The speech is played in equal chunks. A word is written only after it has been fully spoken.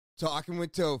Talking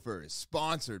with Topher is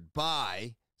sponsored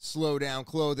by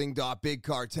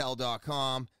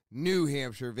slowdownclothing.bigcartel.com, New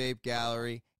Hampshire Vape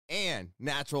Gallery, and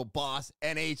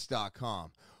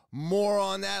naturalbossnh.com. More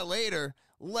on that later.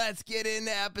 Let's get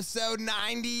into episode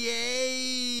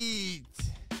 98.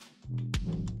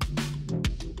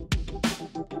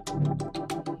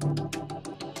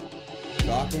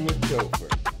 Talking with Topher.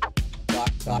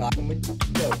 Talking with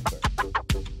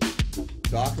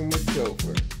Topher. Talking with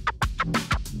Topher.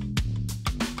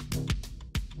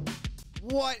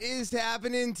 What is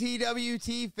happening,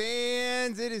 TWT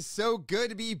fans? It is so good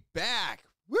to be back.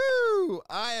 Woo!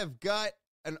 I have got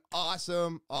an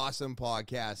awesome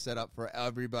podcast set up for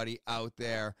everybody out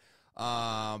there.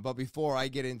 But before I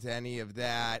get into any of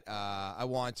that, I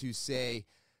want to say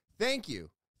thank you.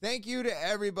 Thank you to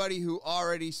everybody who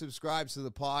already subscribes to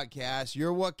the podcast.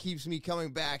 You're what keeps me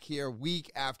coming back here week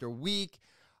after week.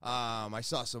 I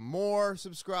saw some more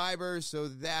subscribers, so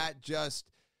that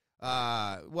just,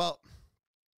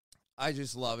 I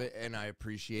just love it and I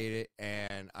appreciate it,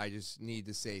 and I just need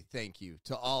to say thank you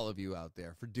to all of you out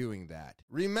there for doing that.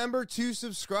 Remember to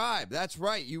subscribe. That's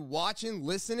right. You watching,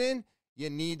 listening,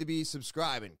 you need to be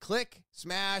subscribing. Click,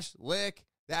 smash, lick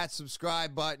that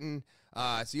subscribe button.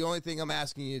 It's the only thing I'm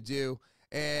asking you to do.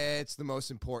 It's the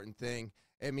most important thing.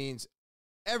 It means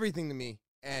everything to me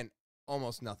and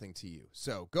almost nothing to you.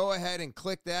 So go ahead and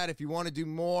click that. If you want to do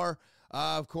more,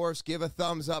 of course, give a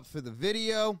thumbs up for the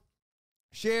video.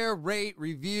 Share, rate,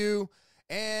 review,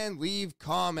 and leave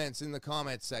comments in the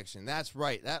comments section. That's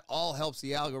right. That all helps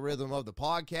the algorithm of the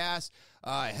podcast.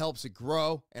 It helps it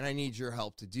grow, and I need your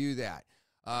help to do that.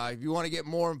 If you want to get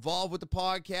more involved with the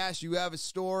podcast, you have a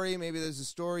story, maybe there's a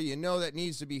story you know that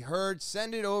needs to be heard,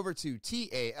 send it over to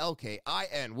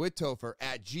TALKIN with Topher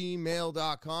at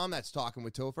gmail.com. That's talking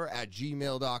with Topher at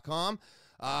gmail.com.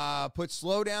 Put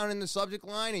slow down in the subject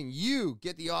line and you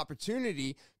get the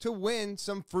opportunity to win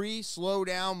some free slow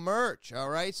down merch. All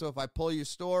right. So if I pull your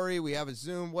story, we have a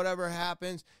Zoom, whatever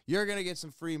happens, you're going to get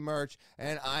some free merch,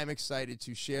 and I'm excited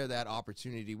to share that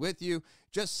opportunity with you.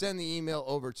 Just send the email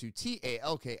over to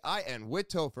TALKIN with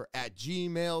Topher at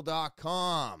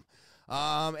gmail.com.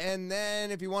 And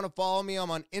then if you want to follow me, I'm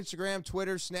on Instagram,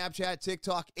 Twitter, Snapchat,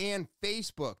 TikTok, and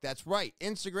Facebook. That's right.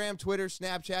 Instagram, Twitter,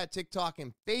 Snapchat, TikTok,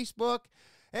 and Facebook.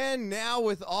 And now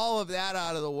with all of that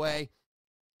out of the way,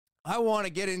 I want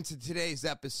to get into today's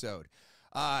episode.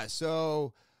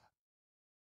 So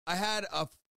I had a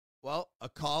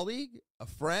colleague, a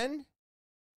friend.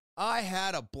 I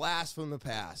had a blast from the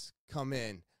past come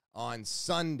in on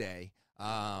Sunday,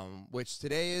 which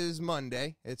today is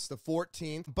Monday. It's the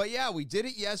 14th. But yeah, we did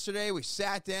it yesterday. We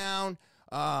sat down.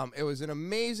 It was an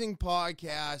amazing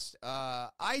podcast.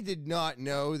 I did not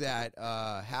know that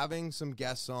having some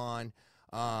guests on,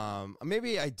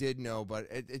 maybe I did know, but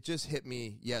it just hit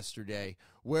me yesterday,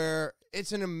 where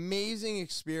it's an amazing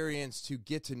experience to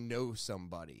get to know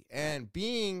somebody, and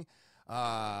being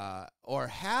or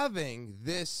having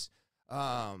this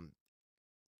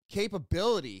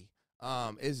capability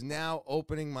is now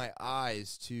opening my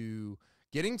eyes to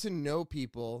getting to know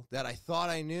people that I thought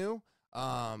I knew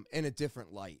in a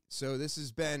different light. So this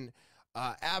has been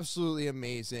absolutely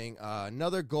amazing.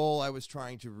 Another goal I was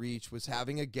trying to reach was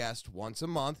having a guest once a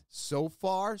month. So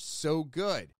far, so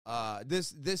good.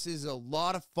 This is a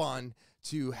lot of fun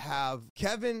to have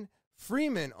Kevin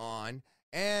Freeman on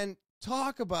and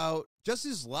talk about just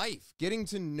his life, getting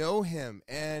to know him.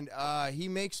 And he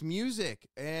makes music,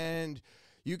 and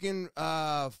you can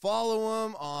follow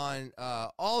him on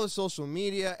all the social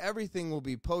media. Everything will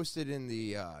be posted in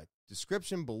the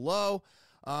description below.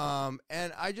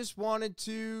 And I just wanted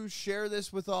to share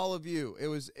this with all of you. It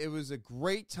was a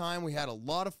great time. We had a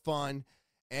lot of fun,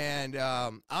 and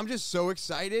I'm just so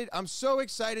excited. I'm so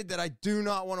excited that I do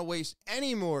not want to waste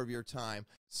any more of your time.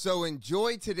 So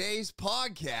enjoy today's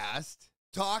podcast,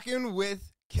 Talking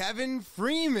with Kevin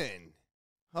Freeman.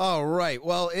 All right.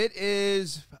 Well, it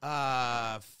is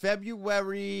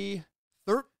February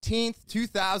 13th,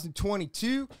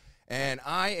 2022, and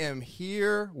I am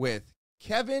here with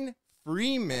Kevin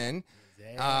Freeman,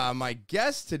 my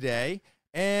guest today.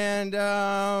 And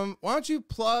why don't you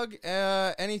plug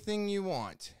anything you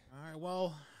want? All right.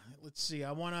 Well, let's see.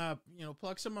 I want to,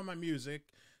 plug some of my music.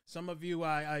 Some of you,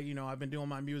 I've been doing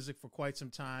my music for quite some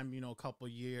time, a couple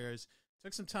years.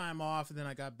 Took some time off, and then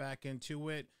I got back into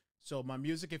it. So my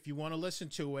music, if you want to listen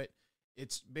to it,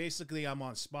 it's basically, I'm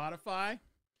on Spotify,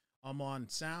 I'm on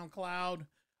SoundCloud,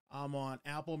 I'm on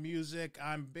Apple Music.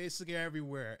 I'm basically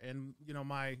everywhere. And,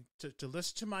 to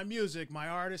listen to my music, my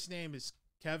artist name is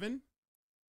Kevin,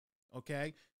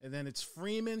 okay? And then it's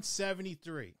Freeman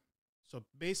 73. So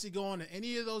basically go on to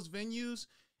any of those venues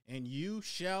and you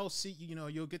shall see,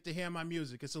 you'll get to hear my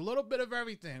music. It's a little bit of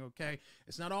everything, okay?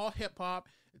 It's not all hip-hop.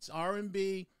 It's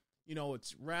R&B,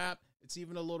 it's rap. It's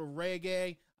even a little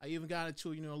reggae. I even got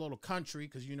into, a little country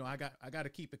because, I got to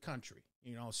keep it country,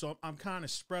 So I'm kind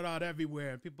of spread out everywhere.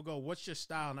 And people go, what's your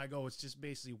style? And I go, it's just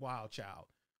basically Wild Child.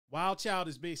 Wild Child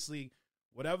is basically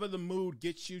whatever the mood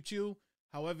gets you to,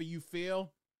 however you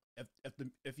feel.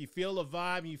 If you feel a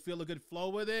vibe and you feel a good flow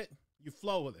with it, you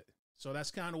flow with it. So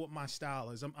that's kind of what my style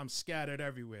is. I'm scattered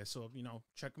everywhere. So,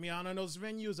 check me out on those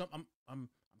venues. I'm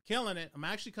killing it. I'm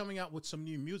actually coming out with some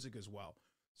new music as well.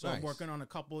 So nice. I'm working on a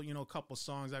couple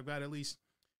songs. I've got at least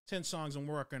 10 songs I'm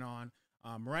working on.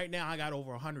 Right now I got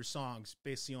over 100 songs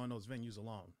basically on those venues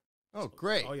alone. Oh,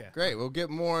 great. Oh, yeah. Great. We'll get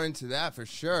more into that for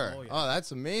sure. Oh, yeah. Oh,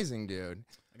 that's amazing, dude.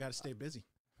 I got to stay busy.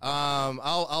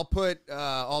 I'll put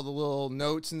all the little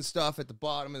notes and stuff at the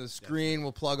bottom of the screen. Definitely.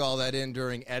 We'll plug all that in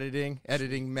during editing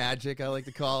magic, I like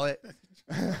to call it.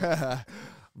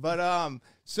 But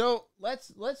so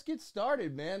let's get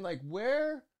started, man. Like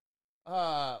where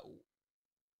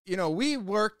we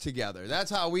work together. That's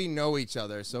how we know each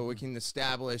other, so we can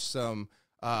establish some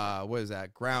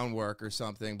groundwork or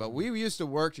something. But we used to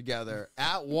work together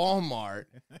at Walmart,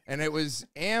 and it was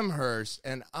Amherst,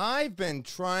 and I've been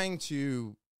trying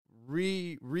to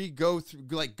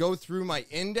go through my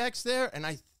index there, and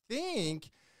I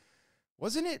think,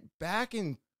 wasn't it back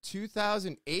in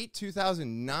 2008,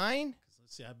 2009?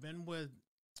 Let's see, I've been with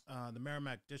the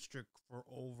Merrimack District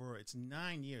for it's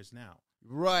 9 years now.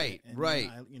 Right, and right.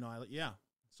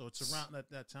 So it's around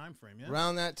that time frame, yeah.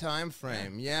 Around that time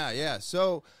frame, yeah.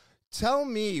 So, tell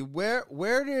me where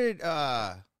did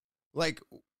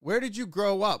you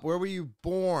grow up? Where were you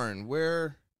born?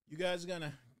 Where you guys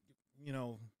gonna,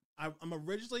 I'm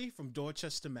originally from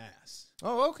Dorchester, Mass.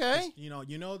 Oh, okay. You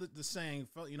know the saying,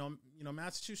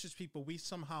 Massachusetts people, we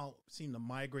somehow seem to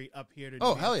migrate up here to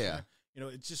New hell Hampshire. yeah.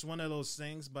 It's just one of those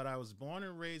things. But I was born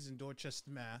and raised in Dorchester,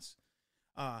 Mass.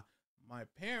 My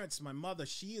parents, my mother,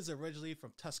 she is originally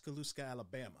from Tuscaloosa,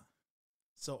 Alabama.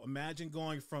 So imagine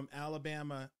going from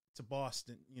Alabama to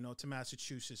Boston, to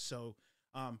Massachusetts. So,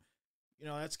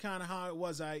 that's kind of how it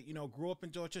was. I, grew up in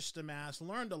Dorchester, Mass,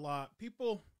 learned a lot.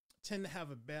 People tend to have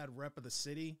a bad rep of the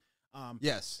city.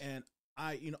 Yes. And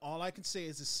all I can say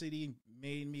is the city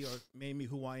made me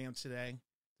who I am today.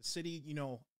 The city,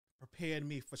 prepared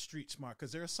me for street smart,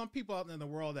 because there are some people out in the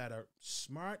world that are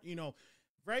smart,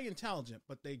 very intelligent,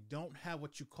 but they don't have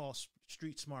what you call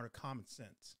street smart or common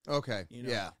sense. Okay.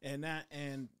 Yeah. And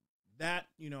that,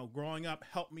 growing up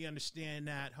helped me understand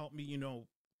that, helped me,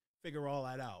 figure all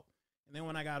that out. And then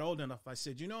when I got old enough, I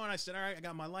said, and I said, all right, I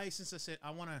got my license. I said,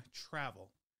 I want to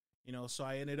travel, so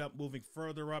I ended up moving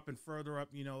further up, and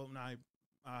and I,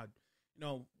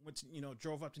 went to,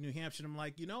 drove up to New Hampshire. And I'm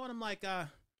like, I'm like,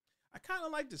 I kind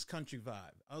of like this country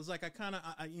vibe. I was like,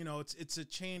 it's a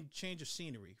change of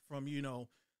scenery from,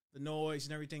 the noise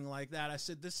and everything like that. I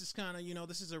said, this is kind of,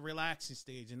 this is a relaxing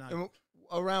stage. And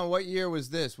around what year was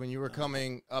this when you were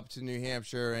coming up to New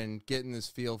Hampshire and getting this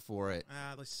feel for it?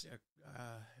 Let's see. It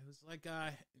was like,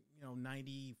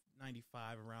 90,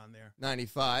 95, around there.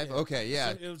 95? Yeah. Okay,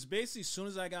 yeah. So it was basically as soon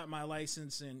as I got my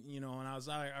license and, and I was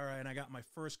all right, and I got my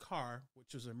first car,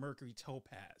 which was a Mercury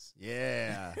Topaz.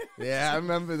 Yeah. Yeah, I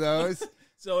remember those.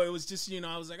 So it was just,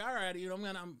 I was like, all right, I'm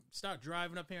going to start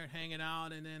driving up here and hanging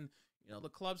out, and then, the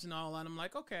clubs and all that. I'm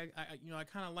like, okay, I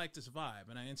kind of like this vibe,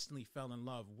 and I instantly fell in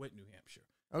love with New Hampshire.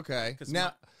 Okay.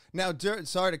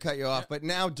 Sorry to cut you off, but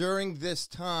now during this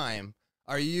time,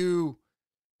 are you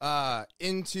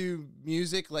into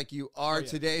music like you are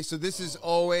today? So this has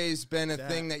always been a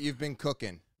thing that you've been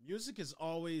cooking. Music has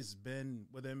always been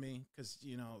within me because,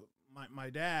 my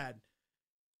dad,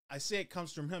 I say it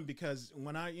comes from him because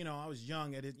when I was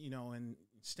young at it, and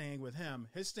staying with him,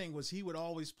 his thing was he would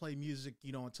always play music,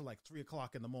 until like 3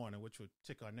 o'clock in the morning, which would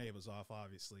tick our neighbors off,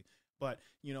 obviously. But,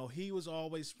 he was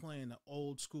always playing the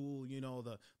old school,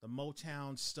 the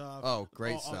Motown stuff. Oh,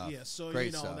 great stuff. Yeah. So,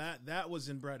 great stuff. that was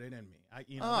inbred in me.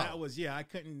 That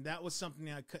was something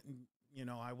I couldn't,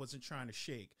 I wasn't trying to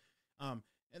shake. And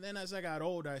then as I got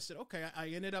older, I said, okay, I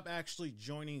ended up actually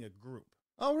joining a group.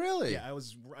 Oh, really? Yeah. I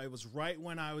was right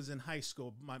when I was in high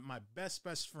school. My best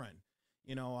friend,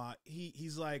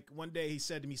 he's like, one day he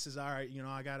said to me, he says, all right,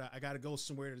 I gotta go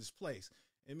somewhere to this place.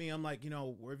 And me, I'm like,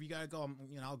 wherever you gotta go,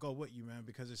 I'll go with you, man,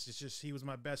 because it's just he was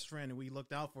my best friend and we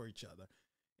looked out for each other.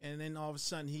 And then all of a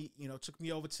sudden he, took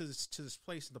me over to this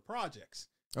place, the projects.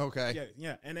 Okay.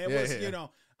 Yeah. And it was,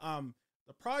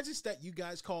 the projects that you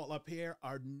guys call up here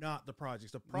are not the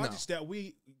projects. The projects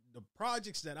the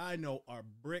projects that I know are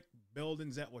brick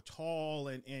buildings that were tall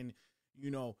and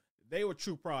They were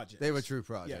true projects. They were true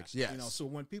projects. Yeah. Yes. You know, so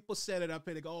when people set it up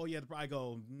and they go, "Oh yeah," I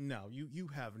go, "No, you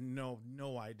have no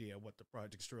idea what the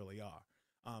projects really are."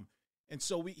 And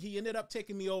so he ended up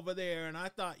taking me over there, and I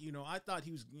thought he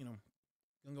was,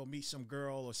 gonna go meet some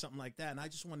girl or something like that, and I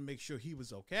just wanted to make sure he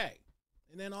was okay.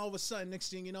 And then all of a sudden, next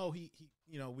thing you know, he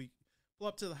we pull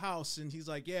up to the house, and he's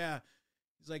like, "Yeah,"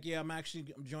 I'm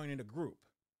joining a group.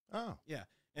 Oh, yeah.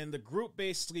 And the group,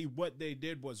 basically what they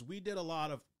did was we did a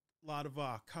lot of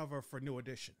cover for New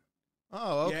Edition.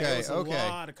 Oh, okay. Yeah, it was a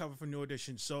lot of cover for New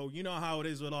Edition. So you know how it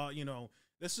is with all,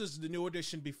 this is the New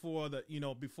Edition before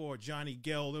before Johnny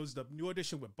Gill. It was the New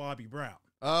Edition with Bobby Brown.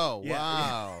 Oh, yeah,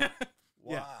 wow. Yeah.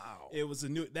 Wow. It was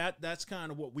that's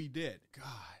kind of what we did. God.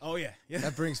 Oh yeah.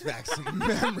 That brings back some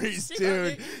memories,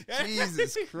 dude.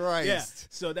 Jesus Christ. Yeah.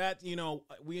 So that,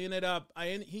 we ended up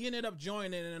he ended up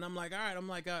joining, and I'm like, all right, I'm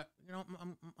like,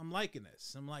 I'm liking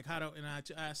this. I'm like, and I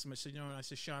asked him, I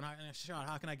said, Sean,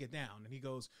 how can I get down? And he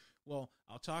goes, well,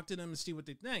 I'll talk to them and see what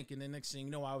they think. And then next thing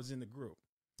you know, I was in the group.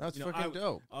 That's freaking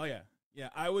dope. Oh yeah. Yeah.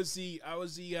 I was the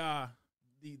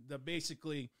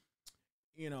basically,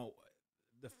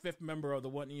 the fifth member of the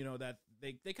one, that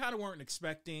they kind of weren't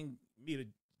expecting me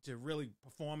to really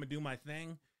perform and do my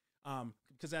thing.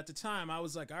 Because at the time I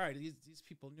was like, all right, these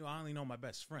people knew I only know my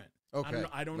best friend. Okay.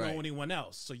 I don't know anyone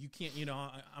else. So you can't,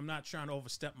 I'm not trying to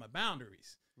overstep my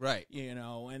boundaries. Right.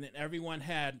 And then everyone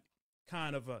had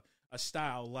kind of a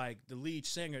style, like the lead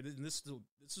singer. And this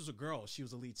is a girl. She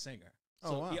was a lead singer.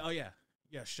 So, oh, wow. Yeah.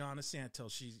 Shauna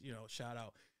Santos. She's, shout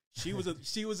out. She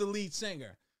was a lead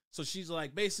singer. So she's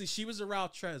like, basically, she was a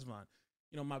Ralph Tresvant.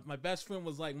 My best friend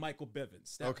was like Michael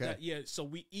Bivins. So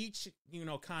we each,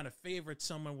 kind of favored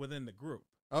someone within the group.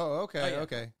 Oh, okay, yeah.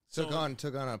 okay. Took on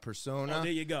a persona. Oh,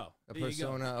 there you go. A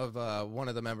persona of one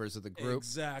of the members of the group.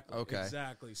 Exactly. Okay.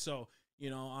 Exactly. So,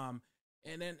 and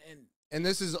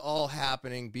this is all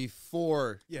happening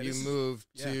before you moved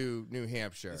to New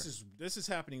Hampshire. This is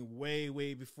happening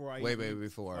way before I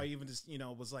even just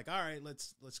was like, all right,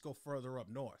 let's go further up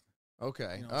north.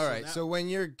 Okay. All right. So when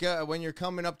you're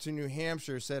coming up to New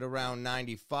Hampshire, said around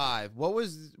 95, what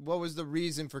was the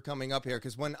reason for coming up here?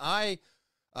 Because when my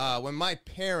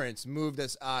parents moved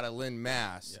us out of Lynn,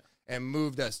 Mass, and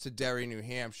moved us to Derry, New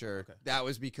Hampshire, that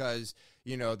was because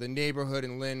the neighborhood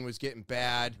in Lynn was getting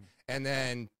bad, and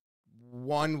then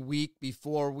 1 week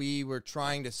before we were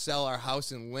trying to sell our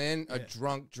house in Lynn, a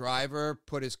drunk driver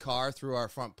put his car through our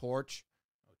front porch.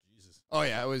 Oh Jesus! Oh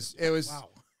yeah, it was. Wow.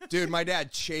 Dude, my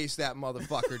dad chased that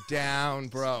motherfucker down,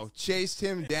 bro. Chased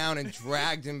him down and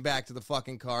dragged him back to the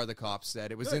fucking car, the cops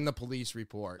said. It was in the police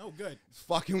report. Oh, good. It's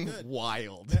fucking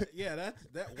wild.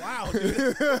 That wow,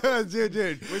 dude.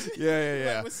 dude.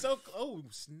 Yeah. It was so,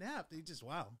 snap. They just,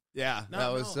 wow. Yeah,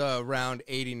 that was around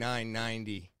 89,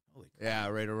 90. Holy crap. Yeah,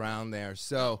 right around there.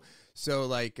 So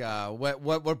like,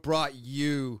 what brought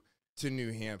you to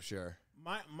New Hampshire?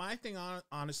 My thing,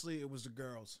 honestly, it was the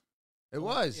girls. It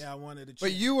was. Yeah, I wanted to.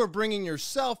 But you were bringing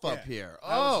yourself up here.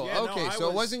 Okay. So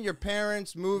it wasn't your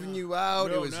parents moving you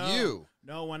out. It was you.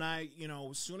 No, when as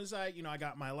soon as I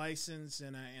got my license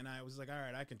and I was like, all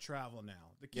right, I can travel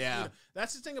now.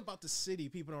 That's the thing about the city.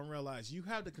 People don't realize you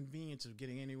have the convenience of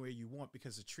getting anywhere you want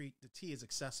because the tea is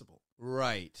accessible.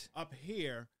 Right. Up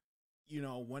here,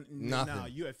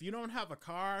 nothing. If you don't have a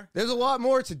car, there's a lot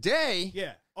more today.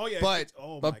 Yeah. Oh yeah.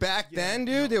 But back then,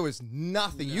 dude, there was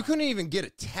nothing. You couldn't even get a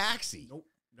taxi. Nope.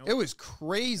 It was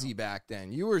crazy back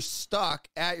then. You were stuck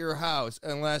at your house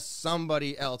unless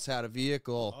somebody else had a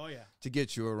vehicle. Oh yeah. To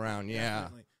get you around.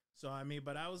 Definitely. So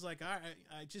but I was like, all right,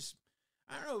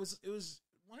 I don't know. It was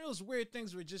one of those weird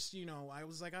things where just I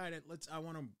was like, all right, I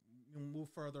want to move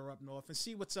further up north and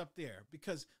see what's up there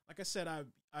because, like I said,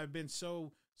 I've been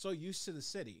so used to the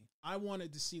city. I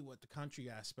wanted to see what the country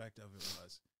aspect of it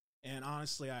was. And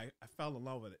honestly, I fell in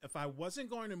love with it. If I wasn't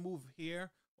going to move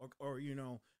here or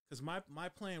because my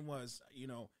plan was,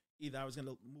 either I was going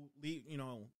to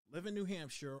live in New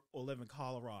Hampshire or live in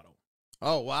Colorado.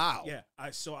 Oh, wow. Yeah.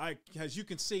 As you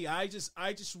can see, I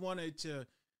just wanted to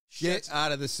get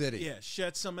out of the city. Yeah.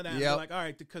 Shed some of that. Yep. Like, all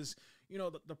right, because,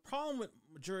 the problem with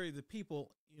majority of the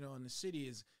people, in the city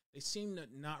is they seem to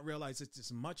not realize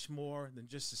it's much more than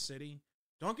just a city.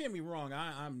 Don't get me wrong.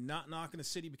 I'm not knocking the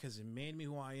city because it made me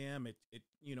who I am. It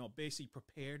basically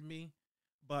prepared me.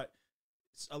 But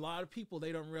a lot of people,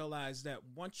 they don't realize that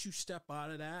once you step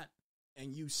out of that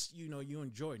and you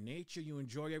enjoy nature, you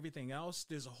enjoy everything else,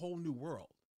 there's a whole new world.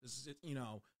 This is,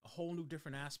 a whole new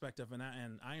different aspect of it.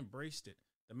 And I embraced it.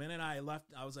 The minute I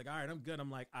left, I was like, all right, I'm good. I'm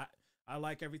like, I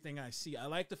like everything I see. I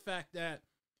like the fact that,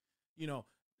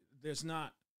 there's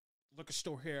not liquor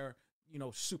store here,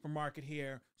 supermarket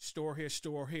here, store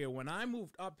here. When I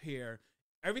moved up here,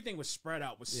 everything was spread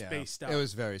out, was spaced out. It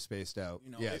was very spaced out.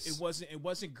 You know, yes. it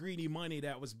wasn't greedy money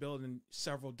that was building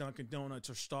several Dunkin' Donuts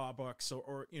or Starbucks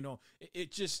or you know,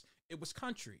 it was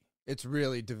country. It's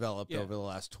really developed over the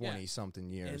last 20 something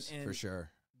years and for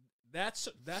sure. That's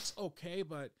okay,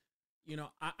 but you know,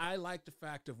 I like the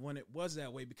fact of when it was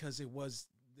that way because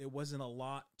there wasn't a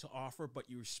lot to offer, but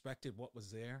you respected what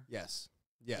was there. Yes.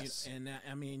 And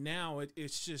I mean, now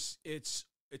it's just it's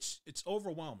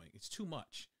overwhelming. It's too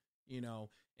much, you know,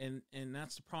 and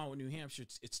that's the problem with New Hampshire.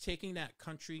 It's taking that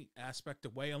country aspect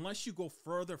away. Unless you go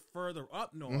further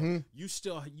up north,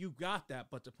 you got that.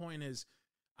 But the point is,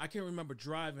 I can remember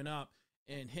driving up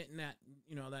and hitting that,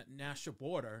 you know, that Nashua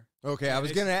border. Okay, I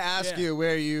was going to ask you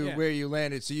where you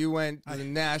landed. So you went the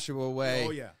Nashua way.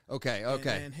 Oh yeah. Okay.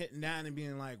 And hitting that and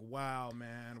being like, wow,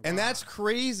 man. Wow. And that's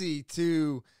crazy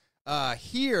to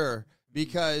hear,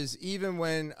 because even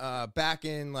when back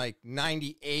in like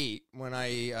 98, when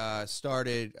I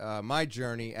started my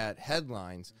journey at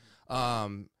Headlines,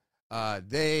 that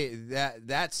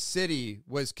city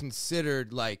was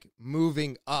considered like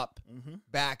moving up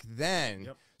back then.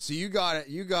 Yep. So you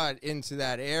got into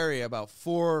that area about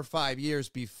 4 or 5 years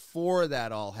before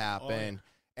that all happened. Oh,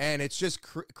 yeah. And it's just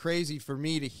crazy for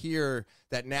me to hear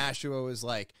that Nashua was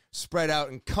like spread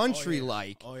out and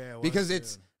country-like. Oh, yeah. Because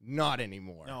it's not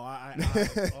anymore. No,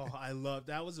 I love,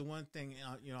 that was the one thing,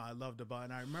 you know, I loved about it.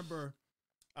 And I remember,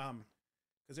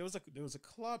 because there was a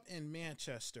club in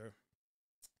Manchester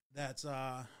that's,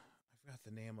 I forgot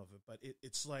the name of it, but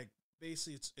it's like,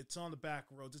 basically it's on the back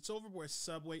roads. It's over where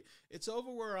Subway, it's over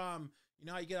where, you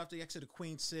know how you get off the exit of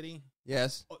Queen City?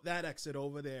 Yes. That exit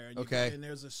over there. And okay. And I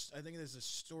think there's a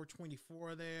store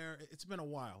 24 there. It's been a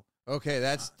while. Okay,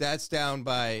 that's down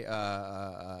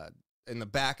by in the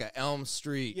back of Elm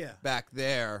Street. Yeah. Back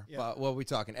there. Yeah. What are we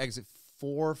talking? Exit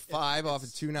 4 or 5 off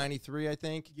of 293, I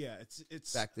think. Yeah,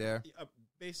 it's back there.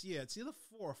 Basically, yeah, it's either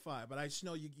 4 or 5. But I just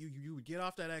know you would get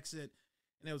off that exit.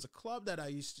 And there was a club that I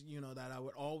used to, you know, that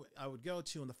I would go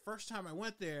to. And the first time I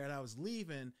went there and I was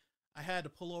leaving, I had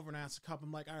to pull over and ask a couple.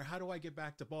 I'm like, all right, how do I get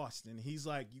back to Boston? And he's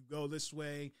like, you go this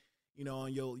way, you know,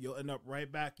 and you'll end up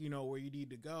right back, you know, where you need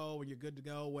to go, and you're good to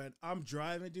go. When I'm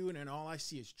driving, dude, and all I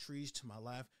see is trees to my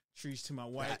left, trees to my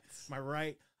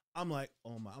right. I'm like,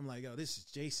 oh my, I'm like, yo, this is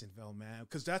Jasonville, man.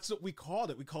 Because that's what we called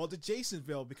it. We called it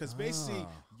Jasonville because basically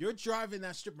you're driving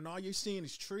that strip and all you're seeing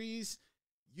is trees.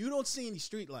 You don't see any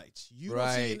street lights. You don't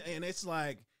see any, and it's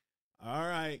like, all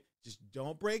right, just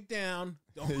don't break down.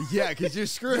 Yeah, because you're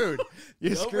screwed.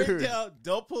 You're screwed. Break down.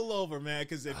 Don't pull over, man.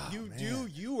 Because if you do,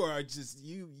 you are just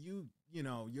you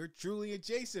know, you're truly in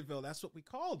Jasonville. That's what we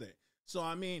called it. So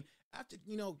I mean, after,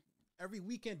 you know, every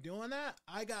weekend doing that,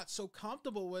 I got so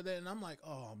comfortable with it, and I'm like,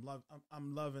 oh,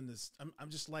 I'm loving this. I'm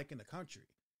just liking the country.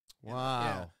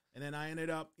 Wow. And then I ended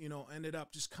up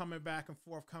just coming back and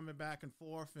forth,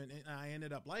 and I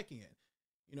ended up liking it,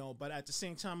 you know. But at the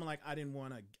same time, I'm like, I didn't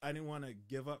want to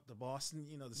give up the Boston,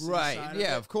 you know, the city side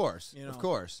yeah, of it, of course, you know? Of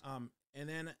course. And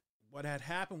then what had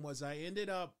happened was I ended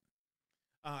up,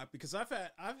 because I've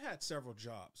had several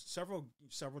jobs,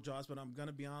 but I'm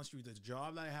gonna be honest with you, the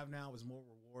job that I have now is more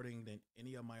rewarding than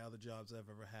any of my other jobs I've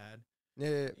ever had.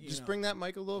 Yeah, just bring that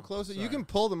mic a little closer. You can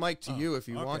pull the mic to you if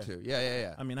you want to.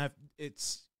 Yeah. I mean,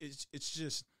 it's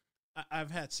just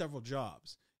I've had several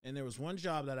jobs, and there was one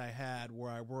job that I had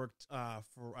where I worked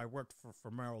for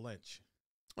Merrill Lynch.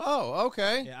 Oh,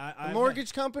 okay. Yeah, a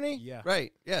mortgage company. Yeah,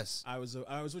 right. Yes, I was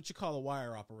what you call a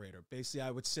wire operator. Basically,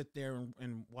 I would sit there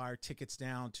and wire tickets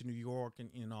down to New York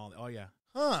and all. Oh yeah.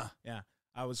 Huh. Yeah,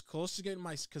 I was close to getting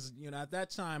because you know at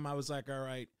that time I was like, all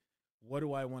right, what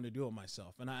do I want to do with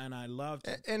myself? And I loved.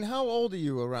 And how old are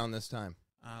you around this time?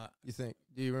 You think?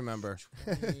 Do you remember?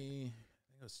 20, I think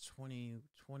it was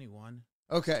 21.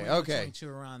 Okay, 22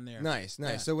 around there. Nice.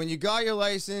 Yeah. So when you got your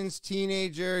license,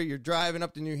 teenager, you're driving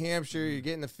up to New Hampshire, you're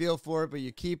getting the feel for it, but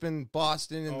you're keeping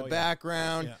Boston in the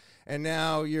background. Yeah. And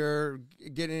now you're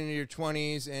getting into your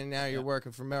 20s, and now you're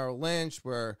working for Merrill Lynch.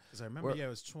 Because I remember, it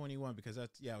was 21 because it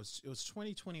was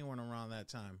 2021 around that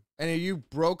time. And are you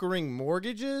brokering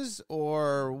mortgages,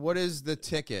 or what is the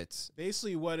tickets?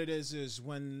 Basically, what it is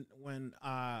when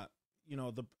you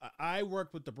know I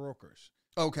worked with the brokers.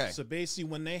 Okay. So basically,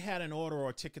 when they had an order or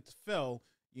a ticket to fill,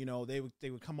 you know, they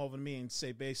would come over to me and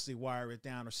say basically wire it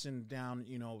down or send it down,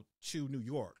 you know, to New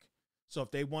York. So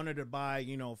if they wanted to buy,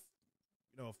 you know,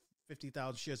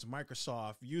 50,000 shares of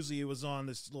Microsoft. Usually it was on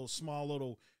this small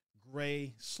little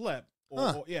gray slip.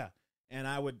 And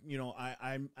I would,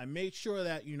 I made sure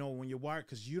that, when you wire,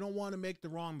 because you don't want to make the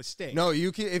wrong mistake. No,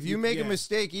 you can. If you make a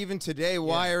mistake, even today,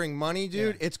 wiring money,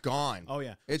 dude, it's gone. Oh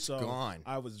yeah, it's gone.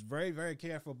 I was very, very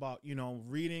careful about,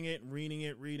 reading it,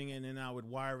 and then I would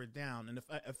wire it down. And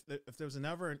if there was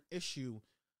never an issue,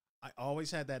 I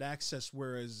always had that access.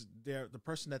 Whereas the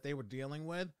person that they were dealing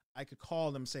with, I could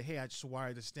call them and say, "Hey, I just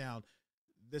wired this down.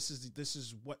 This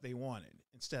is what they wanted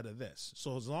instead of this."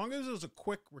 So as long as it was a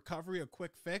quick recovery, a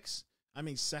quick fix.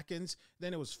 Seconds,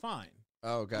 then it was fine.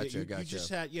 Oh, gotcha.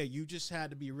 You just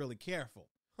had to be really careful.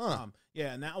 Huh.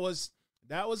 And that was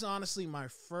honestly my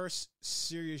first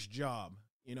serious job,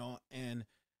 and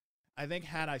I think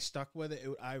had I stuck with it, it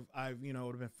would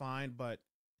have been fine. But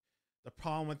the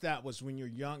problem with that was when you're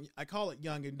young, I call it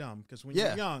young and dumb, because when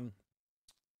you're young,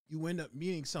 you end up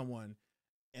meeting someone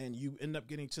and you end up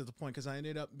getting to the point, because I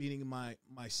ended up meeting my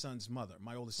son's mother,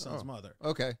 my oldest son's mother.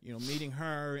 Okay. Meeting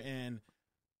her, and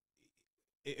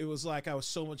it was like I was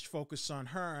so much focused on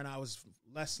her, and I was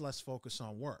less focused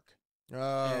on work.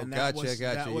 Oh, gotcha.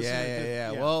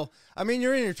 Yeah. Well, I mean,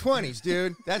 you're in your 20s,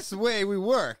 dude. That's the way we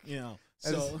work.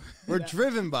 So we're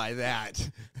driven by that.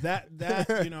 That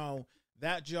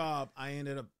job I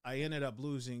ended up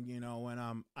losing. And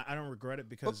I don't regret it,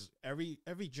 because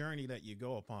every journey that you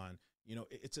go upon,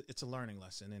 it's a learning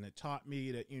lesson, and it taught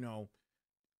me that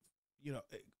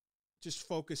just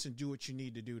focus and do what you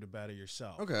need to do to better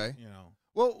yourself. Okay.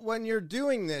 Well, when you're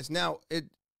doing this now,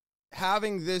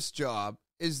 having this job,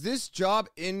 is this job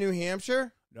in New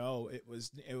Hampshire? No, it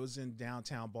was in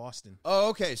downtown Boston.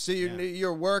 Oh, okay. So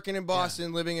you're working in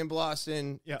Boston, living in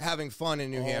Boston, having fun in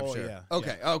New Hampshire. Yeah.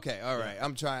 Okay. Yeah. Okay. All right.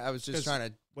 I was just trying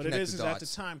to. What it is at the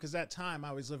time, because that time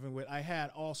I was living with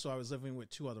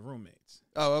two other roommates.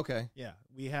 Oh, okay. Yeah,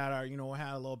 we had a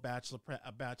little bachelor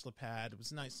pad. It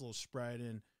was a nice little spread,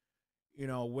 and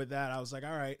with that I was like,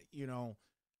 all right,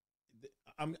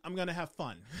 I'm gonna have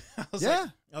fun. I was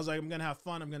like, I'm gonna have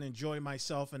fun. I'm gonna enjoy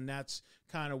myself, and that's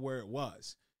kind of where it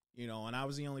was, And I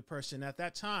was the only person at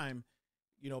that time,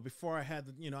 before I had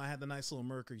I had the nice little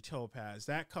Mercury Topaz.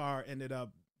 That car ended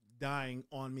up dying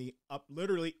on me,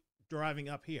 literally driving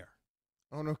up here.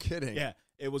 Oh, no kidding. Yeah,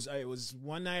 it was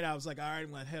one night I was like, all right,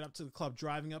 I'm gonna head up to the club,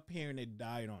 driving up here, and it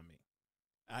died on me.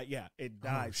 It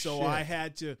died. Oh, so shit. I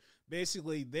had to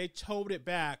basically, they towed it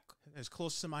back as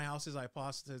close to my house as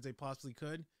they possibly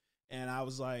could, and I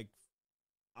was like,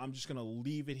 I'm just gonna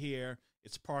leave it here.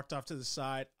 It's parked off to the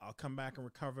side. I'll come back and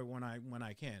recover it when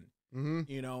I can.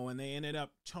 Mm-hmm. And they ended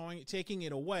up taking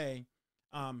it away.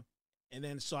 And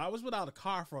then so I was without a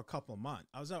car for a couple of months.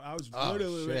 I was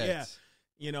literally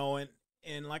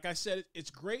and like I said, it's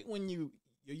great when you're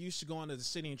used to going to the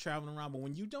city and traveling around, but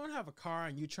when you don't have a car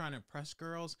and you're trying to impress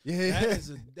girls, it's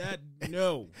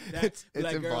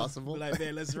impossible. Like,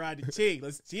 man, let's ride the T.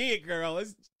 Let's T it, girl.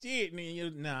 Let's T it.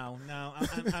 No,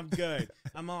 I'm good.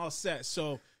 I'm all set.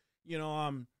 So,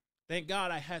 thank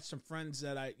God I had some friends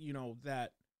that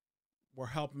that were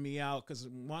helping me out, because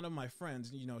one of my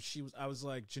friends, I was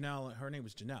like, Janelle, her name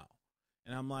was Janelle,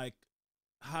 and I'm like,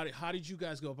 how did you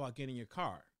guys go about getting your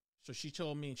car? So she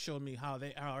told me and showed me how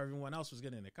everyone else was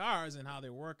getting their cars and how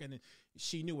they were working. And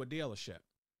she knew a dealership.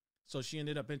 So she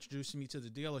ended up introducing me to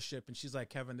the dealership, and she's like,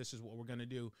 Kevin, this is what we're going to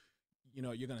do.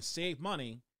 You're going to save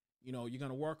money. You're going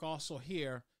to work also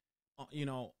here,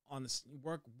 on this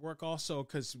work also,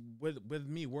 because with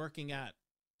me working at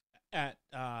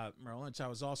Merrill Lynch, I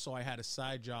had a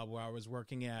side job where I was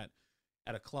working at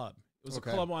a club. It was a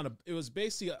club it was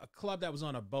basically a club that was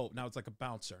on a boat. Now it's like a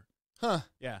bouncer. Huh.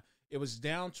 Yeah. It was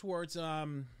down towards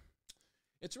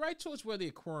it's right towards where the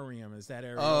aquarium is, that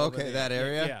area. Oh, okay, that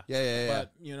area. Yeah.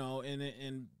 But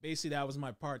and basically that was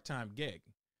my part-time gig.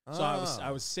 So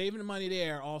I was saving money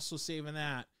there, also saving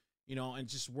that, and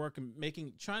just working,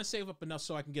 trying to save up enough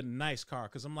so I can get a nice car.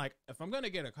 Because I'm like, if I'm gonna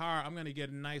get a car, I'm gonna get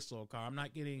a nice little car. I'm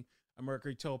not getting a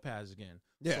Mercury Topaz again.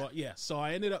 Yeah. So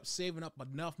I ended up saving up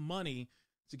enough money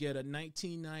to get a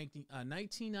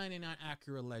 1999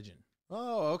 Acura Legend.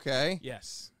 Oh, okay.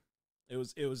 Yes. It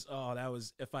was that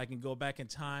was, if I can go back in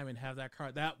time and have that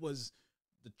car, that was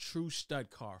the true stud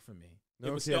car for me. No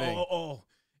it was, kidding.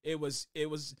 It was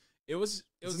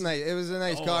nice. It was a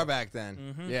nice car back then.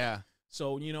 Mm-hmm. Yeah.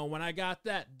 So, when I got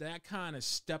that kind of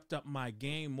stepped up my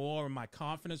game more, and my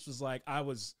confidence was like, I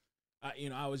was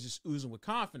just oozing with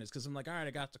confidence, because I'm like, all right,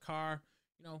 I got the car,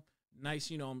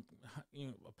 nice,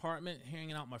 apartment,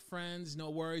 hanging out with my friends, no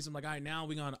worries. I'm like, all right, now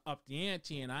we're going to up the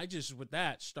ante. And I just, with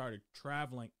that, started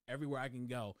traveling everywhere I can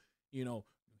go, New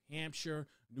Hampshire,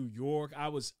 New York. I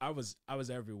was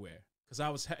everywhere,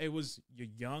 because you're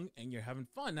young and you're having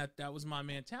fun. That was my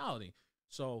mentality.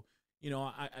 So,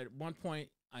 I at one point,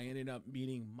 I ended up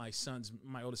meeting my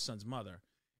oldest son's mother.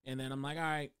 And then I'm like, all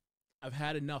right, I've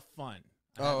had enough fun.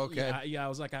 Okay. I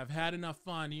was like, I've had enough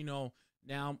fun.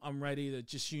 Now I'm ready to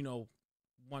just,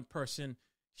 one person,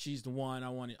 she's the one I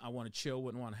want to chill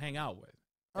with and want to hang out with.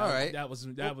 All right. That was.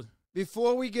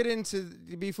 Before we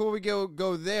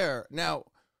go there, now,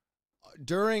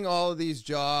 during all of these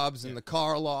jobs and the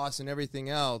car loss and everything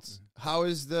else, how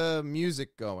is the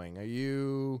music going?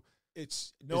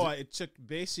 It took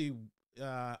basically,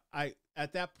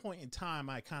 at that point in time,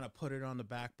 I kind of put it on the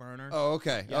back burner. Oh,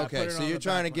 okay. Yeah, okay. So you're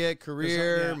trying to get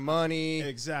career, money.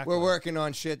 Exactly. We're working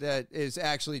on shit that is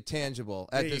actually tangible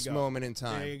at this moment in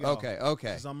time. There you go. Okay.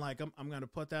 Because I'm like, I'm going to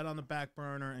put that on the back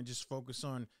burner and just focus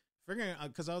on figuring out,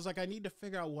 because I was like, I need to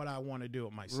figure out what I want to do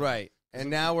with myself. Right. And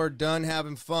now we're done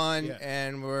having fun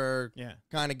and we're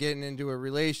kind of getting into a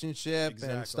relationship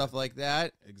and stuff like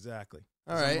that. Exactly.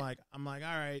 All right. I'm like,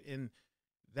 all right. And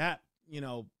that,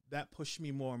 that pushed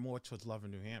me more and more towards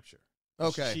loving New Hampshire.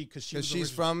 Okay. Because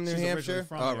she's from New Hampshire?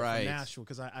 From Nashville.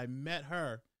 Because I met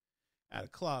her at a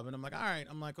club, and I'm like, all right.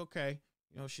 I'm like, okay,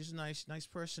 she's a nice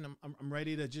person. I'm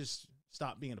ready to just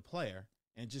stop being a player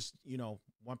and just,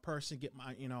 one person get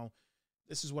my,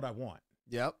 this is what I want.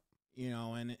 Yep.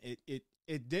 And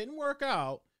it didn't work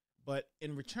out. But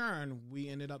in return, we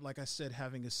ended up, like I said,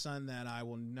 having a son that I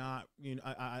will not,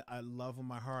 I love with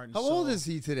my heart and soul. How old is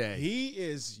he today?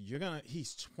 He's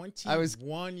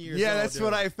 21 years old. Yeah, that's dude.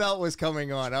 what I felt was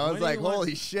coming on. I was like,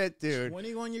 holy shit, dude.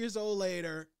 21 years old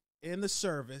later in the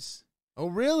service. Oh,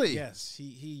 really? Yes.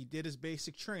 He did his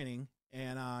basic training,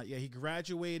 and he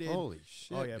graduated. Holy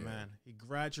shit. Oh, yeah, dude. man. He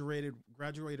graduated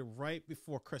right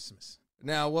before Christmas.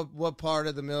 Now, what part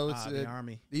of the military? The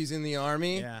Army. He's in the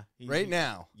Army? Yeah.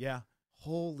 Now? Yeah.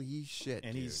 Holy shit,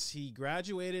 and dude. he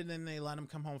graduated, and then they let him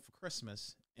come home for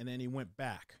Christmas, and then he went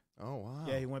back. Oh, wow.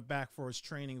 Yeah, he went back for his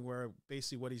training, where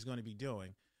basically what he's going to be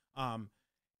doing.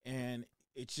 And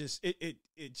it just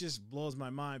blows my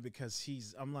mind, because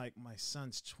I'm like, my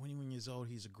son's 21 years old.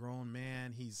 He's a grown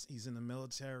man. He's in the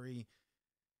military.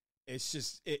 It's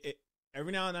just,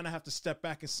 every now and then I have to step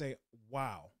back and say,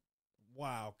 wow,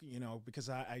 because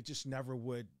I just never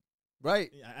would.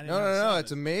 Right. No.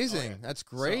 It's amazing. That's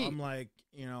great. So I'm like,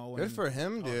 good for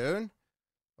him, dude.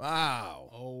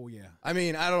 Wow. Oh, yeah. I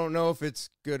mean, I don't know if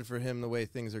it's good for him the way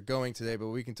things are going today, but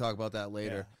we can talk about that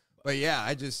later. Yeah. But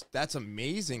yeah, that's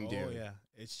amazing, dude. Oh, yeah.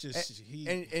 It's just,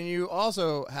 and you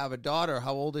also have a daughter.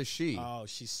 How old is she? Oh,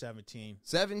 she's 17.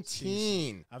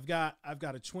 17. I've got a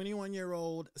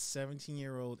 21-year-old, a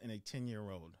 17-year-old, and a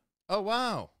 10-year-old. Oh,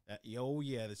 wow.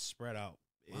 That's spread out.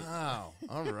 Wow.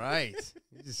 All right.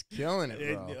 You're just killing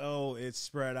it, bro. It's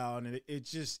spread out, and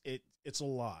it's a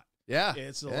lot. Yeah.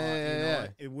 It's a lot. Yeah.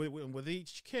 With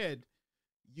each kid,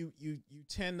 you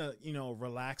tend to,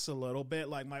 relax a little bit.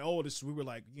 Like my oldest, we were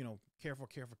like, careful.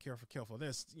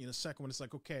 This, second one, it's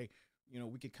like, okay,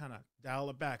 we could kind of dial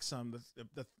it back some.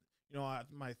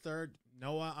 My third,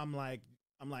 Noah, I'm like,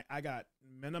 I got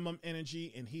minimum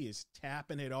energy, and he is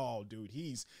tapping it all, dude.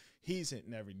 He's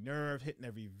hitting every nerve, hitting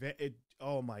every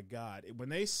oh my God. When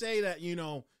they say that, you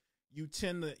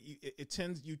tend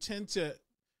to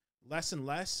less and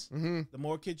less. Mm-hmm. The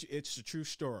more kids, it's a true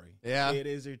story. Yeah. It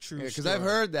is a true story. Because I've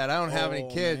heard that. I don't have any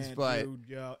kids, man, but dude,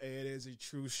 it is a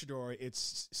true story.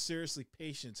 It's seriously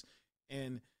patience.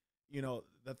 And,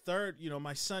 the third,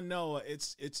 my son Noah,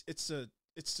 it's a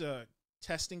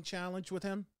testing challenge with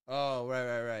him. Oh,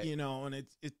 right. And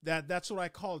that's what I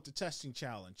call it, the testing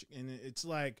challenge. And it's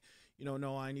like,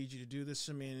 no, I need you to do this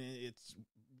for me. And it's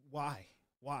why?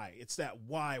 It's that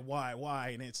why?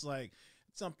 And it's like,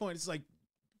 at some point, it's like,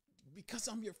 because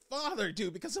I'm your father,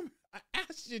 dude, because I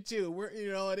asked you to,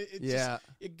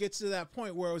 it gets to that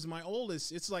point where it was my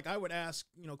oldest. It's like, I would ask,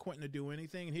 Quentin to do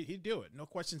anything, and he'd do it. No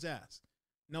questions asked.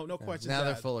 No questions now asked.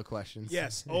 They're full of questions.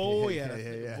 Yes. Oh,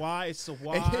 yeah. Why? It's the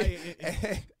why.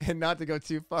 And not to go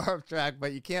too far off track,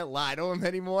 but you can't lie to them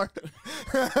anymore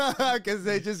because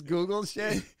they just Google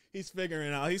shit. He's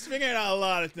figuring out a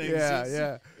lot of things.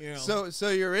 Yeah. So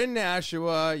you're in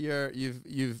Nashua.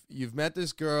 You've met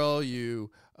this girl.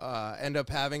 You end up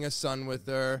having a son with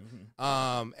her.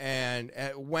 Mm-hmm. And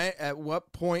at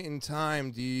what point in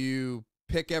time do you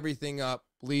pick everything up,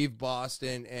 leave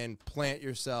Boston, and plant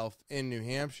yourself in New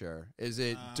Hampshire? Is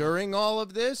it during all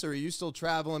of this, or are you still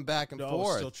traveling back and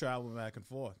forth? Still traveling back and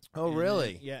forth. Oh, and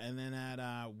really? Then, and then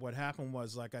what happened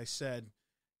was, like I said,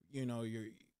 you're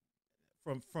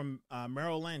from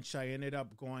Merrill Lynch. I ended up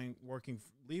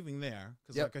leaving there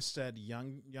because, like I said,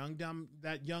 young dumb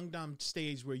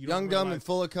stage where you young dumb and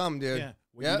full of cum, dude. Yeah,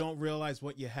 where you don't realize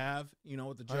what you have,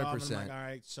 with the job. 100%. And I'm like, all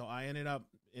right. So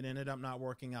it ended up not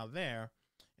working out there.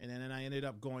 And then I ended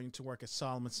up going to work at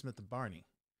Solomon Smith and Barney.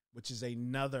 which is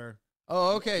another.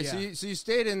 Oh, okay. Yeah. So you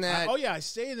stayed in that. I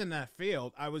stayed in that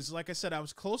field. I was, like I said, I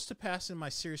was close to passing my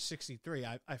Series 63.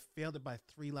 I failed it by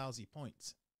 3 lousy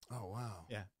points. Oh, wow.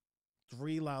 Yeah.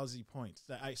 3 lousy points.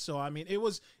 So I mean, it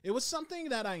was something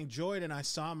that I enjoyed, and I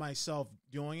saw myself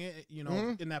doing it,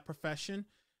 in that profession.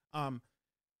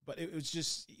 But it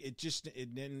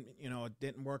didn't, it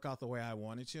didn't work out the way I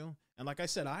wanted to. And like I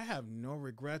said, I have no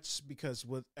regrets, because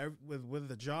with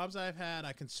the jobs I've had,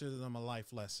 I consider them a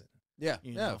life lesson. Yeah.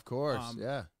 Of course.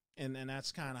 Yeah. And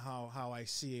that's kind of how I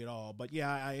see it all. But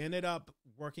yeah, I ended up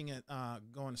working at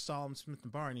going to Solomon Smith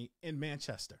and Barney in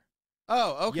Manchester.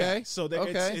 Oh, okay. Yeah, so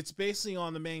it's basically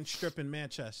on the main strip in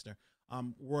Manchester.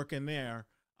 Working there.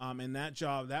 And that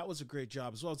job, that was a great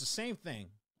job as well. It's the same thing.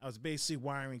 I was basically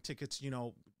wiring tickets,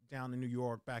 down in New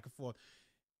York, back and forth.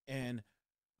 And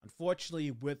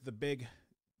unfortunately, with the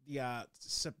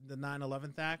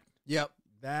 9/11 act, yep,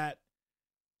 that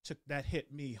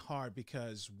hit me hard,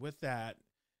 because with that,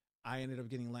 I ended up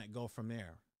getting let go from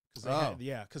there.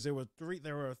 Because there were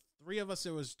three of us.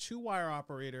 There was 2 wire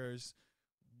operators.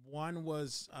 One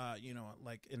was,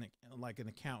 like an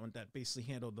accountant that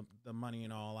basically handled the money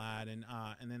and all that, and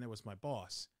then there was my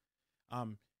boss,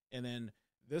 and then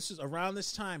this is around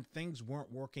this time things weren't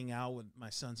working out with my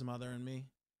son's mother and me.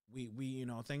 We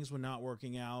things were not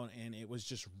working out, and it was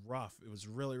just rough. It was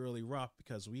really, really rough,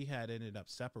 because we had ended up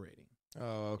separating.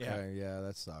 Oh, okay, yeah,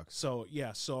 that sucks. So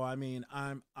I mean,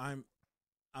 I'm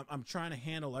trying to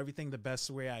handle everything the best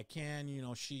way I can.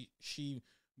 She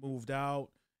moved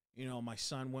out. My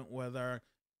son went with her.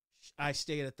 I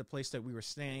stayed at the place that we were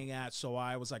staying at. So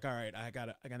I was like, all right, I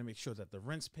gotta make sure that the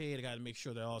rent's paid. I gotta make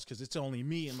sure that all, because it's only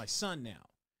me and my son now.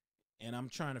 And I'm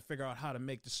trying to figure out how to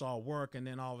make this all work. And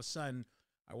then all of a sudden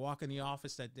I walk in the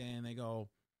office that day and they go,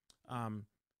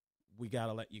 we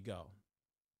gotta let you go.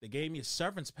 They gave me a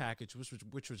severance package,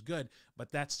 which was good.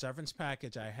 But that severance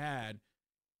package I had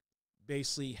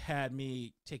basically had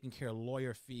me taking care of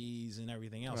lawyer fees and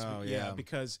everything else. Oh, yeah.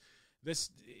 Because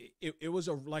it was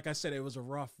like I said, it was a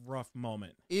rough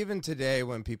moment. Even today,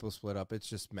 when people split up, it's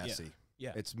just messy.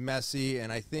 Yeah. It's messy.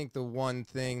 And I think the one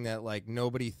thing that like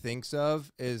nobody thinks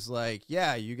of is like,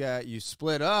 yeah, you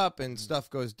split up and stuff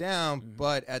goes down.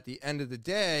 But at the end of the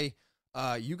day,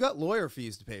 you got lawyer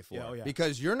fees to pay for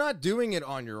because you're not doing it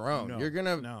on your own. You're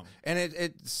gonna, and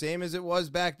it same as it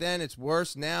was back then. It's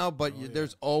worse now, but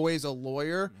there's always a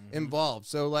lawyer involved.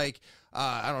 So like,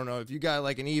 I don't know if you got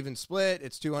like an even split,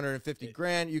 it's 250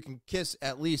 grand. You can kiss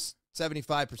at least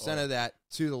 75% of that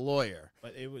to the lawyer.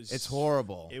 But it's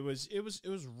horrible. It was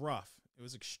rough. It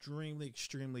was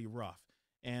extremely rough.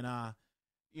 And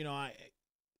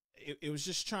it was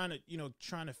just trying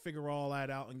to figure all that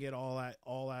out and get all that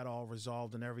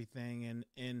resolved and everything.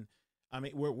 And I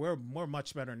mean, we're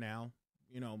much better now.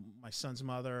 My son's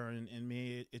mother and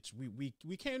me,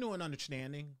 we came to an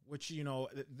understanding, which,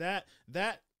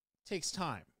 that takes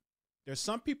time. There's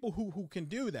some people who can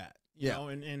do that, you know,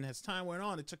 and as time went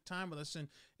on, it took time with us, and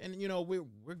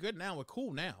we're good now. We're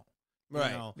cool now.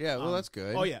 Right. Yeah. Well, that's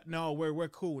good. Oh yeah. No, we're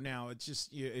cool now.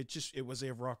 It was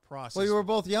a rough process. Well, you were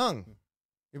both young.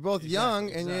 You're both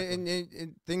young,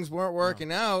 and things weren't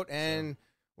working out. And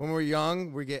when we're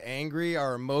young, we get angry.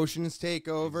 Our emotions take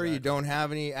over. You don't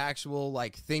have any actual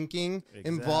like thinking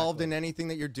involved in anything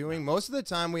that you're doing. Most of the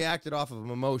time, we acted off of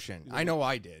emotion. I know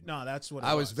I did. No, that's what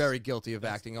I was very guilty of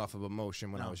acting off of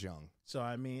emotion when I was young. So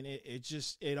I mean,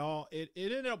 it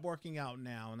ended up working out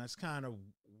now, and that's kind of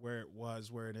where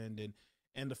it ended.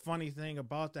 And the funny thing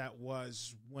about that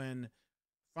was when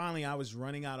finally I was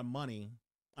running out of money.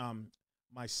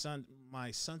 My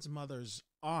son's mother's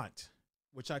aunt,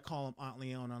 which I call him Aunt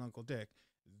Leon and Uncle Dick,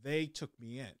 they took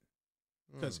me in.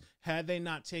 Because had they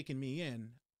not taken me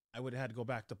in, I would have had to go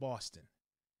back to Boston.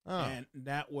 Oh. And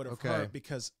that would have hurt,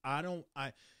 because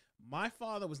my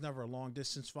father was never a long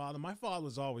distance father. My father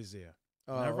was always there.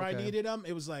 Whenever I needed him,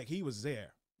 it was like he was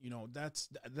there. That's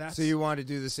so you want to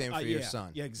do the same for your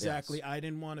son. Yeah, exactly. Yes. I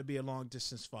didn't want to be a long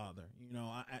distance father.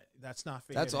 That's not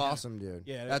fair. That's awesome, dude.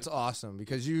 Yeah, that's awesome,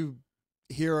 because you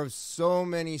hear of so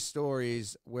many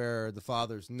stories where the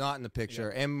father's not in the picture,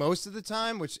 and most of the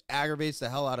time, which aggravates the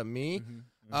hell out of me,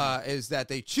 is that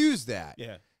they choose that.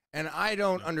 Yeah, and I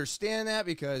don't understand that,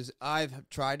 because I've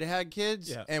tried to have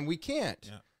kids and we can't.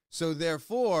 Yeah. So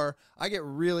therefore, I get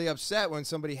really upset when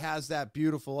somebody has that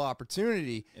beautiful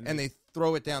opportunity and they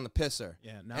throw it down the pisser.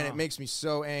 Yeah, no. And it makes me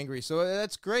so angry. So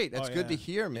that's great. That's good to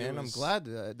hear, man. I'm glad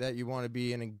that you want to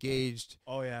be an engaged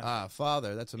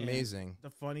father. That's amazing. And the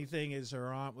funny thing is,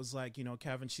 her aunt was like,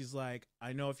 Kevin, she's like,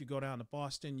 I know if you go down to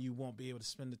Boston, you won't be able to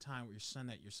spend the time with your son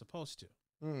that you're supposed to.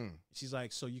 She's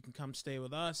like, so you can come stay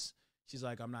with us. She's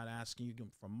like, I'm not asking you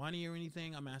for money or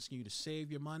anything. I'm asking you to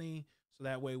save your money so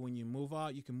that way when you move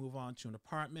out, you can move on to an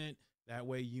apartment. That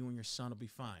way you and your son will be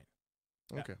fine.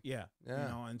 Okay. Yeah. You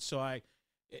know, and so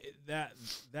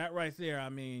that right there, I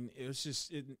mean, it was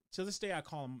just, to this day I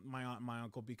call him my aunt and my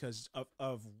uncle because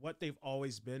of what they've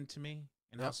always been to me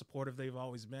and how supportive they've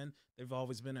always been. They've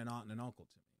always been an aunt and an uncle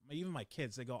to me. Even my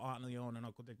kids, they go Aunt Leon and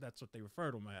Uncle Dick. That's what they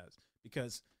refer to them as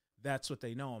because that's what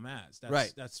they know them as. That's,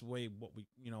 right. That's the way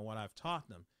what I've taught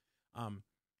them.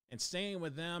 And staying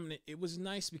with them, it was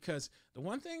nice because the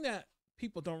one thing that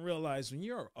people don't realize when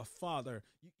you're a father,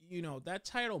 you know, that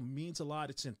title means a lot.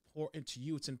 It's important to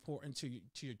you. It's important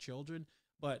to your children.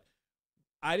 But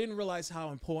I didn't realize how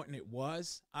important it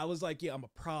was. I was like, yeah, I'm a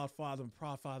proud father.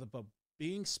 But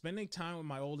spending time with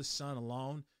my oldest son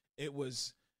alone, it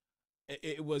was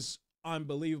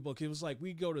unbelievable. It was like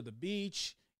we go to the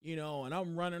beach, you know, and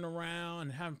I'm running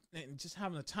around and just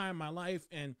having the time of my life.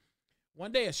 And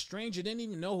one day a stranger, didn't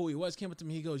even know who he was, came up to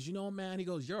me. He goes, you know, man, he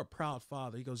goes, you're a proud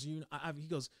father. He goes,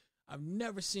 I've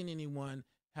never seen anyone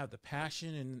have the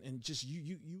passion and just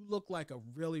you look like a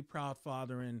really proud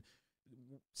father. And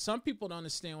some people don't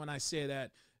understand when I say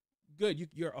that. Good,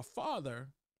 you're a father,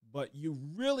 but you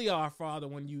really are a father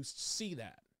when you see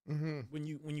that, when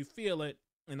you feel it.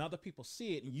 And other people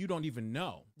see it, and you don't even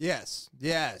know. Yes.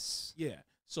 Yeah.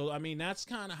 So I mean, that's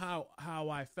kind of how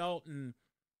I felt and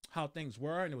how things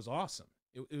were, and it was awesome.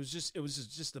 It was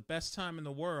just the best time in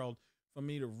the world for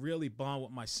me to really bond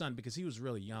with my son because he was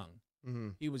really young.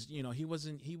 He was, you know, he was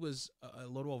a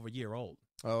little over a year old.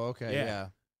 Oh, okay, yeah.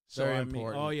 So very I mean,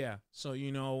 important. oh yeah. So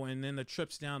you know, and then the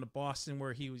trips down to Boston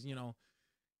where he was, you know,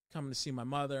 coming to see my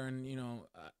mother, and you know,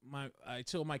 I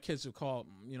told my kids to call,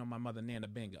 you know, my mother Nana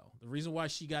Bingo. The reason why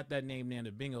she got that name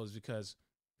Nana Bingo is because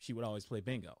she would always play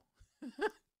bingo.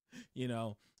 You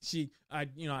know, I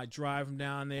drive them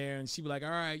down there, and she'd be like, all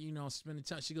right, you know, spending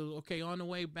time. She goes, okay, on the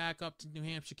way back up to New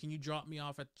Hampshire, can you drop me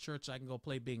off at the church so I can go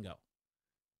play bingo?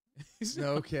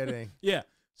 No kidding. Yeah.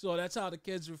 So that's how the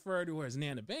kids refer to her as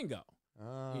Nana Bingo.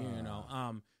 Oh. You know,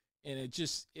 and it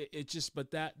just,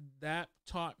 but that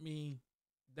taught me.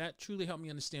 That truly helped me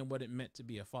understand what it meant to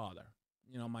be a father,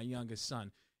 you know, my youngest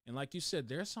son. And like you said,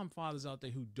 there's some fathers out there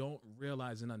who don't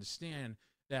realize and understand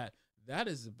that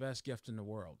is the best gift in the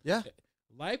world. Yeah.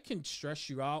 Life can stress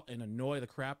you out and annoy the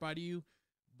crap out of you,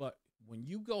 but when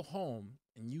you go home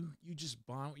and you just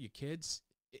bond with your kids,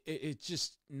 it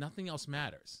just, nothing else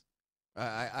matters.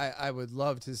 I would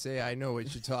love to say I know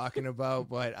what you're talking about,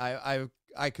 but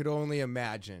I could only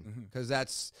imagine because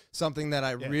that's something that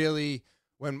I really...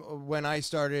 When I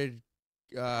started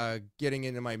getting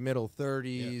into my middle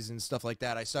 30s and stuff like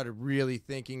that, I started really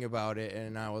thinking about it,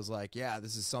 and I was like, yeah,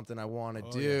 this is something I want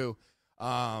to do.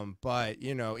 Yeah. But,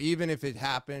 you know, even if it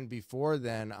happened before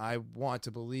then, I want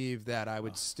to believe that I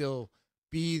would still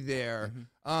be there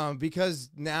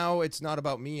because now it's not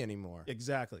about me anymore.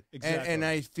 Exactly. And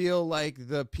I feel like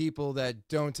the people that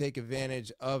don't take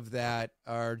advantage of that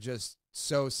are just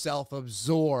so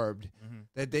self-absorbed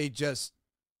that they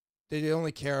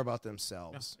only care about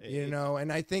themselves, you know?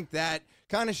 And I think that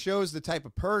kind of shows the type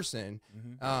of person,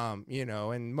 you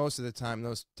know, and most of the time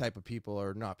those type of people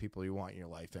are not people you want in your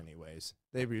life anyways.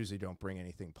 They usually don't bring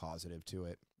anything positive to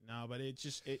it. No, but it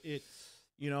just,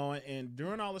 you know, and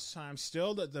during all this time,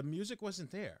 still the music wasn't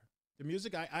there. The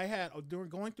music I had, during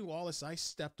going through all this, I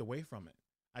stepped away from it.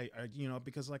 I you know,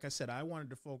 because like I said, I wanted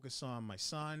to focus on my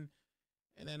son,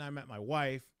 and then I met my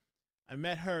wife. I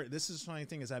met her. This is the funny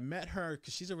thing is I met her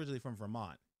because she's originally from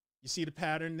Vermont. You see the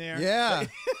pattern there? Yeah.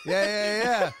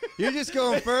 Yeah. You're just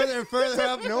going further and further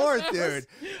up north, dude.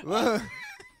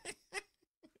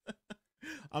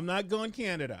 I'm not going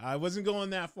Canada. I wasn't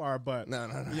going that far, but no.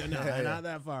 Yeah, not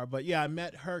that far. But yeah, I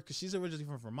met her because she's originally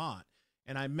from Vermont.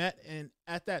 And I met, and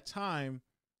at that time,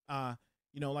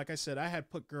 you know, like I said, I had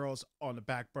put girls on the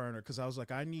back burner because I was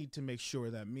like, I need to make sure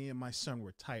that me and my son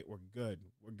were tight. We're good,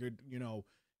 you know.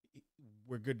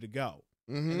 We're good to go.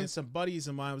 And then some buddies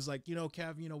of mine was like, you know,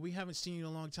 Kev, you know, we haven't seen you in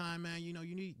a long time, man. You know,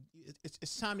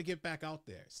 it's time to get back out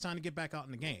there. It's time to get back out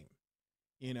in the game,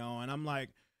 you know? And I'm like,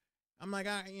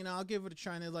 you know, I'll give it a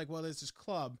try. And they're like, well, there's this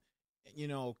club, you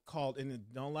know, called, and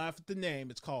don't laugh at the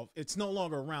name. It's no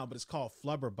longer around, but it's called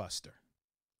Flubberbuster.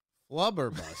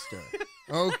 Flubberbuster.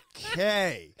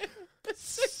 Okay.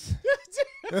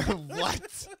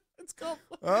 What? It's called.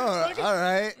 Oh, all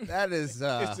right. That is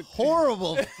a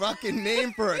horrible fucking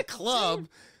name for a club.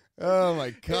 Oh my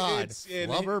God,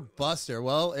 Flubberbuster.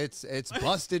 Well, it's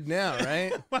busted now,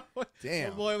 right?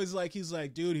 Damn. My boy was like, he's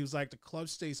like, dude, he was like, the club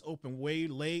stays open way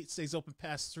late, stays open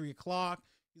past 3 o'clock.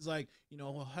 He's like, you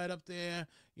know, we'll head up there,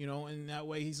 you know, and that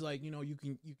way he's like, you know, you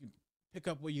can pick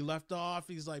up where you left off.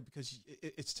 He's like, because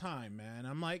it's time, man.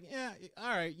 I'm like, yeah, all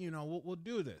right, we'll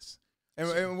do this.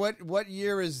 And what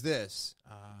year is this?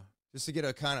 Just to get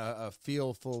a kind of a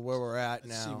feel for where we're at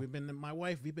now. See, we've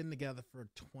been together for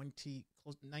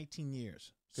 19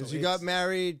 years. Because you got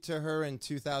married to her in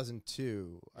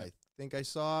 2002, I think I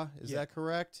saw. Is that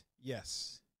correct?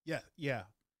 Yes. Yeah.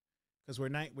 Because we're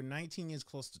 19 years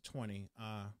close to 20.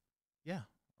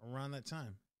 Around that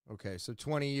time. Okay, so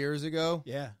 20 years ago?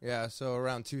 Yeah. Yeah, so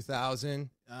around 2000?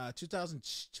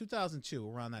 2002,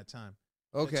 around that time.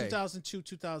 Okay. 2002,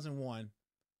 2001.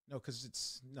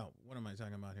 No, what am I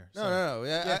talking about here? No.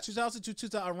 Yeah, 2002,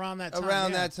 2000, around that time.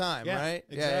 Around that time, right?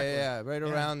 Exactly. Yeah, right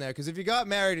around there. Because if you got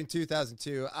married in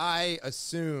 2002, I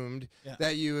assumed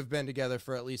that you have been together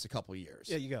for at least a couple years.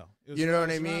 Yeah, you go. You know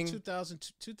what I mean?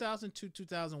 2002,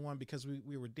 2001, because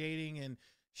we were dating, and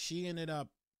she ended up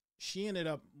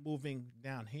moving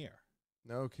down here.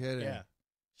 No kidding. Yeah,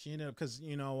 she ended up because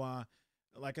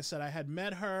like I said, I had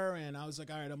met her, and I was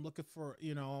like, all right, I'm looking for,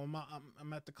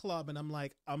 I'm at the club, and I'm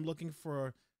like, I'm looking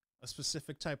for a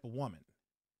specific type of woman.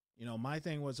 My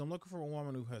thing was, I'm looking for a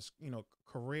woman who has,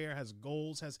 career, has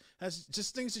goals, has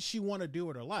just things that she want to do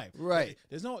with her life. Right.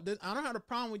 I don't have a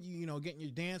problem with you, getting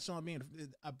your dance on,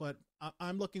 but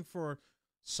I'm looking for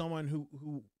someone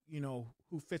who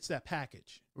fits that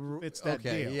package, fits that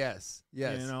deal. Yes.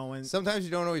 And sometimes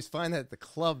you don't always find that at the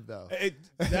club, though.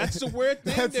 That's the weird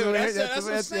thing, dude. That's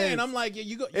what I'm saying. I'm like,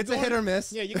 it's a hit or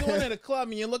miss. Yeah, you're going to a club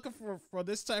and you're looking for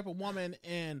this type of woman.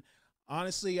 And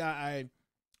honestly, I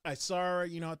saw her,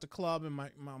 at the club, and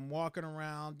I'm walking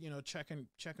around, checking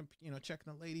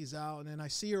the ladies out, and then I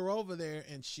see her over there,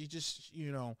 and she just,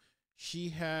 she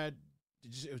had,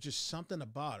 it was just something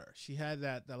about her. She had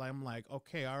that I'm like,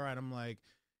 okay, all right. I'm like,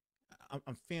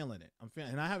 I'm feeling it.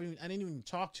 And I didn't even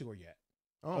talk to her yet.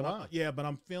 Oh, wow. But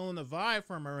I'm feeling the vibe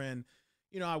from her. And,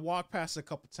 I walked past her a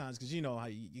couple times because, how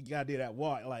you got to do that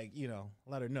walk, like,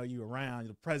 let her know you around,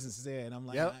 your presence is there. And I'm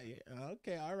like,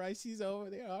 okay, all right, she's over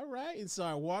there. All right. And so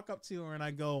I walk up to her and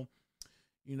I go,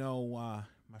 my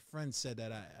friend said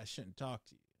that I shouldn't talk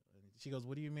to you. And she goes,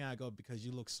 what do you mean? I go, because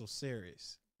you look so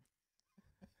serious.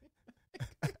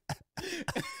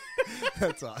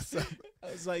 That's awesome.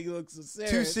 I was like, you look so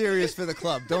serious. Too serious for the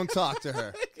club. Don't talk to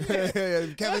her.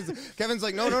 Kevin's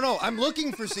like, no. I'm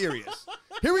looking for serious.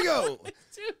 Here we go.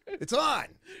 It's on.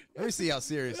 Let me see how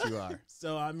serious you are.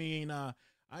 So, I mean, I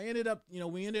ended up,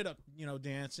 we ended up,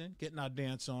 dancing, getting our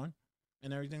dance on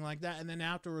and everything like that. And then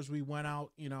afterwards we went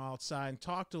out, outside and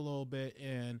talked a little bit.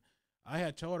 And I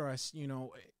had told her,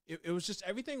 it was just,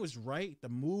 everything was right. The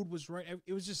mood was right.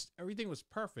 It was just, everything was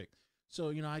perfect.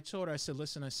 So, I told her, I said,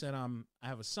 listen, I said, I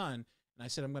have a son. And I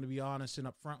said, I'm going to be honest and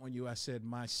upfront with you. I said,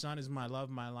 my son is my love,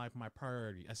 my life, my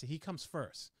priority. I said, he comes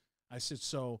first. I said,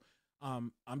 so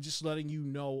I'm just letting you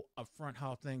know upfront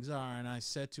how things are. And I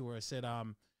said to her, I said,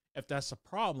 if that's a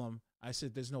problem, I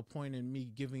said, there's no point in me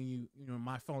giving you,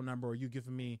 my phone number or you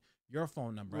giving me your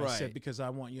phone number. Right. I said, because I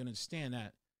want you to understand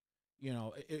that,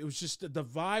 it was just, the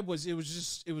vibe was,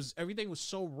 everything was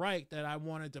so right that I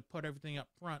wanted to put everything up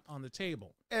front on the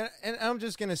table. And I'm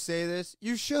just going to say this.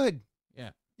 You should. Yeah.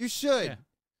 You should. Yeah.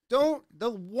 The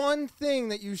one thing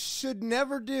that you should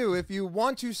never do if you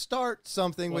want to start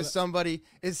something with somebody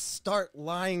is start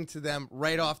lying to them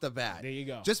right off the bat. There you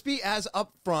go. Just be as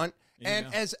upfront and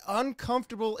as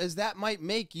uncomfortable as that might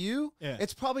make you,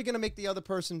 it's probably going to make the other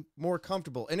person more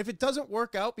comfortable. And if it doesn't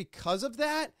work out because of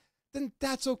that, then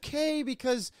that's okay,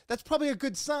 because that's probably a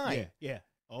good sign. Yeah.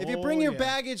 If you bring your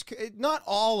baggage, not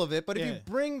all of it, but if you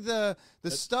bring the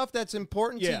stuff that's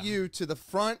important to you to the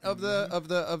front of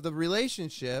the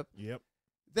relationship,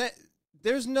 that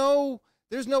there's no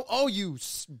oh, you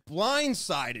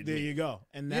blindsided me. There you go.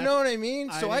 And you know what I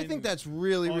mean? So I think that's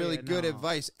really good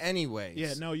advice anyways.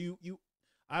 Yeah, no,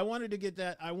 I wanted to get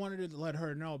that. I wanted to let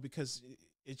her know, because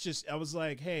it's just, I was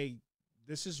like, hey,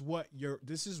 this is what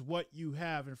you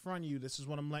have in front of you. This is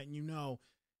what I'm letting you know.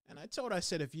 And I told her, I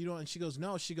said, if you don't, and she goes,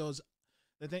 no, she goes,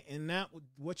 the thing, and that,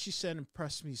 what she said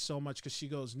impressed me so much, because she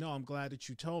goes, no, I'm glad that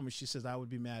you told me. She says, I would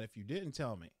be mad if you didn't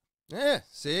tell me. Yeah,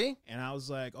 see? And I was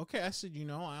like, okay. I said,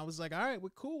 I was like, all right,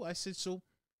 we're cool. I said, so,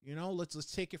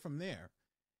 let's take it from there.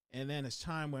 And then as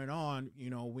time went on,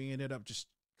 we ended up just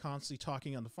constantly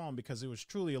talking on the phone, because it was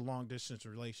truly a long distance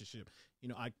relationship.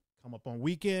 I come up on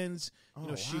weekends.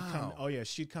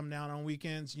 She'd come down on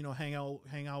weekends, hang out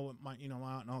with my, my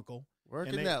aunt and uncle.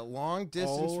 Working that long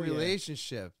distance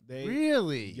relationship. Yeah.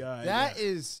 Really? Yeah, that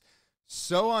is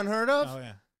so unheard of.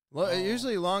 Oh, yeah.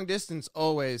 Usually long distance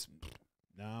always.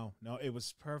 No, it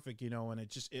was perfect,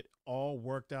 and it all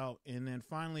worked out. And then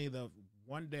finally, the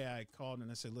one day I called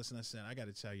and I said, listen, I got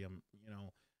to tell you,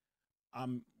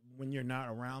 when you're not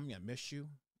around me, I miss you.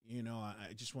 You know,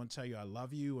 I just want to tell you I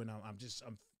love you, and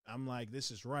I'm like,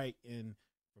 this is right. And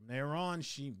from there on,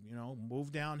 she, you know,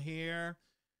 moved down here.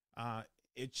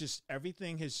 It just,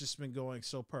 everything has just been going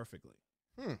so perfectly.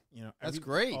 You know, that's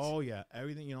great. Oh yeah,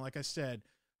 everything. You know, like I said,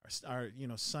 our you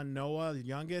know, son Noah, the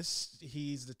youngest,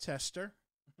 he's the tester.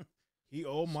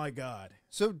 Oh my God.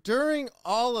 So during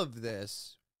all of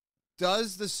this,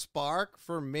 does the spark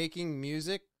for making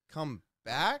music come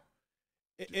back?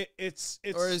 It's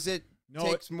or is it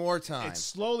takes more time? It's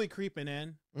slowly creeping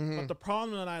in. But the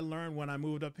problem that I learned when I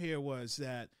moved up here was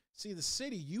that, see, the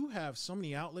city, you have so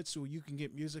many outlets where you can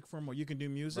get music from, or you can do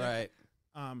music. Right.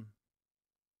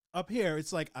 Up here,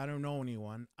 it's like, I don't know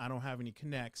anyone. I don't have any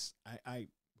connects.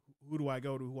 Who do I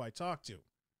go to? Who I talk to?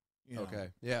 You know? Okay.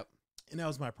 Yep. And that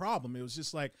was my problem. It was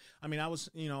just like, I mean, I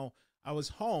was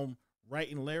home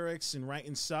writing lyrics and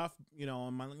writing stuff, you know,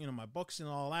 on my books and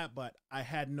all that, but I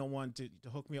had no one to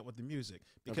hook me up with the music,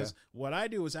 because what I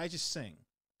do is I just sing.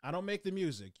 I don't make the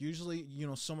music. Usually, you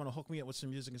know, someone will hook me up with some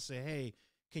music and say, hey,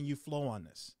 can you flow on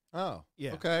this? Oh,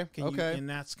 yeah. Okay. Okay. And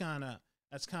that's kind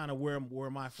of where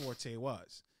my forte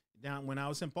was. Down when I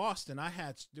was in Boston, I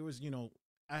had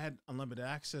unlimited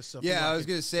access. I was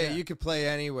going to say, you could play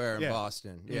anywhere in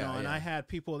Boston. You know, and I had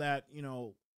people that, you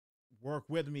know, work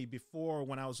with me before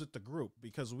when I was with the group,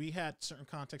 because we had certain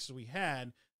contacts that we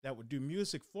had that would do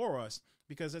music for us.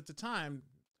 Because at the time,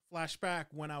 flashback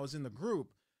when I was in the group,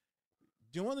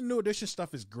 doing the New Edition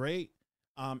stuff is great.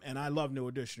 And I love New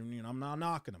Edition. You know, I'm not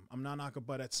knocking them.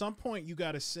 But at some point, you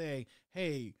got to say,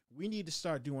 hey, we need to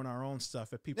start doing our own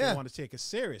stuff if people want to take us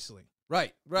seriously.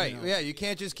 Right. You know? Yeah, you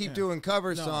can't just keep doing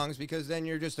cover songs, because then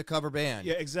you're just a cover band.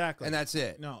 Yeah, exactly. And that's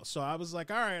it. No, so I was like,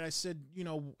 all right. I said, you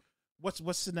know,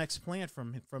 what's the next plan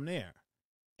from there?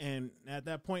 And at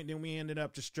that point, then we ended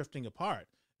up just drifting apart.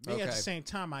 Me, at the same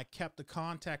time, I kept the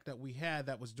contact that we had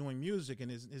that was doing music,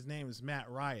 and his name is Matt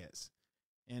Reyes.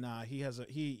 And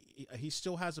he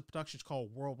still has a production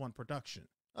called World One Production.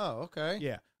 Oh, okay.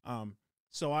 Yeah.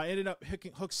 So I ended up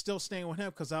still staying with him,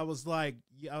 because I was like,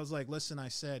 listen, I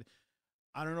said,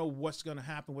 I don't know what's going to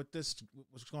happen with this,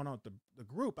 what's going on with the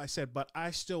group. I said, but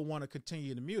I still want to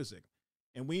continue the music.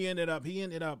 And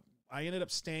I ended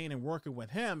up staying and working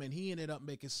with him, and he ended up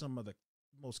making some of the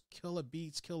most killer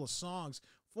beats, killer songs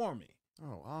for me.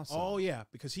 Oh, awesome. Oh, yeah,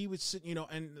 because he would sit, you know,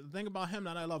 and the thing about him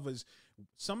that I love is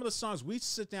some of the songs we'd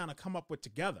sit down and come up with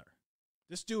together.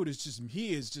 This dude is just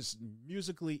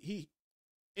musically,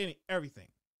 everything.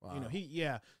 Wow. You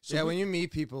know, So when you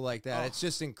meet people like that, it's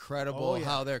just incredible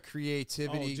how their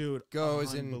creativity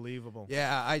goes. Unbelievable.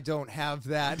 I don't have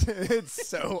that. It's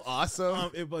so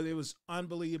awesome. But it was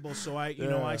unbelievable. So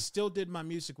I still did my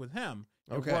music with him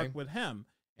and worked with him.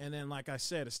 And then, like I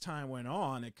said, as time went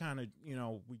on, it kind of, you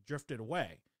know, we drifted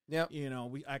away. Yep. You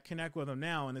know, I connect with him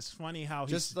now, and it's funny how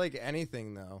just like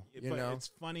anything, though. You know,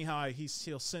 it's funny how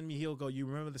he'll send me. He'll go, "You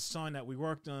remember the song that we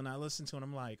worked on?" I listened to it, and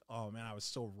I'm like, "Oh man, I was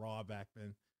so raw back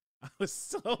then. I was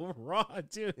so raw,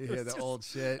 dude." You hear the old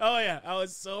shit. Oh yeah, I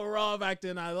was so raw back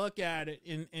then. I look at it,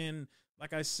 and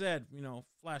like I said, you know,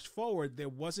 flash forward, there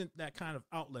wasn't that kind of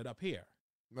outlet up here.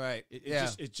 Right.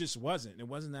 It just wasn't. It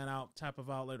wasn't that type of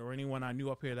outlet or anyone I knew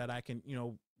up here that I can, you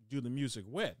know, do the music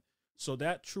with. So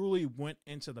that truly went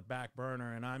into the back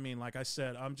burner. And I mean, like I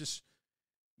said, I'm just,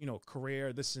 you know,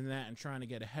 career, this and that, and trying to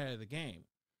get ahead of the game.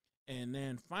 And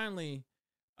then finally,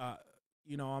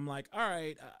 you know, I'm like, all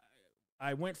right,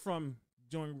 I went from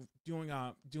doing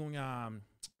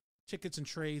tickets and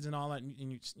trades and all that,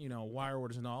 and you know, wire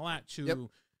orders and all that to,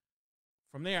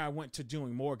 from there, I went to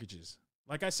doing mortgages.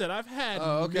 Like I said, I've had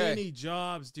many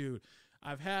jobs, dude.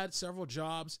 I've had several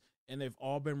jobs, and they've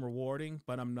all been rewarding,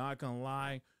 but I'm not going to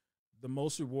lie. The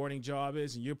most rewarding job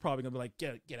is, and you're probably going to be like,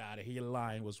 get out of here, you're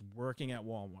lying, was working at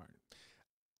Walmart.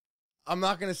 I'm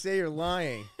not going to say you're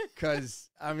lying, because,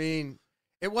 I mean,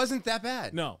 it wasn't that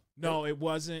bad. No, it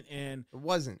wasn't. And it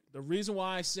wasn't. The reason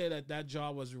why I say that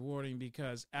job was rewarding,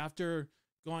 because after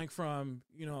going from,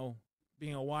 you know,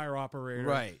 being a wire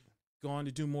operator, going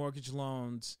to do mortgage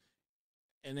loans,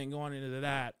 and then going into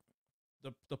that,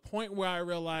 the point where I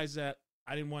realized that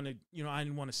I didn't want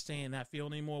to stay in that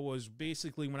field anymore was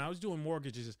basically when I was doing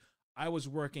mortgages, I was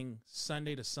working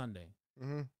Sunday to Sunday.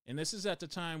 Mm-hmm. And this is at the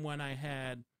time when I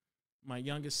had my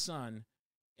youngest son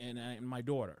and my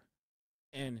daughter.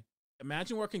 And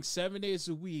imagine working 7 days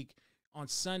a week on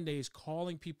Sundays,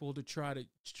 calling people to try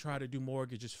to do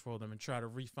mortgages for them and try to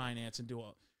refinance and do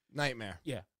a nightmare.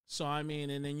 Yeah. So I mean,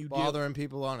 and then you bothering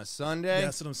people on a Sunday.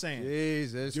 That's what I'm saying.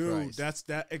 Jesus Dude, Christ. that's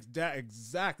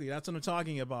exactly. That's what I'm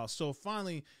talking about. So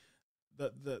finally,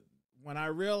 when I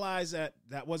realized that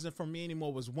that wasn't for me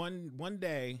anymore was one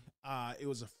day, it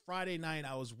was a Friday night.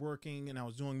 I was working and I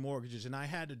was doing mortgages, and I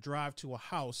had to drive to a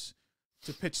house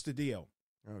to pitch the deal.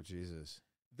 Oh, Jesus.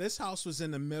 This house was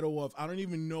in the middle of, I don't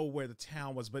even know where the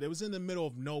town was, but it was in the middle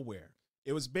of nowhere.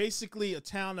 It was basically a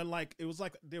town that it was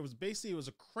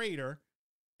a crater,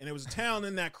 and it was a town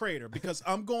in that crater, because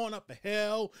I'm going up a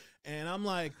hill and I'm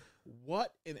like,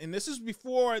 what? And this is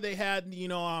before they had,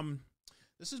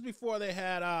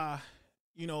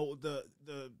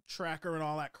 the tracker and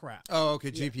all that crap. Oh,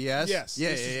 okay, GPS. Yes.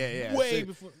 Yeah. Way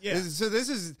before. Yeah. This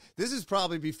is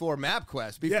probably before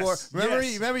MapQuest. Before, Yes,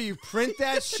 remember you print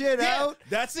that shit out.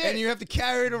 That's it. And you have to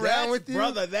carry it around with you,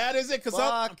 brother. That is it. Because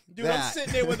I'm that.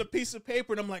 sitting there with a piece of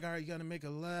paper, and I'm like, all right, you gotta make a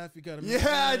left. You gotta make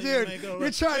dude.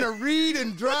 You're trying to read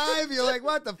and drive. You're like,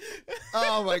 what the?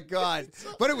 Oh my god!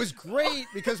 But it was great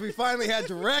because we finally had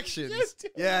directions. Yes,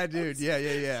 dude. Yeah, dude.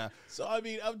 Yeah. So I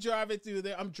mean, I'm driving through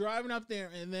there. I'm driving up there,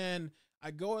 and then I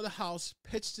go to the house,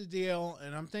 pitch the deal,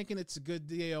 and I'm thinking it's a good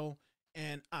deal.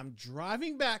 And I'm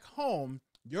driving back home.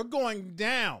 You're going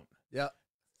down. Yeah.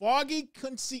 Foggy,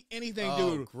 couldn't see anything,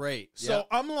 Oh, dude. great. So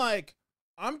I'm like,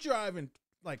 I'm driving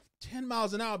like 10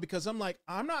 miles an hour because I'm like,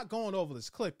 I'm not going over this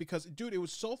cliff because, dude, it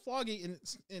was so foggy.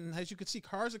 And as you can see,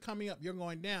 cars are coming up. You're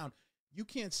going down. You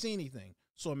can't see anything.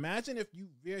 So imagine if you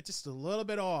veer just a little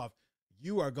bit off,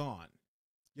 you are gone.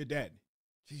 You're dead.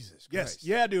 Jesus Christ. Yes.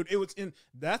 Yeah, dude. It was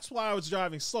that's why I was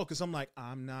driving slow, because I'm like,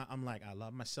 I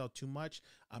love myself too much.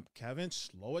 Kevin,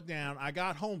 slow it down. I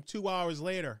got home 2 hours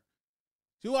later.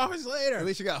 2 hours later. At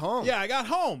least you got home. Yeah, I got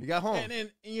home. You got home.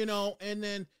 And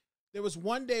then there was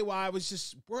one day where I was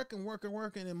just working,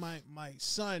 and my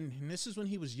son, and this is when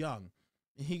he was young,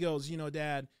 and he goes,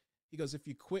 Dad, he goes, if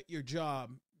you quit your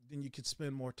job, then you could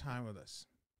spend more time with us.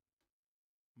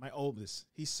 My oldest,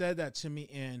 he said that to me,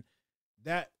 and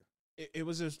that it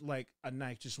was just like a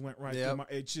knife just went right through my.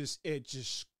 It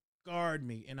just scarred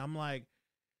me, and I'm like,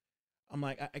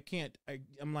 I can't.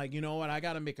 I'm like, you know what? I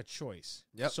got to make a choice.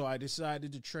 Yep. So I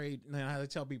decided to trade, and I had to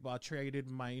tell people I traded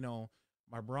my,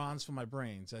 my bronze for my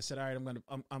brains. I said, all right,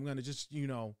 I'm gonna just,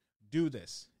 do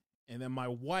this. And then my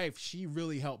wife, she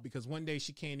really helped, because one day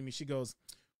she came to me, she goes,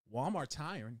 Walmart's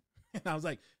hiring, and I was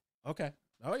like, okay.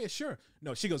 Oh, yeah, sure.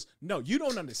 No, she goes, no, you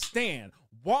don't understand.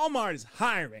 Walmart is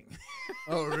hiring.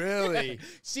 Oh, really?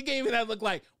 She gave me that look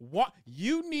like, what?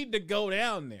 You need to go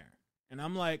down there. And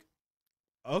I'm like,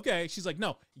 okay. She's like,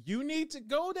 no, you need to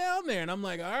go down there. And I'm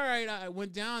like, all right. I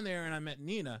went down there and I met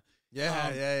Nina.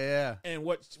 Yeah. And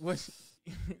what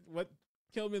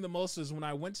killed me the most is when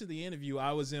I went to the interview,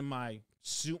 I was in my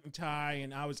suit and tie,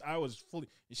 and I was fully,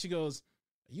 and she goes,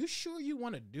 you sure you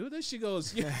want to do this? She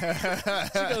goes, yeah.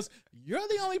 She goes, you're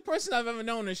the only person I've ever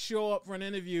known to show up for an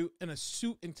interview in a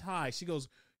suit and tie. She goes,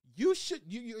 are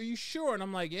you sure? And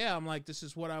I'm like, yeah. I'm like, this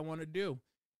is what I want to do.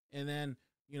 And then,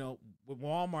 with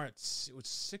Walmart,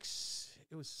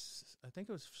 I think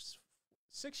it was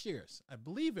 6 years. I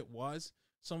believe it was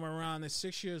somewhere around there.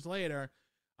 6 years later,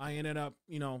 I ended up,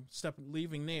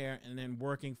 leaving there and then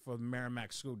working for the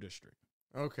Merrimack School District.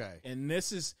 Okay. And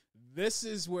this is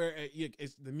where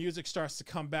the music starts to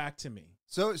come back to me.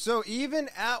 So even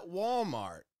at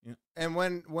Walmart, yeah. And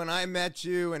when I met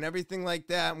you and everything like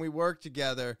that, and we worked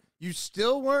together, you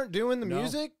still weren't doing the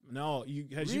music? No,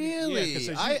 really?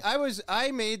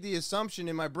 I made the assumption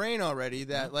in my brain already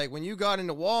that like when you got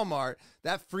into Walmart,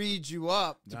 that freed you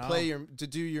up to to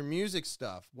do your music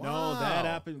stuff. Wow. No, that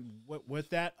happened. What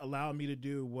that allowed me to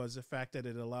do was the fact that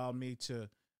it allowed me to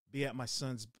be at my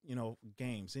son's,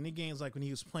 games. Any games like when he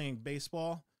was playing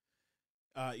baseball,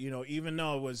 even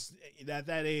though it was at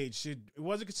that age, it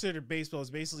wasn't considered baseball. It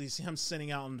was basically him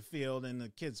sitting out on the field and the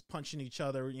kids punching each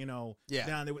other, down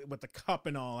there with the cup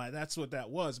and all that. That's what that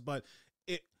was. But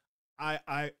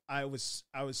I was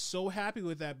so happy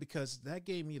with that, because that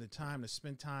gave me the time to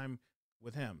spend time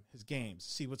with him, his games,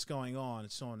 see what's going on,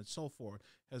 and so on and so forth,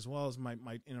 as well as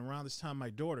and around this time, my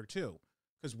daughter too.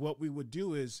 Because what we would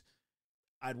do is,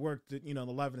 I'd work the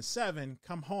 11 to 7,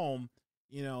 come home,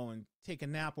 and take a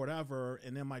nap or whatever.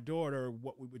 And then my daughter,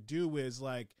 what we would do is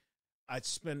like, I'd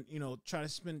spend,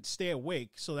 stay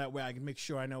awake so that way I can make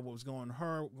sure I know what was going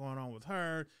on with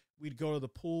her. We'd go to the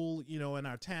pool, in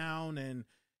our town. And,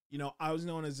 I was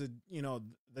known as the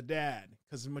dad,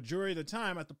 because the majority of the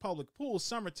time at the public pool,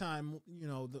 summertime,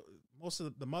 most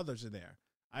of the mothers are there.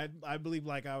 I believe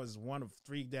like I was one of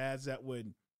 3 dads that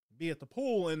would be at the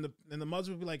pool, and the mothers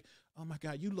would be like, oh my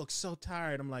God, you look so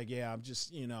tired. I'm like, yeah, I'm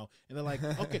just, and they're like,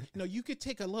 okay, you could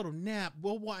take a little nap.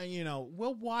 We'll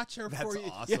watch her for you.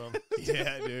 That's awesome.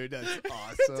 Yeah, dude, that's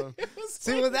awesome.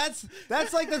 See, well, that's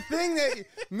like the thing that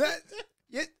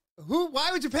Why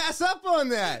would you pass up on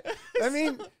that? I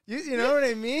mean, you know what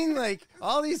I mean? Like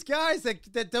all these guys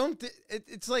that don't,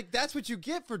 it's like, that's what you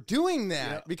get for doing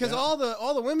that, because all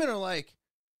the women are like,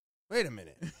 wait a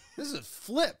minute, this is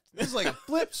flipped. This is like a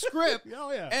flipped script.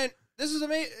 Oh yeah. And this is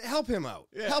amazing. Help him out.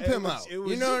 Yeah, Help him out.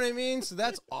 You know what I mean? So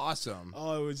that's awesome.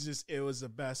 Oh, it was the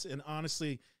best. And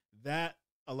honestly, that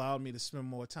allowed me to spend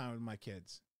more time with my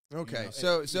kids. Okay, you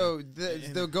know, so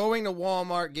the going to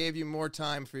Walmart gave you more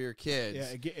time for your kids.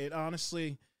 Yeah, it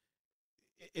honestly,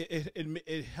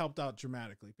 it helped out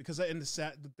dramatically, because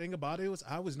the thing about it was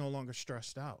I was no longer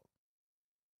stressed out.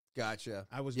 Gotcha.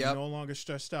 I was no longer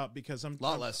stressed out because I'm a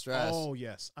lot less stress. Oh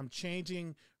yes, I'm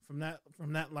changing from that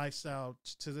lifestyle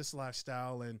to this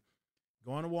lifestyle, and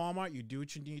going to Walmart. You do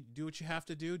what you need, do what you have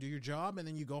to do your job, and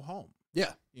then you go home.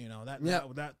 Yeah, you know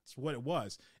that's what it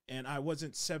was, and I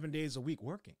wasn't 7 days a week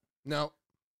working. No,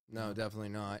 definitely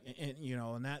not. And you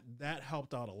know, and that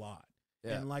helped out a lot.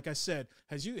 Yeah. And like I said,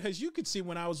 as you could see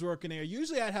when I was working there,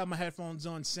 usually I'd have my headphones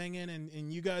on singing,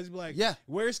 and you guys be like, yeah,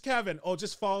 where's Kevin? Oh,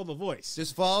 just follow the voice.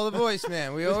 Just follow the voice,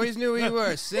 man. We always knew you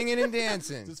were singing and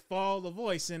dancing. Just follow the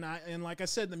voice. And like I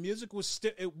said, the music was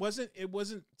still, it wasn't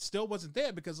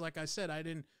there, because like I said,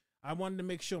 I wanted to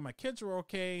make sure my kids were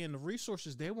okay, and the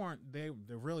resources, they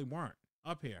really weren't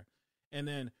up here. And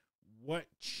then what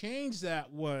changed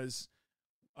that was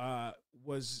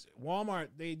Walmart.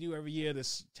 They do every year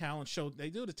this talent show. They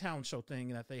do the talent show thing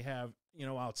that they have, you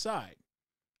know, outside.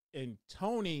 And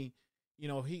Tony, you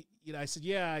know, I said,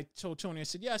 yeah. I told Tony, I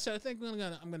said, I think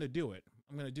I'm gonna do it.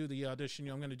 I'm gonna do the audition.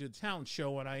 You know, I'm gonna do the talent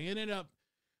show. And I ended up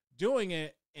doing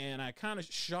it, and I kind of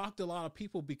shocked a lot of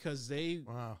people, because they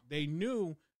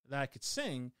knew that I could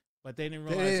sing, but they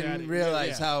didn't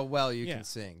realize how well you can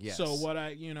sing. Yes. So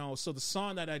so the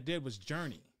song that I did was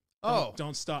Journey.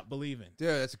 Don't Stop Believing. Dude,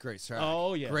 that's a great track.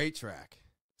 Oh yeah, great track.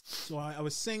 So I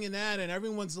was singing that, and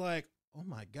everyone's like, "Oh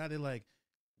my God!" They're like,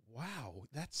 "Wow,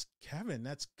 that's Kevin.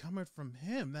 That's coming from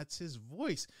him. That's his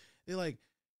voice." They're like,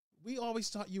 "We always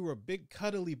thought you were a big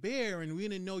cuddly bear, and we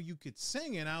didn't know you could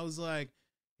sing." And I was like,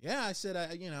 "Yeah." I said,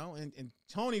 and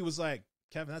Tony was like,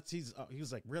 "Kevin, he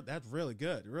was like, that's really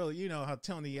good. Really, you know how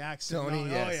Tony acts." Tony,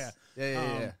 yes. Oh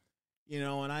yeah. You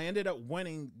know, and I ended up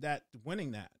winning that.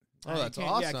 Oh, that's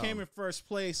awesome. Yeah, I came in first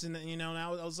place, and you know, and I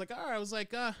was like, all right, I was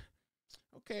like,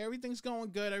 okay, everything's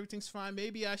going good, everything's fine.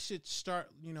 Maybe I should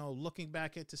start, you know, looking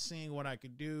back into seeing what I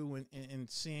could do, and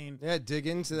seeing. Yeah, dig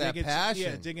into that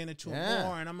passion. Digging into it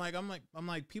more. And I'm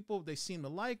like, people, they seem to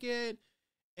like it,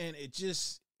 and it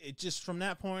just from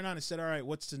that point on, I said, all right,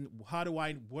 what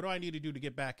do I need to do to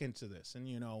get back into this? And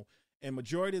you know, and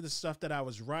majority of the stuff that I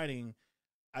was writing,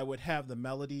 I would have the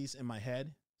melodies in my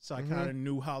head. So I kind of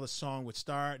knew how the song would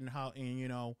start, and you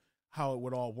know, how it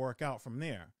would all work out from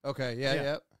there. Okay.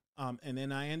 Yeah. And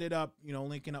then I ended up, you know,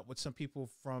 linking up with some people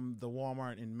from the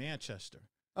Walmart in Manchester.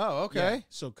 Oh, okay. Yeah.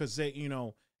 So, cause they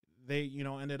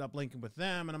ended up linking with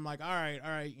them, and I'm like, all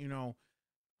right, you know,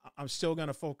 I'm still going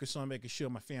to focus on making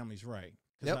sure my family's right.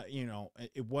 Cause I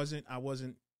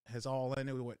wasn't as all I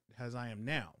knew as I am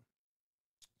now.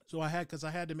 So I had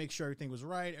to make sure everything was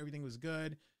right. Everything was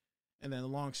good. And then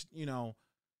long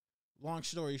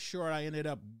story short, I ended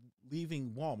up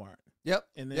leaving Walmart. Yep.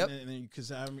 And then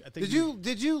because I think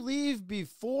did you leave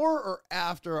before or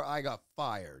after I got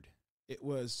fired? It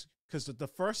was because the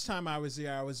first time I was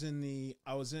there, I was in the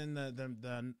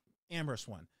Amherst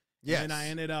one. Yes. And I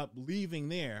ended up leaving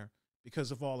there because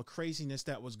of all the craziness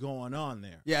that was going on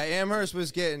there. Yeah, Amherst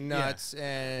was getting nuts,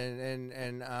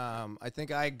 and I think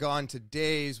I had gone to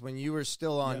days when you were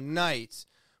still on nights,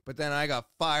 but then I got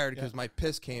fired because my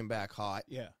piss came back hot.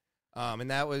 Yeah.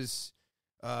 And that was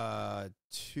 8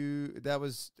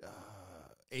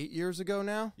 years ago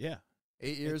now. Yeah,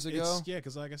 8 years ago. Yeah,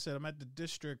 because like I said, I'm at the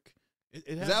district.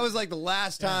 That was like the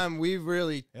last time we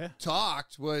really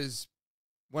talked was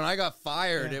when I got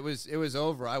fired. It was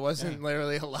over. I wasn't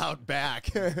literally allowed back.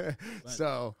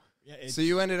 So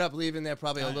you ended up leaving there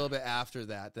probably a little bit after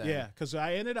that. Then. Yeah, because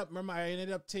I ended up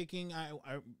taking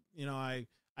I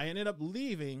ended up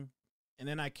leaving. And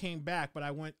then I came back, but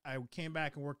I came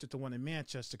back and worked at the one in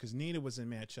Manchester because Nina was in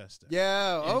Manchester.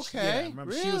 Yeah, okay.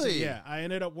 Really? I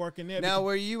ended up working there. Now,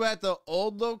 were you at the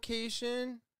old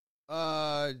location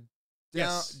down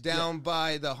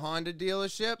by the Honda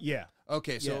dealership? Yeah.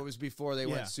 Okay, so it was before they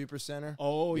went Super Center?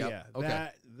 Oh, yeah. Okay.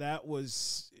 That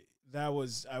was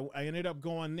I ended up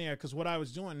going there because what I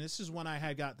was doing, this is when I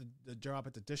had got the job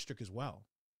at the district as well.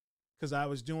 Because I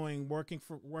was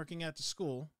working at the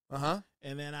school.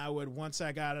 And then I would, once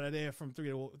I got out of there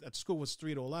at school was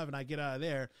 3 to 11, I get out of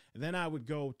there, and then I would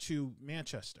go to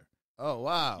Manchester. Oh,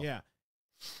 wow. Yeah.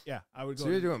 I would go. So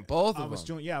you're doing both of them.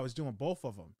 I was doing both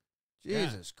of them.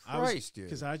 Jesus Christ, dude.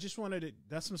 Because I just wanted it.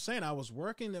 That's what I'm saying. I was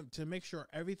working to make sure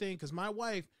everything, because my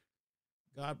wife,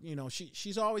 God,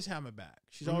 she's always had my back.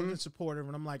 She's always been supportive.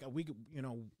 And I'm like,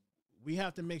 we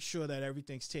have to make sure that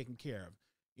everything's taken care of.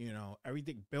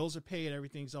 Everything, bills are paid,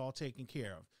 everything's all taken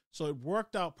care of. So it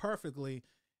worked out perfectly.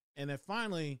 And then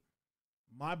finally,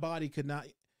 my body could not.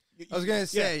 I was going to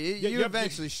say, you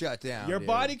eventually shut down. Your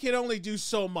body can only do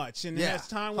so much. And as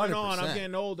time went 100%. On, I'm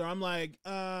getting older. I'm like,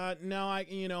 no,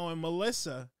 and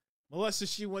Melissa,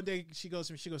 one day, she goes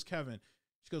to me, she goes, Kevin,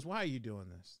 she goes, why are you doing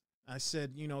this? I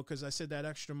said, because I said that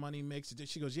extra money makes it.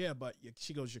 She goes, yeah, but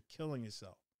she goes, you're killing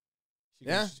yourself. She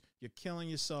goes, you're killing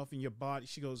yourself in your body.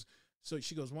 She goes,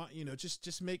 why,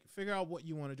 just figure out what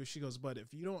you want to do. She goes, but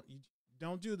if you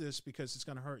don't do this because it's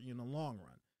going to hurt you in the long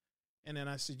run. And then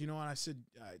I said, you know what? I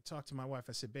talked to my wife.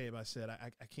 I said, babe, I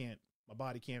can't, my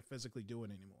body can't physically do it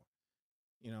anymore.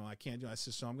 I can't do it. I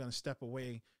said, so I'm going to step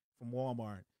away from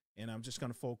Walmart and I'm just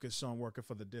going to focus on working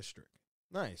for the district.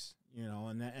 Nice.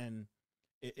 And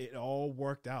it all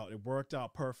worked out. It worked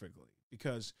out perfectly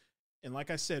because, and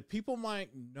like I said, people might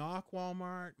knock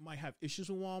Walmart, might have issues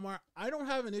with Walmart. I don't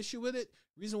have an issue with it.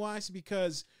 Reason why is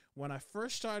because when I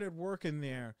first started working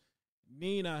there,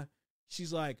 Nina,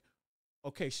 she's like,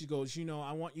 okay, she goes,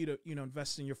 I want you to,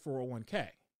 invest in your 401k.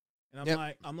 And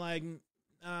I'm like,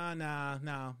 nah,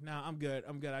 I'm good.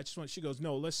 I just want, she goes,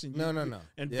 no, listen, no.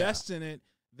 Invest in it.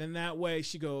 Then that way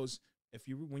she goes,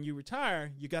 when you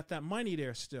retire, you got that money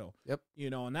there still. Yep.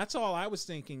 And that's all I was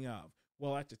thinking of.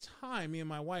 Well, at the time, me and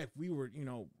my wife, we were,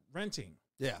 renting.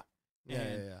 Yeah.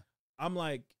 Yeah. I'm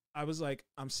like, I was like,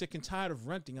 I'm sick and tired of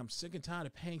renting. I'm sick and tired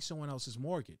of paying someone else's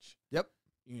mortgage. Yep.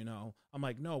 I'm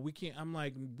like, no, we can't. I'm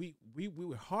like, we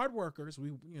were hard workers.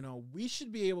 We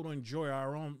should be able to enjoy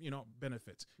our own,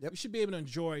 benefits. Yep. We should be able to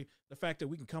enjoy the fact that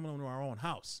we can come into our own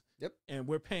house. Yep. And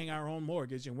we're paying our own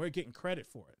mortgage and we're getting credit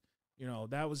for it.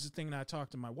 That was the thing that I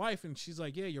talked to my wife and she's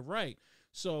like, yeah, you're right.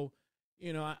 So,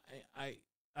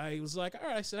 I was like, all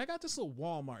right, I said, I got this little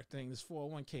Walmart thing, this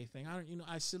 401k thing.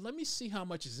 I said, let me see how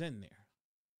much is in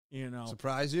there.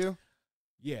 Surprise you?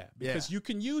 Yeah, because you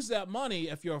can use that money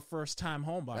if you're a first-time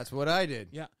home buyer. That's what I did.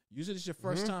 Yeah, use it as your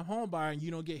first-time home buyer, and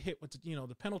you don't get hit with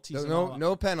the penalties.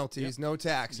 No penalties, no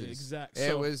taxes. Yeah, exactly.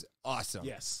 It was awesome.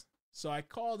 Yes. So I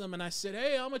called them and I said,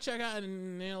 hey, I'm gonna check out,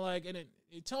 and they're like, and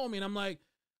it told me, and I'm like,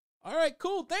 all right,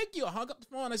 cool, thank you. I hung up the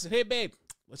phone. I said, hey, babe,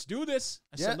 let's do this.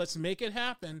 I said, let's make it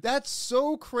happen. That's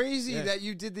so crazy that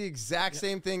you did the exact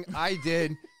same thing I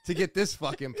did to get this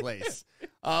fucking place.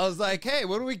 I was like, hey,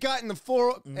 what do we got in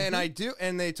the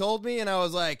and they told me, and I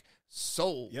was like,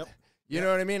 sold. Yep. You know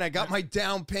what I mean? I got my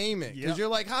down payment. Because you're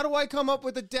like, how do I come up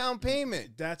with a down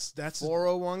payment? That's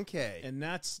 401k. And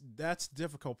that's the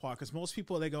difficult part, because most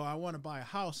people, they go, I want to buy a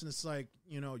house, and it's like,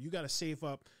 you got to save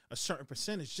up a certain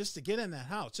percentage just to get in that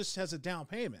house, just as a down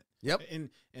payment. Yep.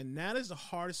 And that is the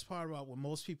hardest part about when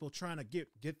most people trying to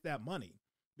get that money,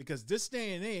 because this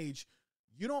day and age,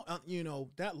 you don't,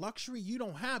 that luxury you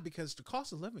don't have, because the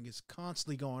cost of living is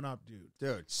constantly going up,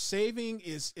 dude. Saving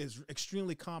is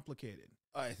extremely complicated.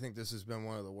 I think this has been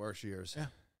one of the worst years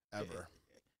ever.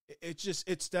 And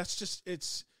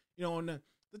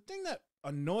the thing that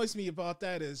annoys me about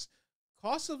that is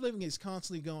cost of living is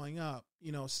constantly going up.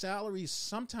 Salaries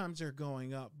sometimes are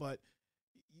going up, but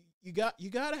you got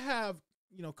to have,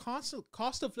 constant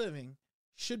cost of living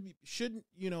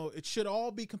it should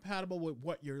all be compatible with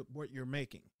what you're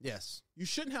making. Yes. You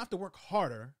shouldn't have to work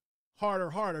harder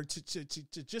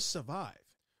to just survive.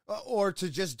 Or to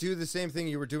just do the same thing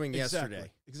you were doing yesterday.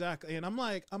 Exactly. And I'm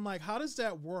like, how does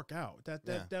that work out?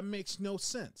 That makes no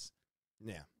sense.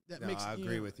 Yeah. I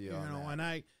agree with you on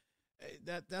that.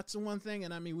 And that's the one thing.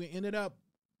 And I mean, we ended up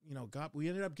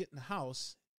getting the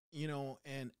house,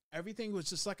 and everything was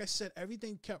just, like I said,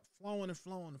 everything kept flowing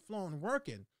and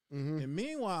working. Mm-hmm. And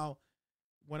meanwhile,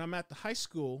 when I'm at the high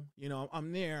school,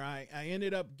 I'm there, I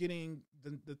ended up getting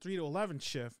the 3 to 11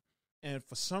 shift. And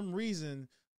for some reason,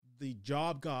 the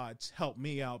job gods helped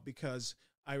me out, because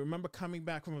I remember coming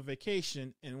back from a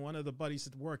vacation, and one of the buddies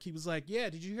at work, he was like, yeah,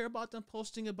 did you hear about them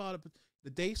posting about the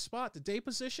day spot, the day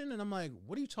position? And I'm like,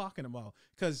 what are you talking about?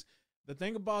 Because the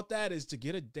thing about that is, to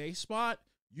get a day spot,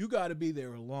 you got to be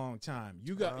there a long time.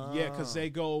 Because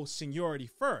they go seniority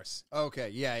first. Okay,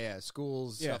 yeah.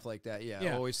 Schools, stuff like that.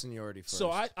 Yeah, always seniority first. So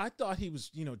I thought he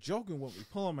was, joking with me,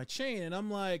 pulling my chain. And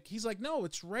I'm like, he's like, no,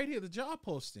 it's right here, the job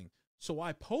posting. So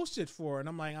I posted for it, and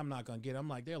I'm like, I'm not going to get it. I'm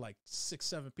like, they're like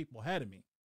 6-7 people ahead of me.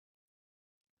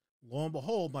 Lo and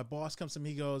behold, my boss comes to me,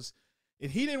 he goes,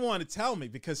 and he didn't want to tell me,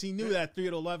 because he knew that 3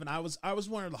 to 11, I was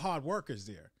one of the hard workers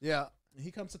there. Yeah. And he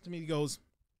comes up to me, he goes,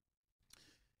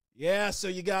 yeah, so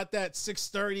you got that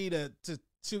 6:30 to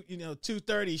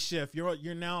 2:30 shift.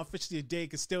 You're now officially a day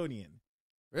custodian.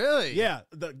 Really? Yeah.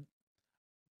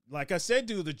 Like I said,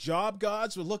 dude, the job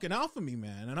gods were looking out for me,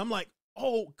 man. And I'm like,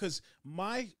 oh, because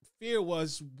my fear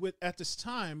was at this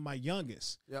time, my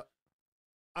youngest. Yep.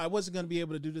 I wasn't going to be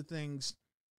able to do the things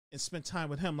and spend time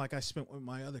with him like I spent with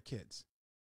my other kids.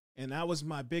 And that was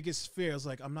my biggest fear. I was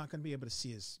like, I'm not going to be able to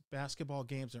see his basketball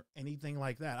games or anything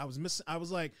like that. I was missing. I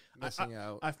was like, missing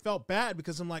out. I felt bad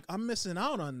because I'm like, I'm missing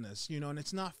out on this, and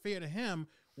it's not fair to him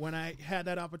when I had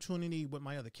that opportunity with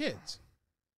my other kids,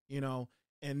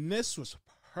 and this was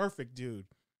perfect, dude.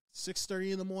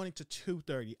 6:30 in the morning to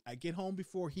 2:30. I get home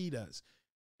before he does.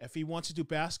 If he wants to do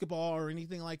basketball or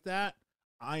anything like that,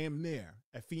 I am there.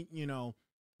 If he,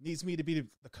 needs me to be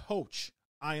the coach,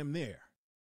 I am there.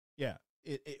 Yeah.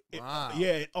 Wow.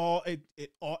 It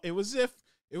was if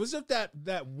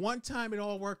that one time it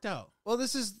all worked out. Well,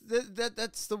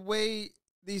 that's the way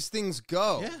these things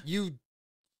go. Yeah.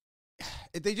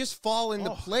 They just fall into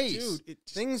place. Dude,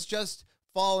 things just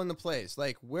fall into place.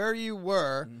 Like where you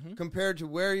were compared to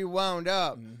where you wound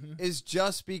up is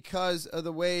just because of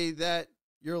the way that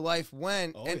your life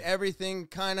went, and everything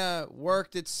kind of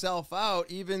worked itself out,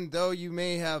 even though you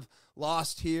may have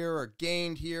lost here or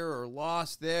gained here or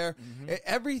lost there.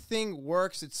 Everything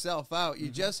works itself out. You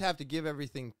just have to give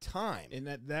everything time. And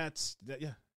that's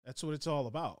what it's all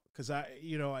about. Because that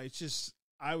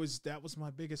was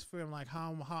my biggest fear. I'm like,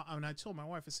 how, and I told my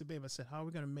wife, I said, babe, how are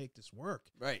we going to make this work?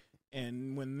 Right.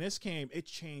 And when this came, it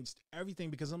changed everything,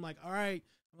 because I'm like, all right,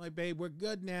 babe, we're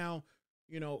good now.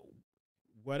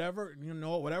 Whatever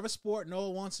sport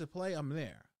Noah wants to play, I'm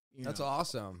there. That's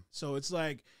awesome. So it's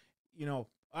like,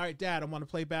 all right, Dad, I want to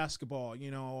play basketball,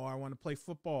 or I want to play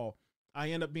football.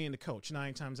 I end up being the coach.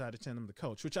 9 times out of 10, I'm the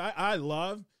coach, which I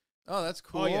love. Oh, that's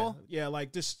cool. Oh, yeah.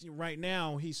 Like this right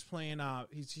now, he's playing.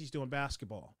 He's doing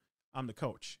basketball. I'm the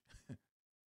coach.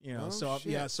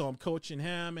 So I'm coaching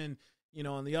him, and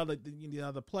and the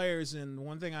other players. And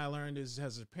one thing I learned is,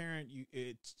 as a parent,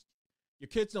 your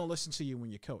kids don't listen to you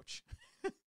when you coach.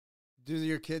 Do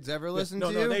your kids ever listen to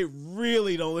you? No, they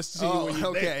really don't listen to you when you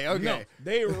okay. No,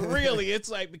 they really, it's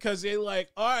like, because they're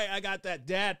like, all right, I got that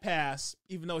dad pass,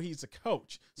 even though he's a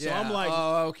coach. So I'm like,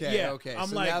 okay. I'm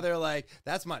so like, now they're like,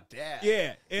 that's my dad.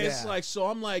 Yeah. It's like, so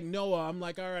I'm like, Noah, I'm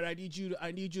like, all right, I need you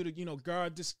to,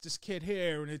 guard this kid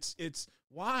here. And it's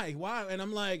why? And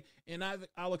I'm like, and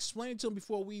I'll explain to him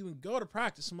before we even go to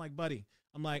practice. I'm like, buddy,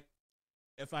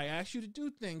 if I ask you to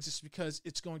do things, it's because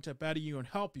it's going to better you and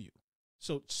help you.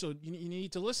 So you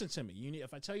need to listen to me.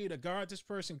 If I tell you to guard this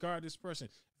person, guard this person.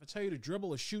 If I tell you to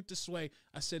dribble or shoot this way,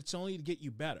 I said it's only to get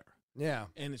you better. Yeah.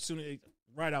 And as soon as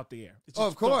right out the air.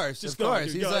 Of course. He's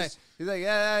like,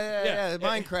 yeah,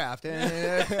 Minecraft.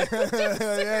 Yeah.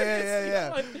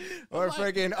 Or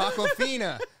freaking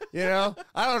Aquafina.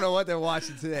 I don't know what they're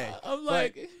watching today. I'm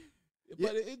like,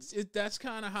 but that's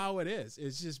kind of how it is.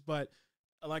 It's just, but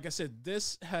like I said,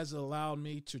 this has allowed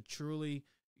me to truly,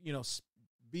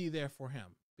 be there for him,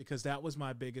 because that was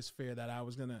my biggest fear, that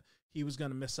he was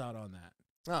gonna miss out on that.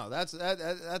 Oh, that's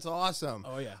awesome.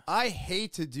 Oh yeah. I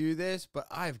hate to do this, but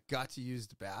I've got to use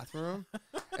the bathroom.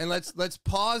 And let's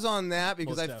pause on that,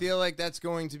 because I feel like that's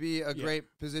going to be a great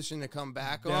position to come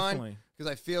back on,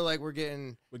 because I feel like we're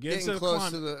getting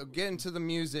close to the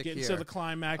music here. Getting to the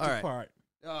climactic part.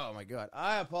 Oh my God.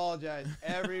 I apologize,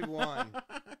 everyone.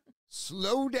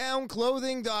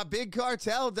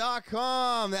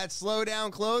 Slowdownclothing.bigcartel.com. That's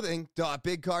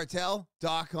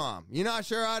slowdownclothing.bigcartel.com. You're not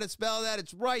sure how to spell that?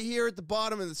 It's right here at the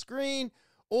bottom of the screen,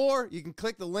 or you can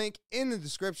click the link in the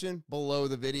description below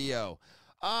the video.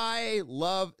 I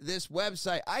love this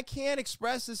website. I can't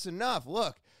express this enough.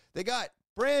 Look, they got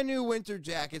brand new winter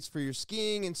jackets for your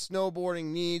skiing and snowboarding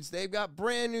needs. They've got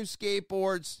brand new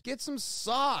skateboards. Get some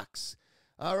socks.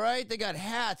 All right? They got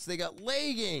hats. They got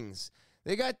leggings.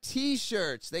 They got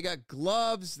t-shirts, they got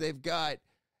gloves, they've got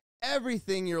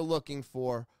everything you're looking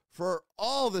for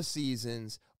all the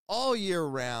seasons, all year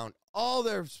round. All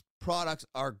their products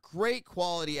are great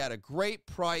quality at a great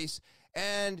price,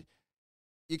 and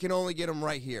you can only get them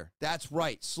right here. That's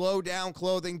right,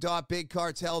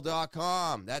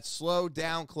 slowdownclothing.bigcartel.com. That's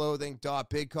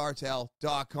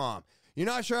slowdownclothing.bigcartel.com. You're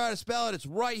not sure how to spell it? It's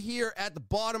right here at the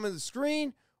bottom of the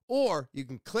screen, or you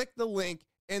can click the link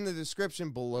in the description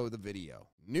below the video.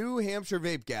 New Hampshire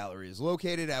Vape Gallery is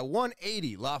located at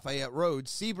 180 Lafayette Road,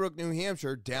 Seabrook, New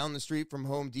Hampshire, down the street from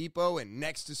Home Depot and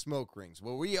next to Smoke Rings,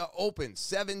 where we are open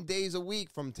 7 days a week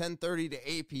from 10:30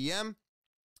 to 8 p.m.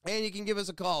 And you can give us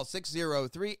a call,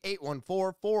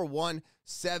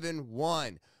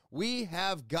 603-814-4171. We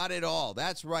have got it all.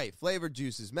 That's right. Flavored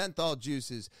juices, menthol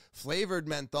juices, flavored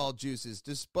menthol juices,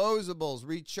 disposables,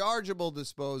 rechargeable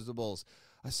disposables,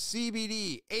 a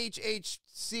CBD,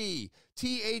 HHC,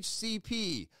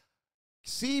 THCP,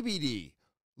 CBD,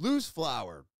 loose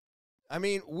flower. I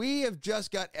mean, we have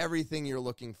just got everything you're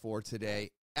looking for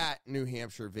today at New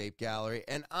Hampshire Vape Gallery,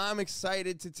 and I'm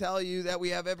excited to tell you that we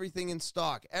have everything in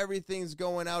stock. Everything's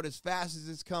going out as fast as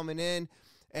it's coming in,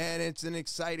 and it's an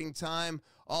exciting time.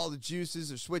 All the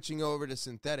juices are switching over to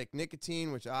synthetic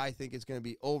nicotine, which I think is going to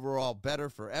be overall better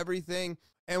for everything.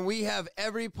 And we have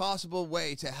every possible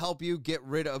way to help you get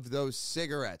rid of those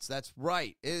cigarettes. That's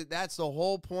right. That's the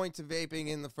whole point to vaping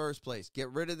in the first place. Get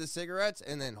rid of the cigarettes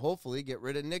and then hopefully get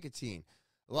rid of nicotine.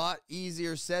 A lot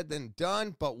easier said than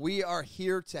done, but we are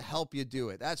here to help you do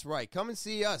it. That's right. Come and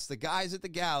see us, the guys at the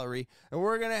gallery, and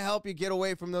we're going to help you get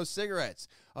away from those cigarettes.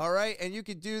 All right? And you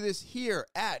can do this here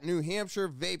at New Hampshire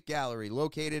Vape Gallery,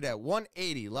 located at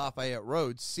 180 Lafayette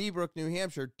Road, Seabrook, New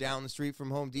Hampshire, down the street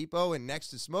from Home Depot and next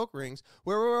to Smoke Rings,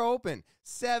 where we're open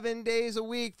 7 days a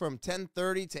week from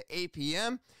 10:30 to 8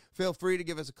 p.m. Feel free to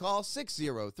give us a call,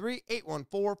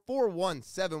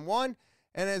 603-814-4171.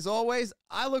 And as always,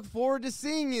 I look forward to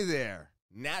seeing you there.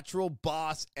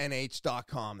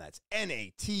 NaturalBossNH.com. That's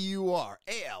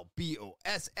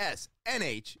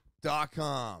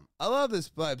NaturalBossNH.com. I love this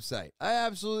website. I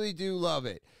absolutely do love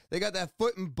it. They got that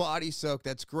foot and body soak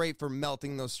that's great for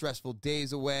melting those stressful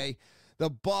days away. The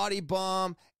body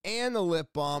balm and the lip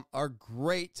balm are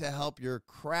great to help your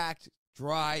cracked,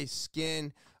 dry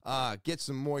skin get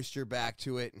some moisture back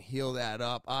to it and heal that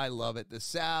up. I love it. The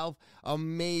salve,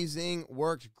 amazing.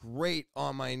 Worked great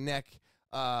on my neck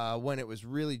when it was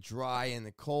really dry and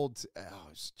the cold.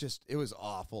 It was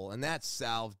awful. And that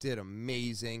salve did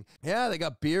amazing. Yeah, they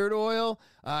got beard oil,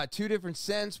 2 different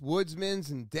scents, Woodsman's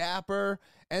and Dapper.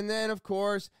 And then, of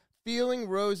course, Feeling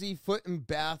Rosy Foot and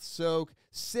Bath Soak,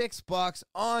 $6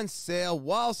 on sale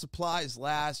while supplies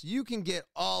last. You can get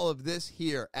all of this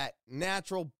here at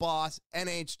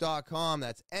NaturalBossNH.com.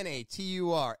 That's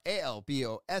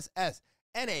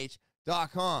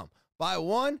NaturalBossNH.com. Buy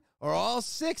one or all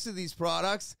 6 of these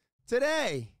products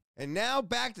today. And now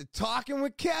back to talking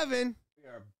with Kevin. We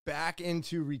are back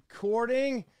into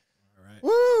recording. All right.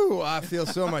 Woo! I feel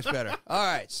so much better. All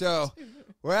right, so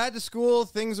we're at the school.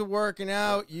 Things are working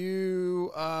out.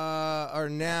 You are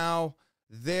now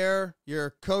there.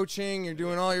 You're coaching. You're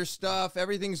doing all your stuff.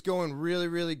 Everything's going really,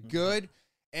 really good.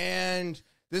 And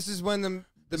this is when the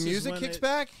music kicks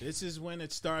back? This is when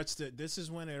it starts to. This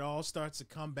is when it all starts to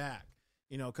come back.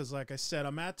 You know, because like I said,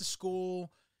 I'm at the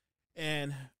school,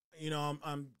 and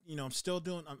I'm still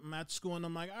doing. I'm at school, and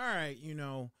I'm like, all right,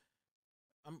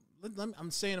 I'm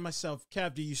saying to myself,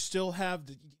 Kev, do you still have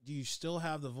the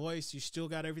voice? You still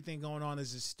got everything going on?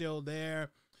 Is it still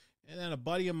there? And then a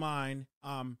buddy of mine,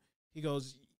 he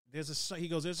goes, there's a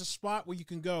spot where you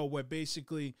can go where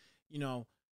basically,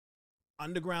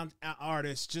 underground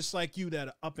artists just like you that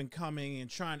are up and coming and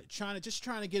trying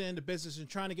to get into business and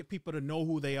trying to get people to know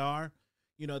who they are.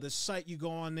 The site you go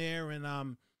on there,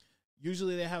 and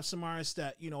usually they have some artists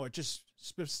that are just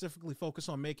specifically focused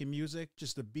on making music,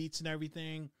 just the beats and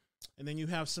everything. And then you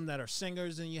have some that are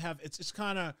singers, and you have it's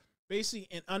kind of basically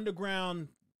an underground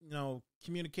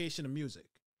communication of music.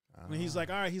 And he's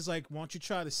like, all right, why don't you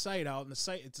try the site out? And the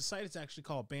site it's actually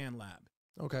called Band Lab.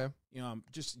 Okay.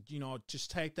 Just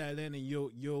type that in, and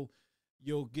you'll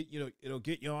get it'll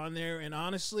get you on there. And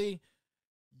honestly,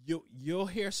 you'll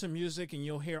hear some music, and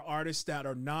you'll hear artists that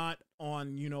are not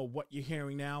on what you're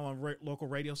hearing now on local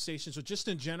radio stations, or just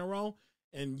in general.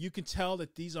 And you can tell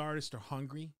that these artists are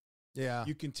hungry. Yeah.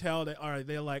 You can tell that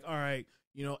they're like, all right,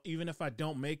 even if I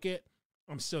don't make it,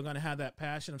 I'm still gonna have that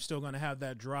passion. I'm still gonna have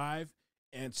that drive.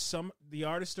 And the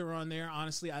artists that are on there,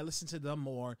 honestly, I listen to them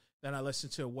more than I listen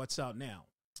to what's out now.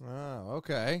 Oh,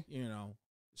 okay.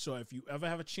 So if you ever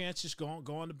have a chance, just go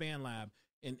on the Band Lab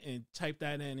and type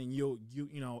that in,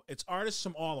 and it's artists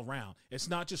from all around. It's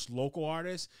not just local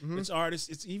artists. Mm-hmm.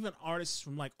 It's even artists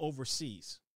from like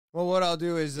overseas. Well, what I'll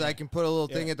do is I can put a little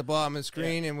thing at the bottom of the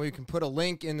screen, and we can put a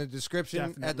link in the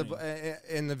description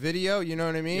in the video. You know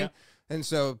what I mean? Yep. And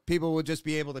so people will just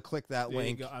be able to click that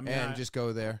link and just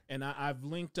go there. And I've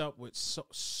linked up with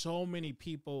so many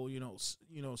people,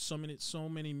 so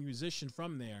many musicians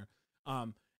from there.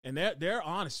 And they're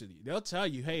honest with you. They'll tell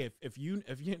you, hey, if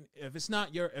it's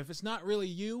not really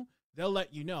you, they'll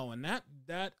let you know. And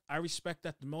that I respect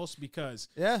that the most, because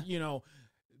I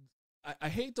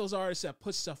hate those artists that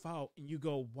put stuff out and you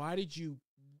go, why did you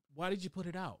put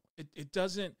it out? It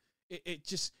doesn't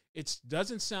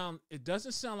sound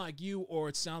like you, or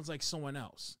it sounds like someone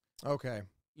else. Okay.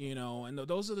 And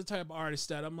those are the type of artists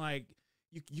that I'm like,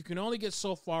 you can only get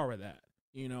so far with that.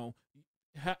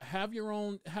 Have your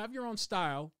own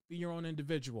style, be your own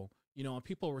individual, you know, and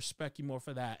people respect you more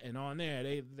for that. And on there,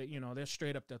 they you know, they're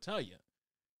straight up, they'll tell you,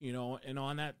 you know, and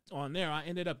on there, I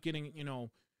ended up getting, you know,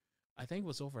 I think it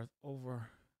was over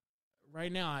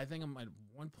right now, I think I'm at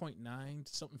 1.9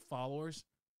 something followers.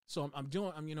 So I'm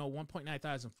you know, 1.9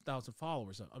 thousand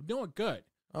followers. I'm doing good.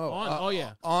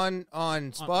 Yeah. On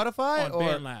Spotify on or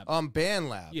BandLab. on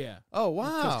BandLab? Yeah. Oh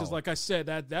wow. Because like I said,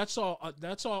 that's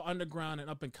all underground and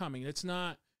up and coming. It's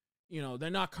not, you know, they're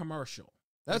not commercial.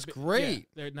 That's great.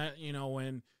 Yeah, they're not, you know,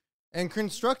 and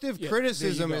constructive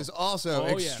criticism is also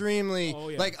extremely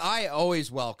like I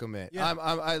always welcome it. Yeah.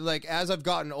 I like as I've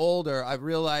gotten older, I've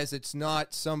realized it's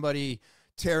not somebody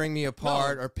tearing me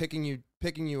apart or picking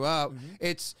you up. Mm-hmm.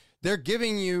 It's they're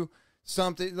giving you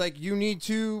something like you need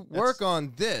to work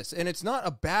on this, and it's not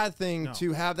a bad thing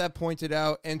to have that pointed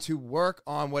out and to work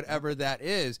on whatever that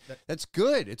is. That's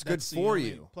good. It's good for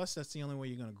you. Plus, that's the only way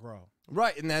you're going to grow.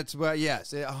 Right, and that's what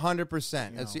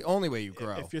 100%. That's the only way you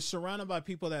grow. If you're surrounded by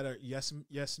people that are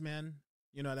yes men,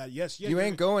 you know that you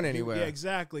ain't going anywhere. Yeah,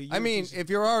 exactly. I mean, if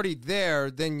you're already there,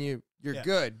 then you're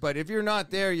good. But if you're not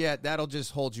there yet, that'll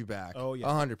just hold you back. Oh yeah,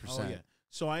 100%. Oh, yeah.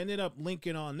 So I ended up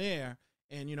linking on there,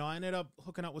 and you know, I ended up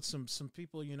hooking up with some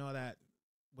people, you know, that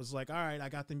was like, all right, I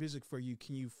got the music for you.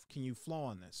 Can you flow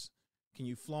on this? Can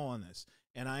you flow on this?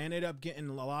 And I ended up getting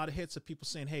a lot of hits of people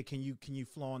saying, hey, can you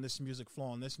flow on this music? Flow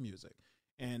on this music.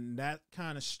 And that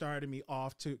kind of started me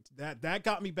off to that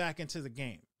got me back into the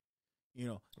game. You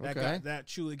know, that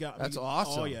truly got me. That's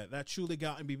awesome. Oh yeah, that truly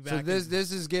got me back. So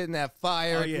this is getting that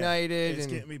fire ignited. It's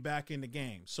getting me back in the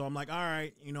game. So I'm like, all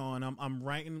right, you know, and I'm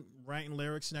writing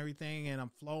lyrics and everything, and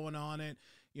I'm flowing on it.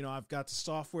 You know, I've got the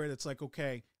software that's like,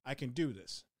 okay, I can do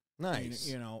this. Nice.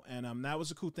 You know, and that was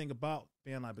the cool thing about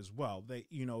BandLab as well. They,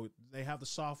 you know, they have the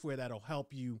software that'll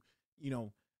help you, you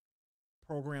know,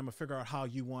 program or figure out how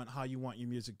you want your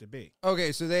music to be.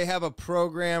 Okay, so they have a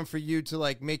program for you to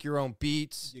like make your own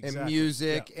beats and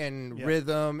music and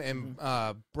rhythm and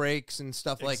breaks and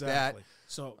stuff like that.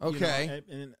 So okay,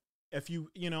 you know, and if you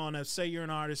know, and if say you're an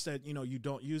artist that you know you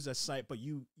don't use that site, but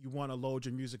you want to load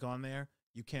your music on there,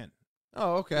 you can.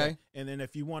 Oh, okay. Yeah. And then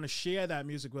if you want to share that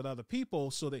music with other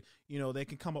people, so that you know they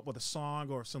can come up with a song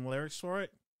or some lyrics for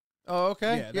it. Oh,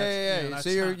 okay. Yeah. You know,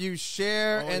 so you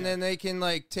share, and then they can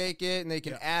like take it and they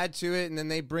can add to it, and then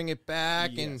they bring it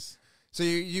back, and so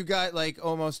you got like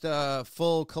almost a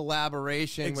full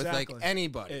collaboration with like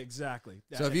anybody. Exactly.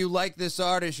 So if you like this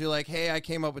artist, you're like, hey, I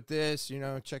came up with this. You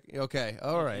know, check. Okay,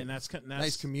 all right. And that's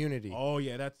nice community. Oh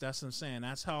yeah, that's what I'm saying.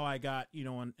 That's how I got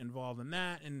involved in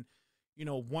that, and you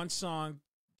know, one song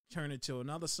turned into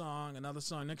another song.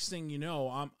 Next thing you know,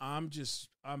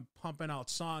 I'm pumping out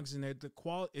songs, and the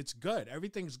quality, it's good.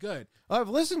 Everything's good. I've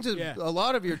listened to a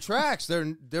lot of your tracks.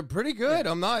 They're pretty good.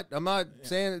 I'm not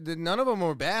saying that none of them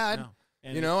are bad.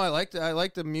 No. You know, I like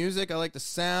the music. I like the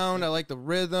sound. I like the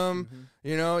rhythm. Mm-hmm.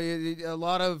 You know, a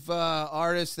lot of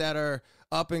artists that are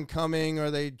up and coming,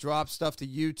 or they drop stuff to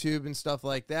YouTube and stuff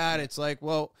like that. It's like,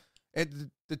 well,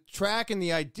 the track and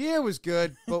the idea was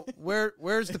good, but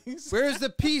where's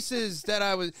the pieces that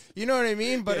I was, you know what I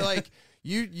mean? But like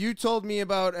you told me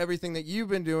about everything that you've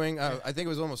been doing. I think it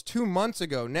was almost 2 months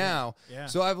ago now. Yeah.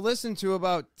 So I've listened to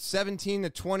about 17 to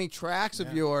 20 tracks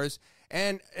of yours,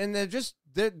 and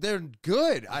they're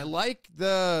good. I like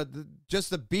the just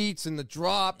the beats and the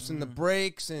drops and the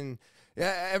breaks and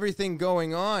everything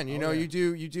going on. You know, you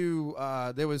do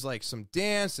there was like some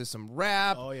dance, there's some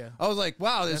rap. Oh yeah. I was like,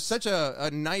 wow, there's such a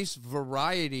nice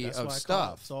variety of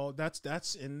stuff. So that's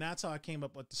how I came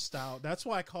up with the style. That's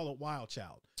why I call it Wild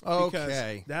Child.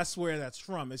 Okay. That's where that's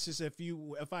from. It's just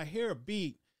if I hear a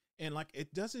beat, and like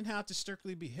it doesn't have to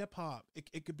strictly be hip hop.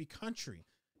 It could be country.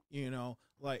 You know,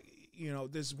 like, you know,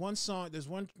 there's one song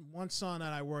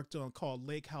that I worked on called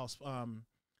Lake House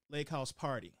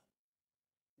Party.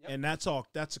 Yep. And that's a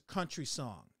country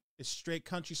song. It's straight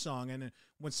country song. And then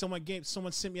when someone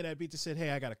sent me that beat, they said, hey,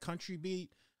 I got a country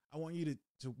beat. I want you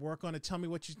to work on it. Tell me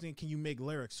what you think. Can you make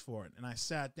lyrics for it? And I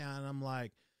sat down and I'm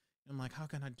like, how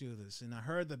can I do this? And I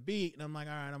heard the beat and I'm like,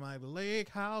 all right, I'm like, Lake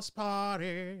House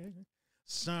Party,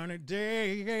 sunny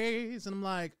days. And I'm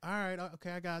like, all right,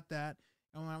 okay, I got that.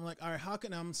 And I'm like, all right,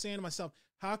 I'm saying to myself,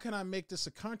 how can I make this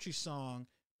a country song,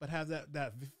 but have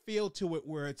that feel to it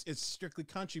where it's strictly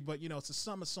country, but, you know, it's a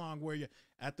summer song where you're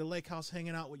at the lake house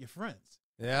hanging out with your friends.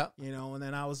 Yeah. You know, and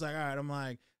then I was like, all right, I'm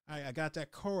like, I got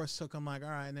that chorus hook. I'm like, all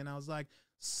right. And then I was like,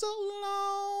 so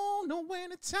long, no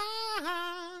winter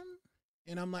time.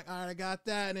 And I'm like, all right, I got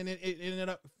that. And it ended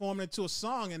up forming into a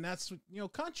song, and that's, you know,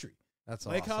 country. That's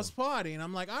Lake awesome. House Party. And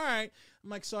I'm like, all right. I'm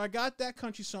like, so I got that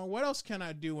country song. What else can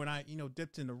I do? And I, you know,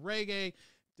 dipped into reggae,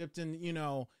 dipped in, you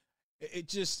know,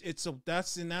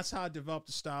 That's how I developed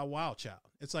the style Wild Child.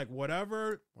 It's like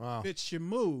whatever fits your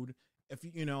mood. If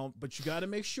but you got to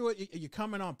make sure you're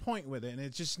coming on point with it, and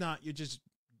it's just not you're just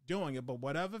doing it. But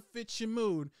whatever fits your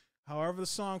mood, however the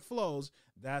song flows,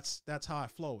 that's how I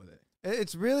flow with it.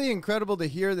 It's really incredible to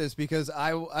hear this because I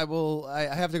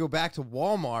have to go back to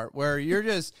Walmart where you're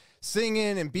just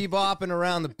singing and bebopping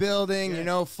around the building,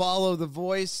 follow the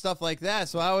voice, stuff like that.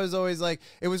 So I was always like,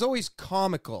 it was always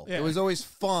comical. Yeah. It was always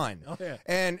fun. Oh, yeah.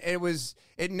 And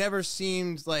it never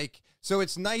seemed like, so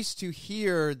it's nice to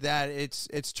hear that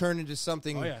it's turned into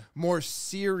something more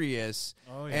serious.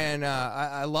 Oh, yeah. And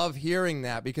I love hearing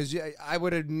that because I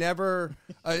would have never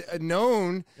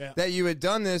known that you had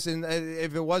done this. And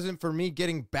if it wasn't for me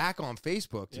getting back on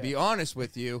Facebook, to be honest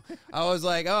with you, I was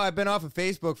like, oh, I've been off of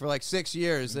Facebook for like 6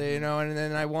 years, and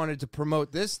then I wanted to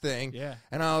promote this thing. Yeah.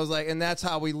 And I was like, and that's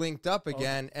how we linked up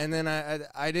again. And then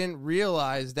I didn't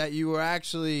realize that you were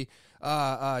actually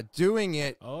doing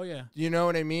it. Oh yeah. You know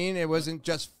what I mean? It wasn't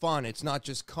just fun. It's not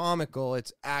just comical.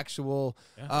 It's actual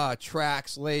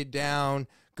tracks laid down,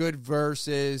 good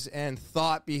verses, and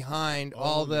thought behind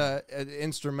all the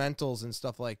instrumentals and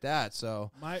stuff like that.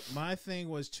 So my thing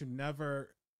was to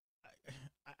never.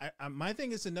 My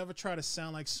thing is to never try to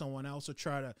sound like someone else or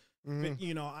try to.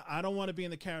 I don't want to be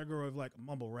in the category of like a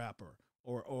mumble rapper.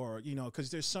 Or because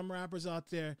there's some rappers out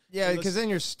there. Yeah, because then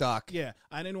you're stuck. Yeah,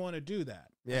 I didn't want to do that.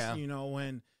 Yeah,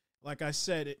 when, like I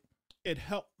said, it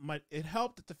helped. It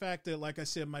helped the fact that, like I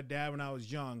said, my dad when I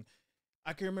was young,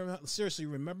 I can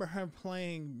remember him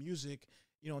playing music,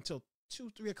 until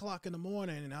 2-3 o'clock in the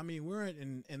morning, and I mean we're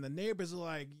and the neighbors are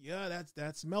like, yeah,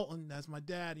 that's Milton, that's my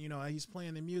dad. He's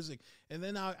playing the music, and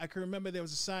then I can remember there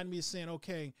was a side of me saying,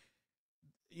 okay,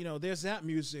 there's that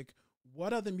music.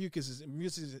 What other music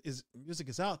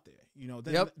is out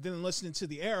there? Then listening to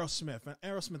the Aerosmith,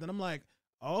 and I'm like,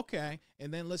 okay.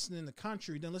 And then listening to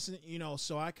country, then listening,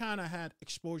 so I kind of had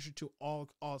exposure to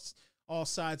all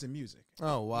sides of music.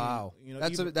 Oh wow,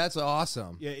 that's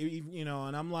awesome. Yeah,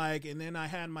 and I'm like, and then I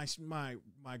had my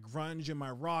grunge and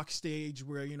my rock stage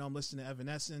where I'm listening to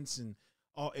Evanescence and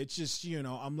all. It's just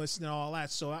I'm listening to all that.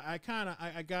 So I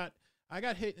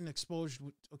got hit and exposed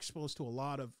to a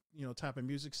lot of type of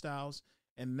music styles,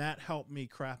 and that helped me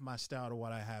craft my style to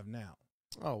what I have now.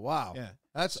 Oh wow, yeah,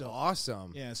 that's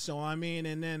awesome. Yeah, so I mean,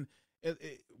 and then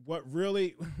what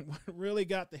really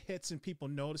got the hits and people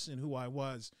noticing who I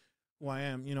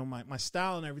am, my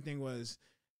style and everything was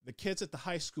the kids at the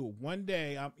high school. One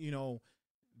day, a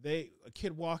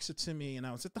kid walks up to me, and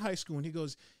I was at the high school, and he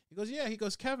goes,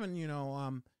 Kevin,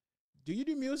 do you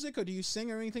do music or do you sing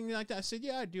or anything like that? I said,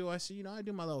 yeah, I do. I said, I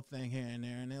do my little thing here and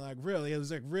there. And they're like, really? It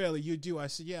was like, really, you do? I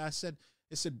said, yeah. I said,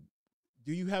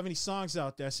 do you have any songs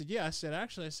out there? I said, yeah. I said,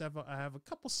 actually, I have a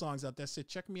couple songs out there. I said,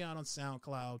 check me out on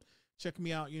SoundCloud. Check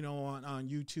me out, on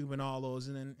YouTube and all those.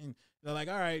 And they're like,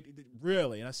 all right,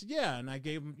 really? And I said, yeah. And I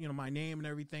gave them, my name and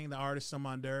everything, the artist I'm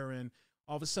under. And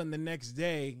all of a sudden the next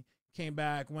day came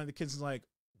back, one of the kids was like,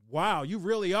 wow, you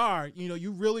really are,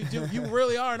 you really do. You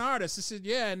really are an artist. I said,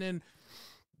 yeah. And then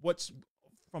what's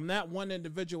from that one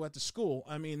individual at the school,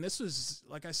 I mean, this was,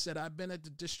 like I said, I've been at the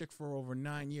district for over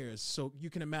 9 years. So you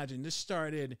can imagine this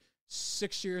started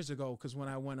 6 years ago because when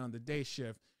I went on the day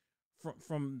shift.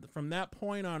 From that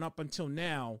point on up until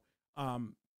now,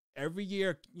 every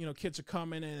year, kids are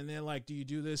coming in and they're like, do you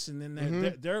do this? And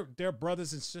then their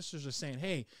brothers and sisters are saying,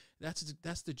 hey, that's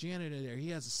the janitor there. He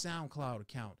has a SoundCloud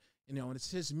account. And it's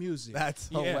his music. That's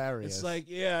hilarious.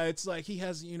 It's like he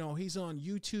has, he's on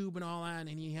YouTube and all that, and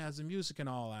he has the music and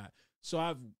all that.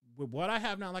 So with what I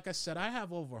have now, like I said, I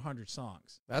have over 100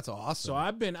 songs. That's awesome. So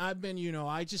I've been, I've been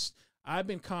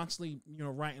constantly,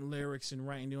 writing lyrics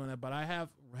and doing that. But I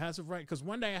has of right because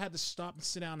one day I had to stop and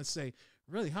sit down and say,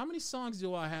 really, how many songs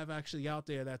do I have actually out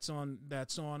there that's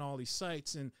on all these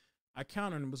sites? And I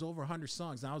counted, and it was over 100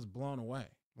 songs, and I was blown away.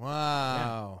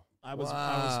 Wow. Yeah. I was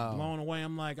blown away.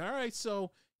 I'm like, all right, so,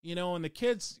 and the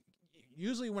kids,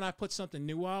 usually when I put something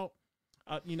new out,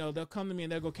 they'll come to me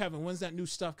and they'll go, Kevin, when's that new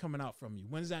stuff coming out from you?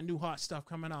 When's that new hot stuff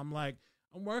coming out? I'm like,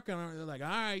 I'm working on it. They're like, all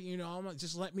right,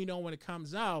 just let me know when it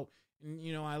comes out.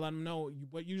 And, I let them know.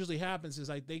 What usually happens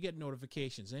is they get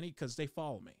notifications because they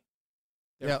follow me.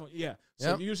 Yeah.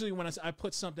 So usually when I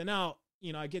put something out,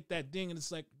 I get that ding and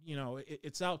it's like,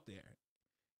 it's out there.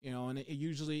 And they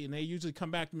usually come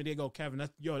back to me. They go, Kevin,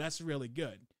 that's really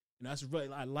good. That's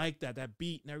really, I like that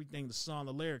beat and everything, the song,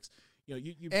 the lyrics.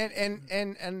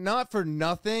 And not for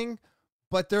nothing,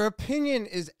 but their opinion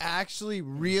is actually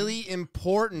really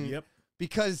important. Yep.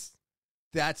 Because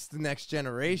that's the next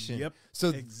generation. Yep.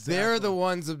 So they're the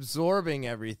ones absorbing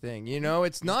everything.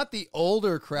 It's not the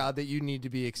older crowd that you need to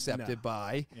be accepted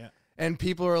by. Yeah. And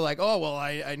people are like, oh, well,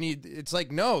 I need, it's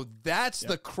like, no, that's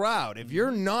the crowd. If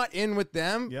you're not in with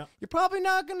them, you're probably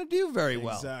not going to do very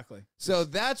well. Exactly. So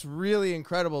that's really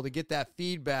incredible to get that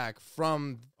feedback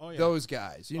from those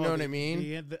guys. You know what I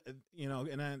mean?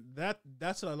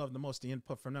 That's what I love the most, the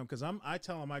input from them. Because I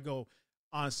tell them, I go,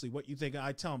 honestly, what you think?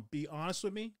 I tell them, be honest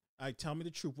with me. Tell me the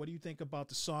truth. What do you think about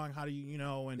the song? How do you,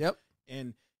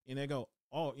 and they go,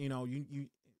 oh, you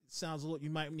sounds a little, you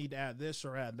might need to add this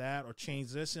or add that or change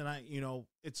this. And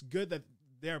it's good that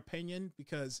their opinion,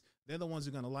 because they're the ones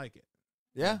who are going to like it.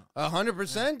 Yeah.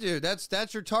 100%, dude.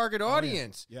 That's your target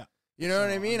audience. Yeah. You know what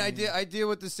I mean? I deal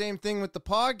with the same thing with the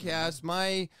podcast.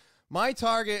 My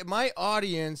target, my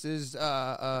audience is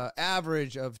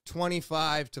average of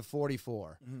 25 to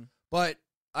 44. But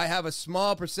I have a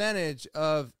small percentage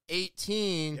of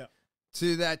 18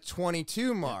 to that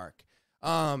 22 mark.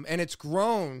 And it's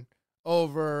grown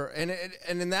over,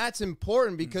 and that's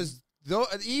important because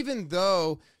even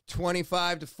though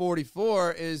 25 to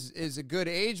 44 is a good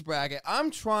age bracket,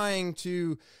 I'm trying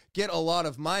to get a lot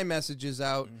of my messages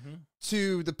out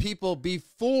to the people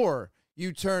before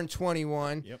you turn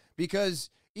 21,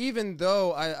 because even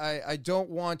though I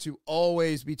don't want to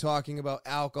always be talking about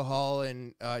alcohol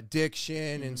and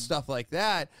addiction and stuff like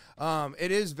that,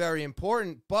 it is very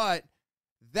important, but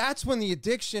that's when the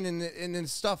addiction and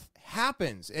stuff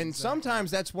happens. And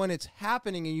sometimes that's when it's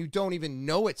happening and you don't even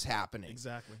know it's happening.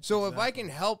 Exactly. So if I can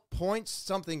help point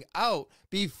something out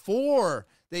before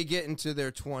they get into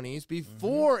their 20s,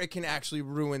 before it can actually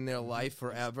ruin their life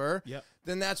forever,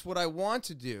 then that's what I want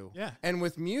to do. Yeah. And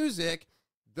with music,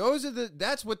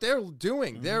 that's what they're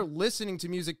doing. They're listening to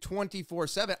music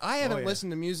 24/7. I haven't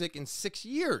listened to music in 6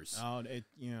 years. Oh,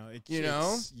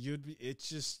 it's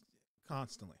just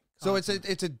constantly. So it's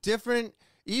a different,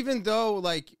 even though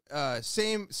like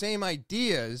same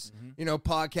ideas,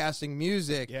 podcasting,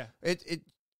 music.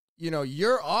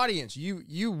 Your audience,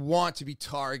 you want to be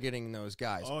targeting those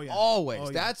guys. Always.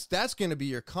 That's going to be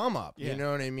your come up. You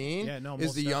know what I mean? Yeah, no,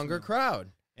 is the younger crowd.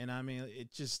 And I mean,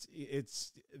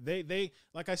 they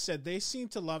like I said, they seem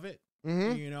to love it.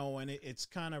 And it's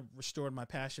kind of restored my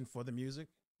passion for the music.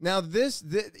 Now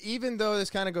even though this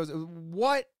kind of goes,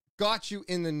 what got you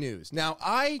in the news? Now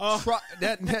I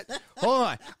hold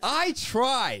on. I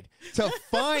tried to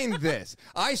find this.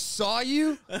 I saw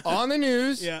you on the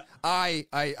news. Yeah. I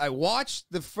watched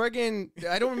the friggin',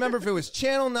 I don't remember if it was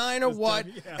Channel 9 or what.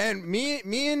 And me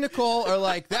and Nicole are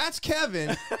like, that's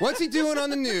Kevin. What's he doing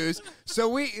on the news?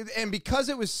 So because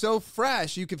it was so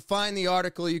fresh, you could find the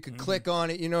article, you could click on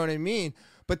it, you know what I mean?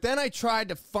 But then I tried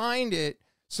to find it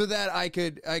so that I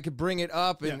could bring it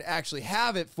up and actually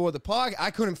have it for the podcast.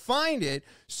 I couldn't find it.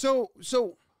 So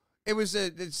it was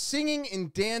a singing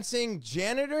and dancing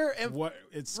janitor. And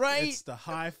it's the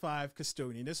high five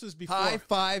custodian. This was before high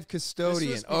five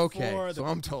custodian. Okay, so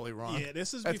I'm totally wrong. Yeah,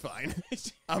 that's fine.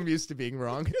 I'm used to being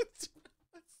wrong.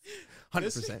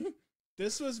 100%.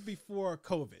 This was before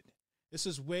COVID. This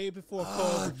is way before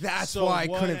COVID. That's why I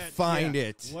couldn't find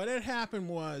it. What had happened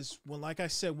was, like I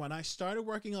said, when I started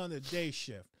working on the day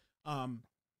shift,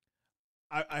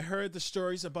 I heard the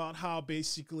stories about how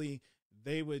basically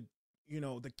they would,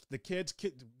 the kids,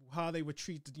 how they would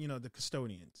treat, the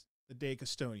custodians, the day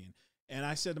custodian. And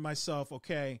I said to myself,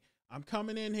 okay, I'm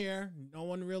coming in here. No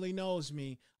one really knows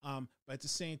me. But at the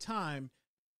same time,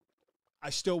 I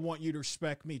still want you to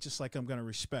respect me just like I'm going to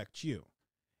respect you.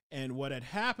 And what had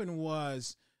happened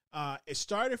was it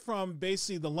started from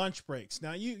basically the lunch breaks.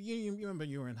 Now, you remember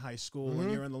you were in high school and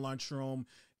you're in the lunchroom,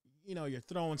 you're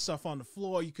throwing stuff on the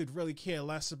floor. You could really care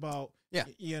less about,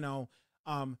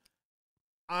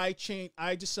 I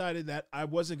decided that I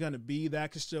wasn't going to be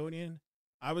that custodian.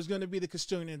 I was going to be the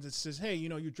custodian that says, hey,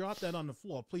 you dropped that on the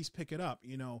floor. Please pick it up.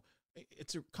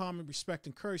 It's a common respect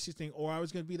and courtesy thing. Or I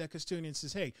was going to be that custodian that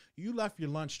says, hey, you left your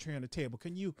lunch tray on the table.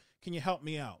 Can you help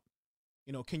me out?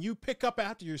 Can you pick up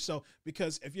after yourself?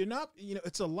 Because if you're not,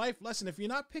 it's a life lesson. If you're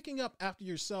not picking up after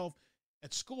yourself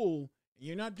at school,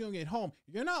 you're not doing it at home,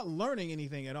 you're not learning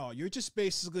anything at all. You're just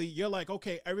basically, you're like,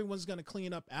 okay, everyone's going to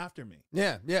clean up after me.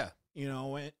 Yeah.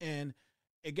 And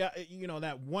it got,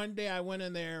 that one day I went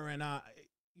in there and,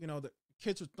 the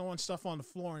kids were throwing stuff on the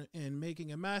floor and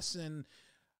making a mess. And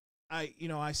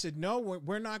I said, no,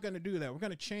 we're not going to do that. We're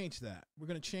going to change that.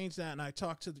 And I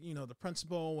talked to, the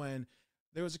principal, and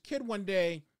there was a kid one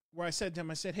day where I said to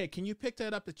him, hey, can you pick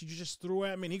that up that you just threw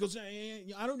at me? And he goes,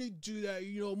 I don't need to do that.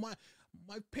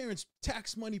 My parents'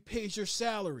 tax money pays your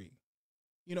salary.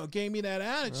 Gave me that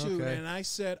attitude. Okay. And I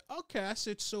said, okay. I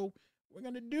said, so we're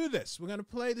going to do this. We're going to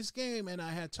play this game. And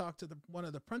I had talked to one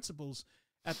of the principals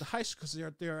at the high school,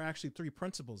 because there are actually 3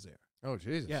 principals there. Oh,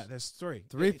 Jesus. Yeah, there's 3.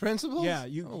 Three principals? Yeah,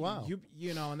 oh, wow.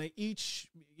 You know, and they each,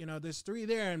 you know, there's 3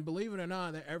 there, and believe it or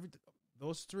not,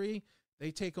 those 3,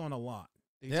 they take on a lot.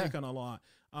 They take on a lot.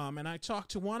 And I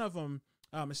talked to one of them,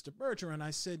 Mr. Berger, and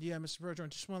I said, yeah, Mr. Berger, I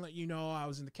just want to let you know I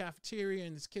was in the cafeteria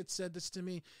and this kid said this to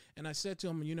me. And I said to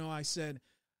him, you know, I said,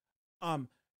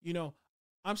 you know,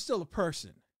 I'm still a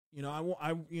person, you know,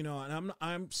 you know, and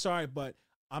I'm sorry, but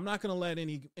I'm not going to let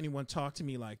anyone talk to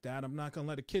me like that. I'm not going to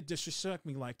let a kid disrespect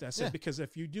me like that. I said, because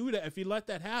if you do that, if you let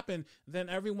that happen, then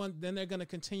they're going to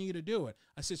continue to do it.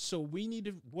 I said, so we need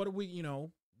to, what are we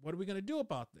going to do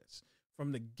about this?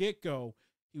 From the get-go,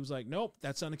 he was like, nope,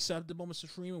 that's unacceptable, Mr.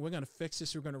 Freeman. We're going to fix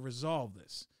this. We're going to resolve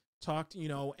this. You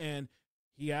know, and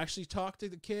he actually talked to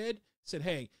the kid, said,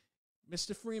 hey,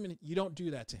 Mr. Freeman, you don't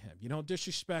do that to him. You don't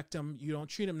disrespect him. You don't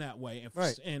treat him that way.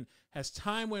 And as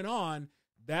time went on,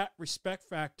 that respect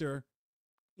factor,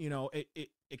 you know,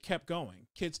 it kept going.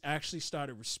 Kids actually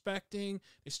started respecting.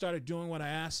 They started doing what I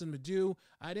asked them to do.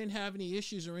 I didn't have any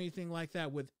issues or anything like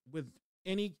that with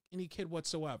any kid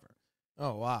whatsoever.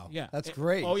 Oh, wow. Yeah. That's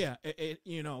great. Oh, yeah.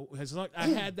 You know, I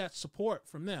had that support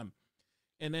from them.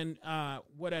 And then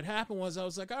what had happened was I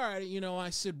was like, all right, you know, I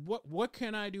said, what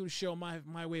can I do to show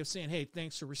my way of saying, hey,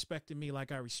 thanks for respecting me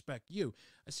like I respect you.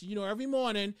 I said, you know, every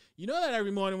morning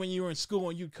when you were in school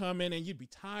and you'd come in and you'd be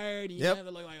tired and you'd have to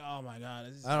look like, oh, my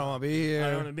God. I don't want to be here. I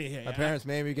don't want to be here. My parents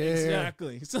made me get here.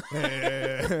 Exactly.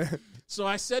 So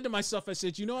I said to myself, I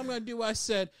said, you know what I'm going to do? I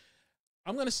said,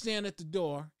 I'm going to stand at the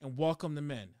door and welcome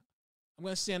them in. I'm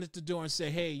going to stand at the door and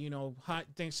say, hey, you know, hi,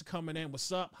 thanks for coming in.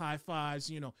 What's up? High fives,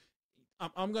 you know.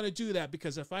 I'm going to do that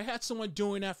because if I had someone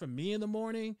doing that for me in the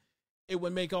morning, it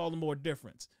would make all the more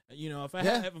difference. You know, if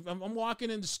I'm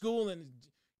walking into school and,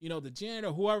 you know, the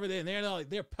janitor, whoever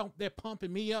they're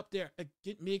pumping me up, they're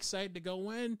getting me excited to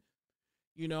go in,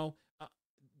 you know,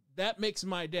 that makes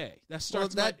my day.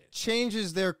 That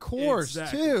changes their course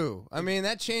too. I mean,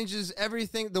 that changes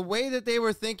everything. The way that they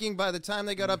were thinking by the time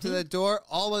they got up to that door,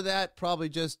 all of that probably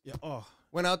just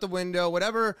went out the window.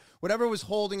 Whatever was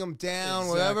holding them down,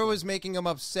 whatever was making them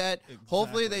upset.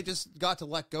 Hopefully they just got to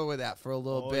let go of that for a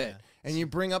little bit. Yeah. And you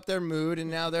bring up their mood, and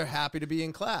now they're happy to be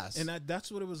in class. And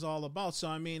that's what it was all about. So,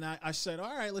 I mean, I said,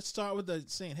 all right, let's start with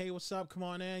saying, hey, what's up? Come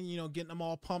on in, you know, getting them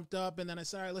all pumped up. And then I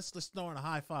said, all right, let's throw in a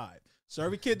high five. So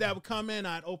every kid that would come in,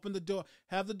 I'd open the door,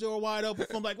 have the door wide open.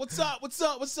 I'm like, what's up? What's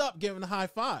up? What's up? Giving the high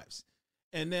fives.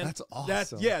 And then that's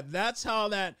awesome. That's how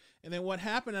that. And then what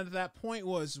happened at that point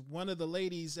was one of the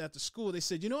ladies at the school, they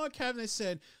said, you know what, Kevin? They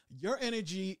said, your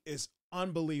energy is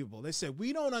unbelievable. They said,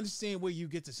 we don't understand where you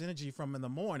get this energy from in the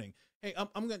morning. Hey,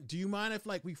 do you mind if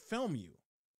like we film you?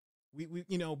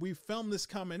 We film this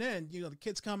coming in, you know, the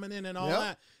kids coming in and all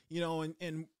that, you know,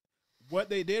 and what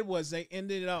they did was they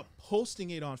ended up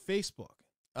posting it on Facebook.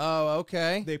 Oh,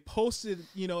 okay. They posted,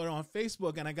 you know, it on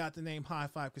Facebook, and I got the name High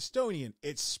Five Custodian.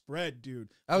 It spread, dude.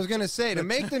 I was going to say, to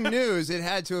make the news, it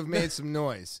had to have made some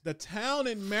noise. The town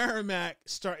in Merrimack,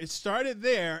 it started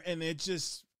there, and it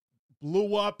just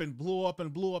blew up and blew up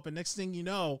and blew up. And next thing you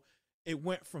know, it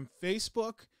went from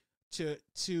Facebook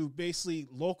to basically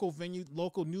local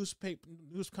news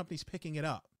companies picking it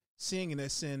up, seeing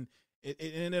this, and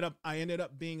I ended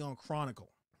up being on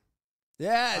Chronicle.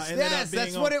 Yes,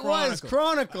 that's what it was,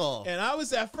 Chronicle. And I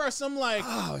was at first, I'm like,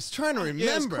 I was trying to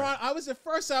remember. I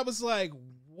was like,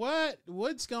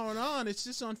 what's going on? It's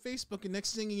just on Facebook. And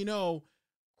next thing you know,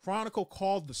 Chronicle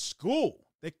called the school.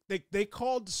 They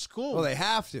called the school. Well, they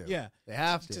have to. Yeah, they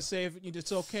have to say if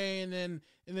it's okay. And then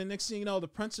next thing you know, the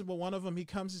principal, one of them, he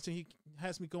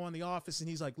has me go in the office, and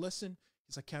he's like, listen,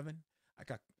 he's like, Kevin, I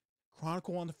got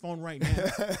Chronicle on the phone right now.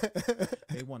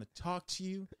 They want to talk to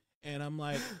you. And I'm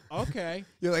like, okay.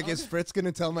 You're like, is Fritz going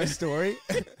to tell my story?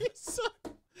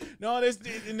 No, there's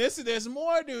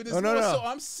more, dude. There's more. No. So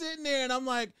I'm sitting there, and I'm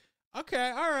like,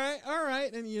 okay, all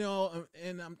right. And, you know,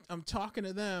 and I'm talking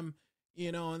to them,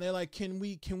 you know, and they're like, can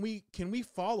we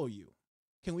follow you?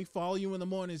 Can we follow you in the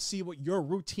morning and see what your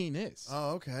routine is?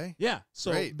 Oh, okay. Yeah.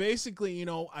 So basically, you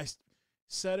know, I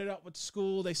set it up with the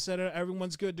school. They set it up.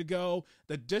 Everyone's good to go.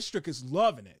 The district is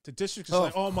loving it. The district is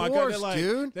like, oh my God. They're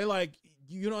like,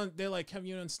 they're like, Kevin,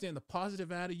 you don't understand the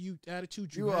positive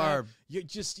attitude you have. You're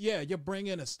just, you're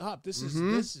bringing us up. This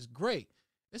is great.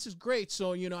 This is great.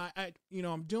 So, you know,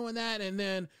 I'm doing that. And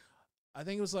then I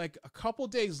think it was like a couple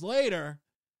days later,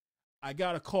 I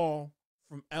got a call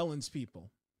from Ellen's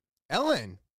people.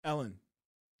 Ellen.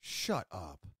 Shut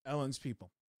up. Ellen's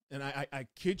people. And I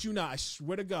kid you not, I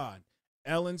swear to God,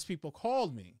 Ellen's people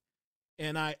called me,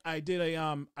 and I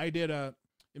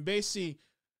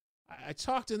I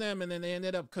talked to them, and then they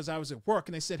ended up, because I was at work,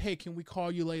 and they said, hey, can we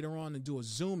call you later on and do a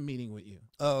Zoom meeting with you?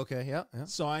 Oh, okay. Yeah.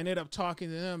 So I ended up talking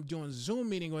to them, doing a Zoom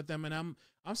meeting with them, and I'm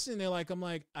sitting there like,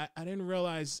 I didn't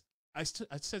realize, I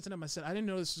said to them, I said, I didn't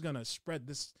know this was going to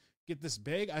get this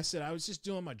big. I said, I was just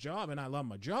doing my job, and I love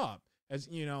my job. As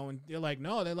you know, and they're like,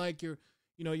 no, they're like, you're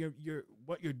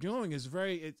what you're doing is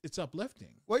it's uplifting.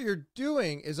 What you're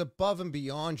doing is above and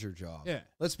beyond your job. Yeah.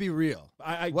 Let's be real.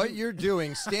 What you're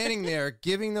doing, standing there,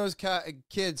 giving those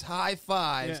kids high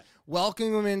fives,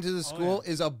 welcoming them into the school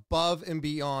is above and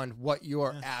beyond what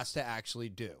you're asked to actually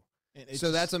do.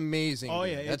 So that's amazing. Oh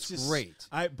yeah. That's great.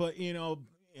 But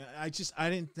I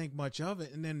didn't think much of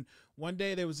it. And then one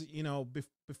day there was,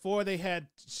 before they had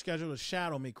scheduled a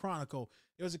Shadow Me Chronicle,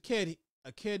 there was a kid, he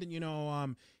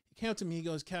came up to me, he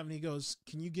goes, Kevin, he goes,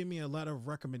 can you give me a letter of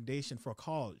recommendation for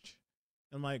college?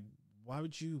 I'm like, why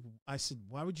would you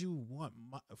want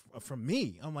from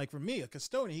me? I'm like, from me, a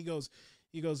custodian. He goes,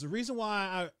 the reason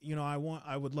why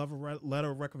I would love a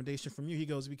letter of recommendation from you. He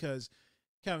goes, because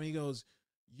Kevin, he goes,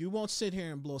 you won't sit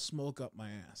here and blow smoke up my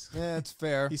ass. Yeah, that's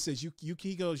fair. He says,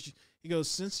 he goes,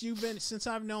 since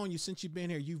I've known you, since you've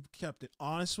been here, you've kept it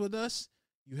honest with us.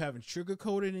 You haven't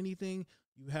sugarcoated anything.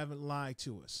 You haven't lied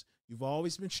to us. You've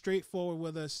always been straightforward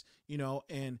with us,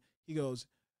 and he goes,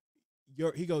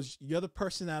 you're the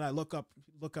person that I look up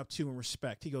to and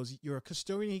respect. He goes, you're a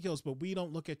custodian. He goes, but we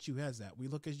don't look at you as that. We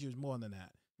look at you as more than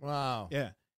that. Wow. Yeah.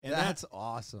 And that's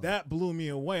awesome. That blew me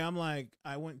away. I'm like,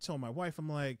 I went and told my wife, I'm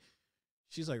like,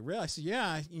 she's like, really? I said,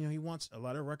 yeah, he wants a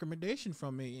letter of recommendation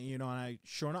from me, and I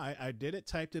sure enough, I did it,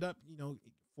 typed it up,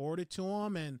 forwarded to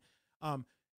him. And,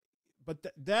 but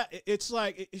that it's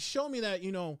like, it showed me that,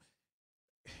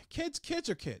 kids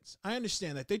are kids. I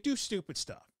understand that they do stupid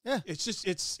stuff. Yeah. It's just,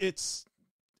 it's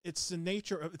the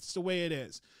nature of, it's the way it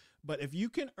is. But if you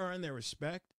can earn their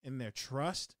respect and their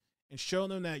trust and show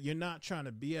them that you're not trying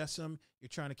to BS them, you're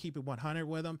trying to keep it 100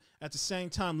 with them, at the same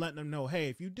time, letting them know, hey,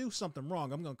 if you do something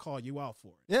wrong, I'm going to call you out for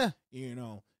it. Yeah.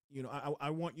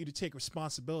 I want you to take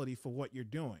responsibility for what you're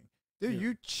doing. Dude,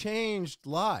 you changed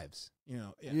lives. Yeah.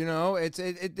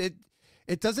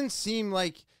 It doesn't seem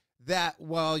like that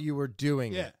while you were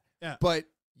doing it. Yeah. But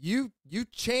you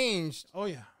changed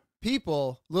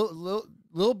people,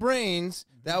 little brains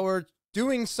that were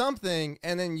doing something,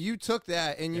 and then you took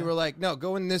that and you were like, no,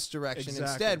 go in this direction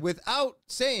instead, without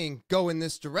saying go in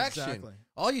this direction. Exactly.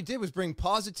 All you did was bring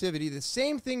positivity, the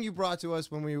same thing you brought to us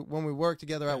when we worked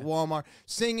together at Walmart,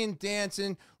 singing,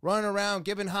 dancing, running around,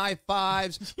 giving high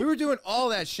fives. We were doing all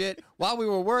that shit while we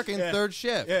were working third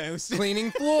shift, it was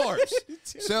cleaning floors.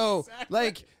 So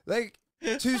like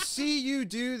to see you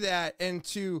do that, and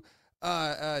to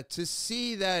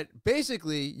see that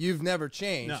basically you've never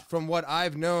changed from what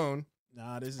I've known.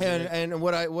 Nah, this is and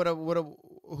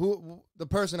who the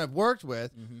person I've worked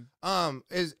with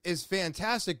is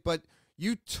fantastic. But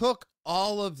you took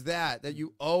all of that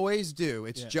you always do.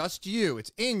 It's just you.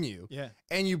 It's in you. Yeah.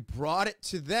 And you brought it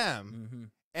to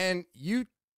them, and you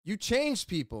changed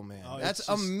people, man. That's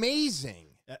amazing.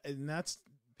 And that's.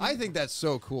 I think that's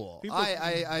so cool.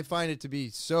 I find it to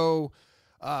be so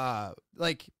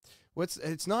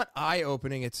it's not eye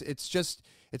opening.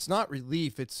 It's not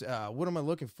relief. It's what am I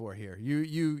looking for here?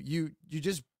 You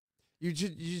just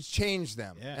change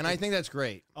them, and I think that's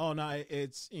great. Oh no,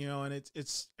 it's and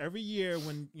it's every year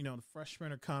when the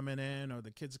freshmen are coming in or the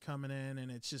kids are coming in,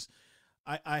 and it's just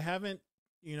I haven't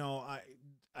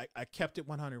I kept it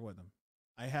 100 with them.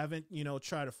 I haven't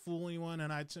tried to fool anyone,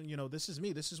 and this is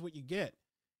me. This is what you get.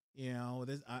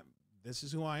 This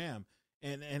is who I am,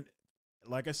 and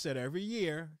like I said, every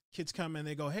year kids come in,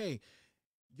 they go, hey,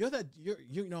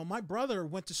 my brother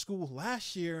went to school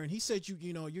last year, and he said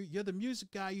you're the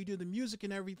music guy, you do the music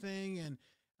and everything. And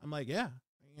I'm like, yeah,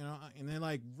 and they're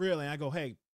like, really? And I go,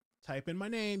 hey, type in my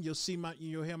name, you'll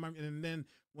hear my, and then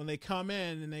when they come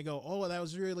in and they go, oh, that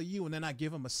was really you, and then I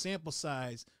give them a sample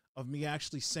size of me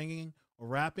actually singing or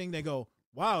rapping, they go,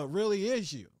 wow, it really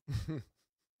is you.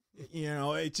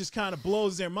 It just kind of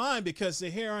blows their mind, because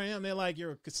here I am, they're like,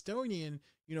 you're a custodian,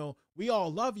 we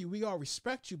all love you, we all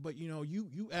respect you, but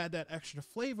you add that extra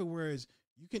flavor, whereas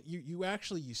you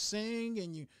actually sing,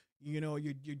 and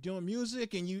you're doing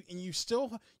music, and you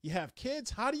have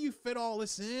kids. How do you fit all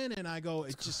this in? And I go,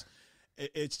 it's just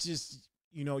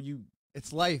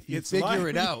it's life. You figure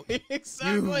it out.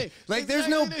 Exactly. There's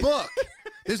no book.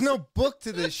 There's no book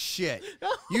to this shit.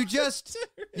 You just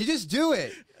do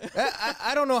it.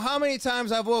 I don't know how many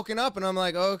times I've woken up and I'm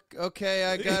like, oh, okay,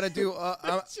 I gotta do.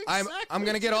 I'm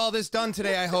gonna get all this done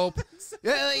today, I hope.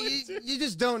 Yeah, you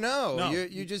just don't know. No.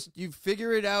 You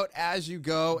figure it out as you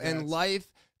go, and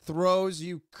life throws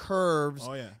you curves.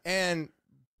 Oh yeah. And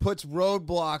puts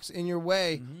roadblocks in your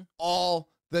way all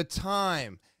the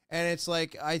time. And it's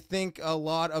like, I think a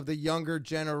lot of the younger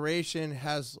generation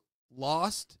has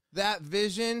lost that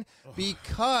vision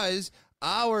because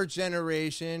our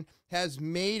generation has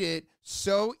made it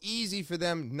so easy for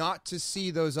them not to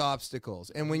see those obstacles.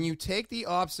 And when you take the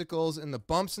obstacles and the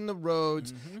bumps in the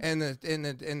roads and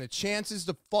the chances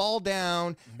to fall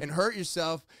down and hurt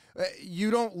yourself,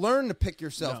 you don't learn to pick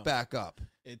yourself back up.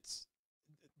 It's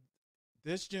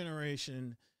this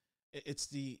generation. It's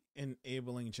the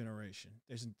enabling generation.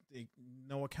 There's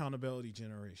no accountability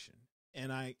generation.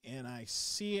 And I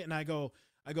see it and I go,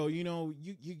 you know,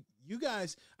 you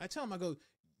guys, I tell them, I go,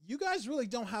 you guys really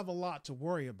don't have a lot to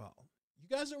worry about.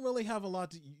 You guys don't really have a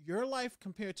lot to, your life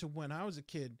compared to when I was a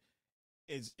kid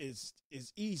is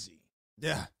easy.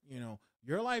 Yeah. You know,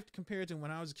 your life compared to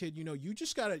when I was a kid, you know, you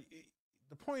just gotta,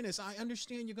 the point is, I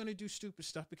understand you're going to do stupid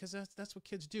stuff because that's what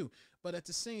kids do. But at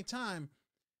the same time,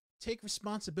 take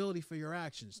responsibility for your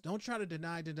actions. Don't try to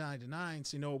deny and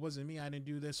say, no, it wasn't me. I didn't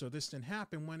do this or this didn't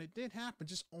happen. When it did happen,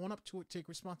 just own up to it. Take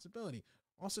responsibility.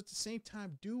 Also, at the same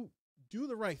time, do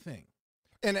the right thing.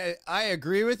 And I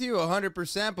agree with you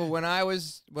 100%. But when I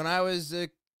was a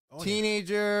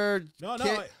teenager,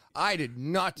 kid, I did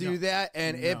not do that.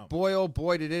 And boy, oh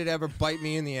boy, did it ever bite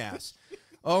me in the ass.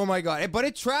 Oh my God. But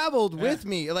it traveled with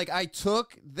me. Like I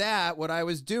took what I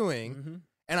was doing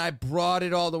and I brought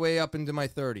it all the way up into my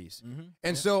 30s.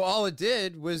 And so all it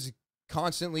did was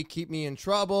constantly keep me in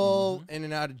trouble, in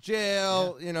and out of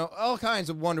jail, you know, all kinds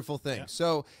of wonderful things.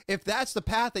 So if that's the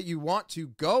path that you want to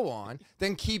go on,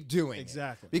 then keep doing it.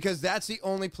 Because that's the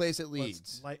only place it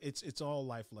leads. It's all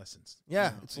life lessons. Yeah,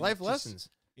 you know? It's life lessons.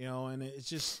 You know, and it's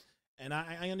just, and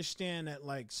I understand that,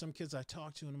 like, some kids I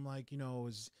talk to and I'm like, you know,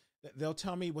 they'll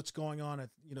tell me what's going on at,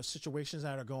 you know, situations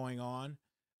that are going on.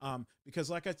 Because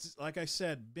like I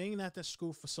said, being at that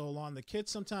school for so long, the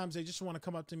kids sometimes they just want to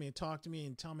come up to me and talk to me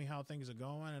and tell me how things are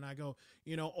going, and I go,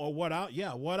 you know, or what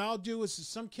I'll do is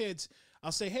some kids,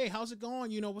 I'll say, hey, how's it going?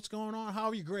 You know, what's going on? How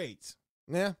are your grades?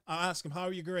 Yeah, I'll ask them, how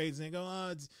are your grades? And they go, oh,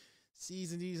 it's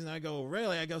C's and D's, and I go,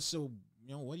 really? I go, so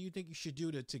you know, what do you think you should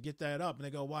do to get that up? And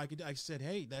they go, well, I said,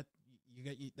 hey, that's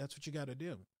what you got to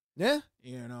do. Yeah,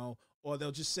 you know. Or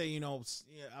they'll just say, you know,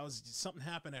 something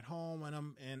happened at home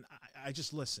and I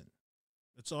just listen.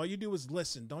 That's all you do is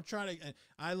listen. Don't try to,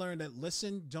 I learned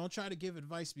that don't try to give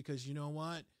advice because you know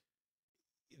what?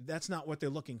 That's not what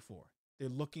they're looking for. They're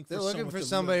looking for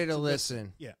somebody to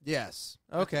listen. Yeah. Yes.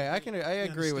 Okay. I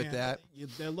agree with that.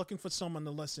 They're looking for someone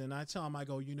to listen. And I tell them, I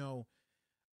go, you know,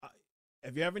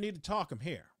 if you ever need to talk, I'm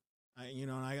here. You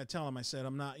know, and I got to tell them, I said,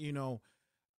 I'm not, you know,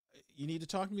 you need to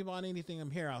talk to me about anything, I'm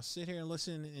here. I'll sit here and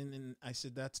listen. And I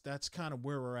said, that's kind of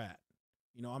where we're at.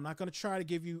 You know, I'm not going to try to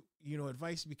give you, you know,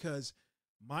 advice because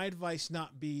my advice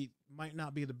might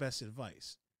not be the best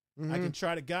advice. I can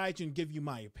try to guide you and give you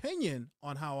my opinion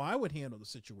on how I would handle the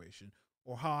situation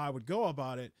or how I would go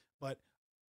about it. But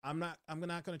I'm not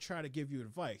going to try to give you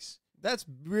advice. That's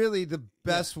really the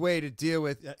best way to deal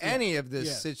with any of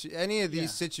this, any of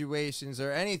these situations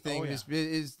or anything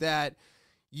is that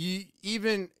you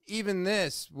even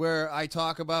this where I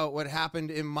talk about what happened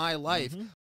in my life.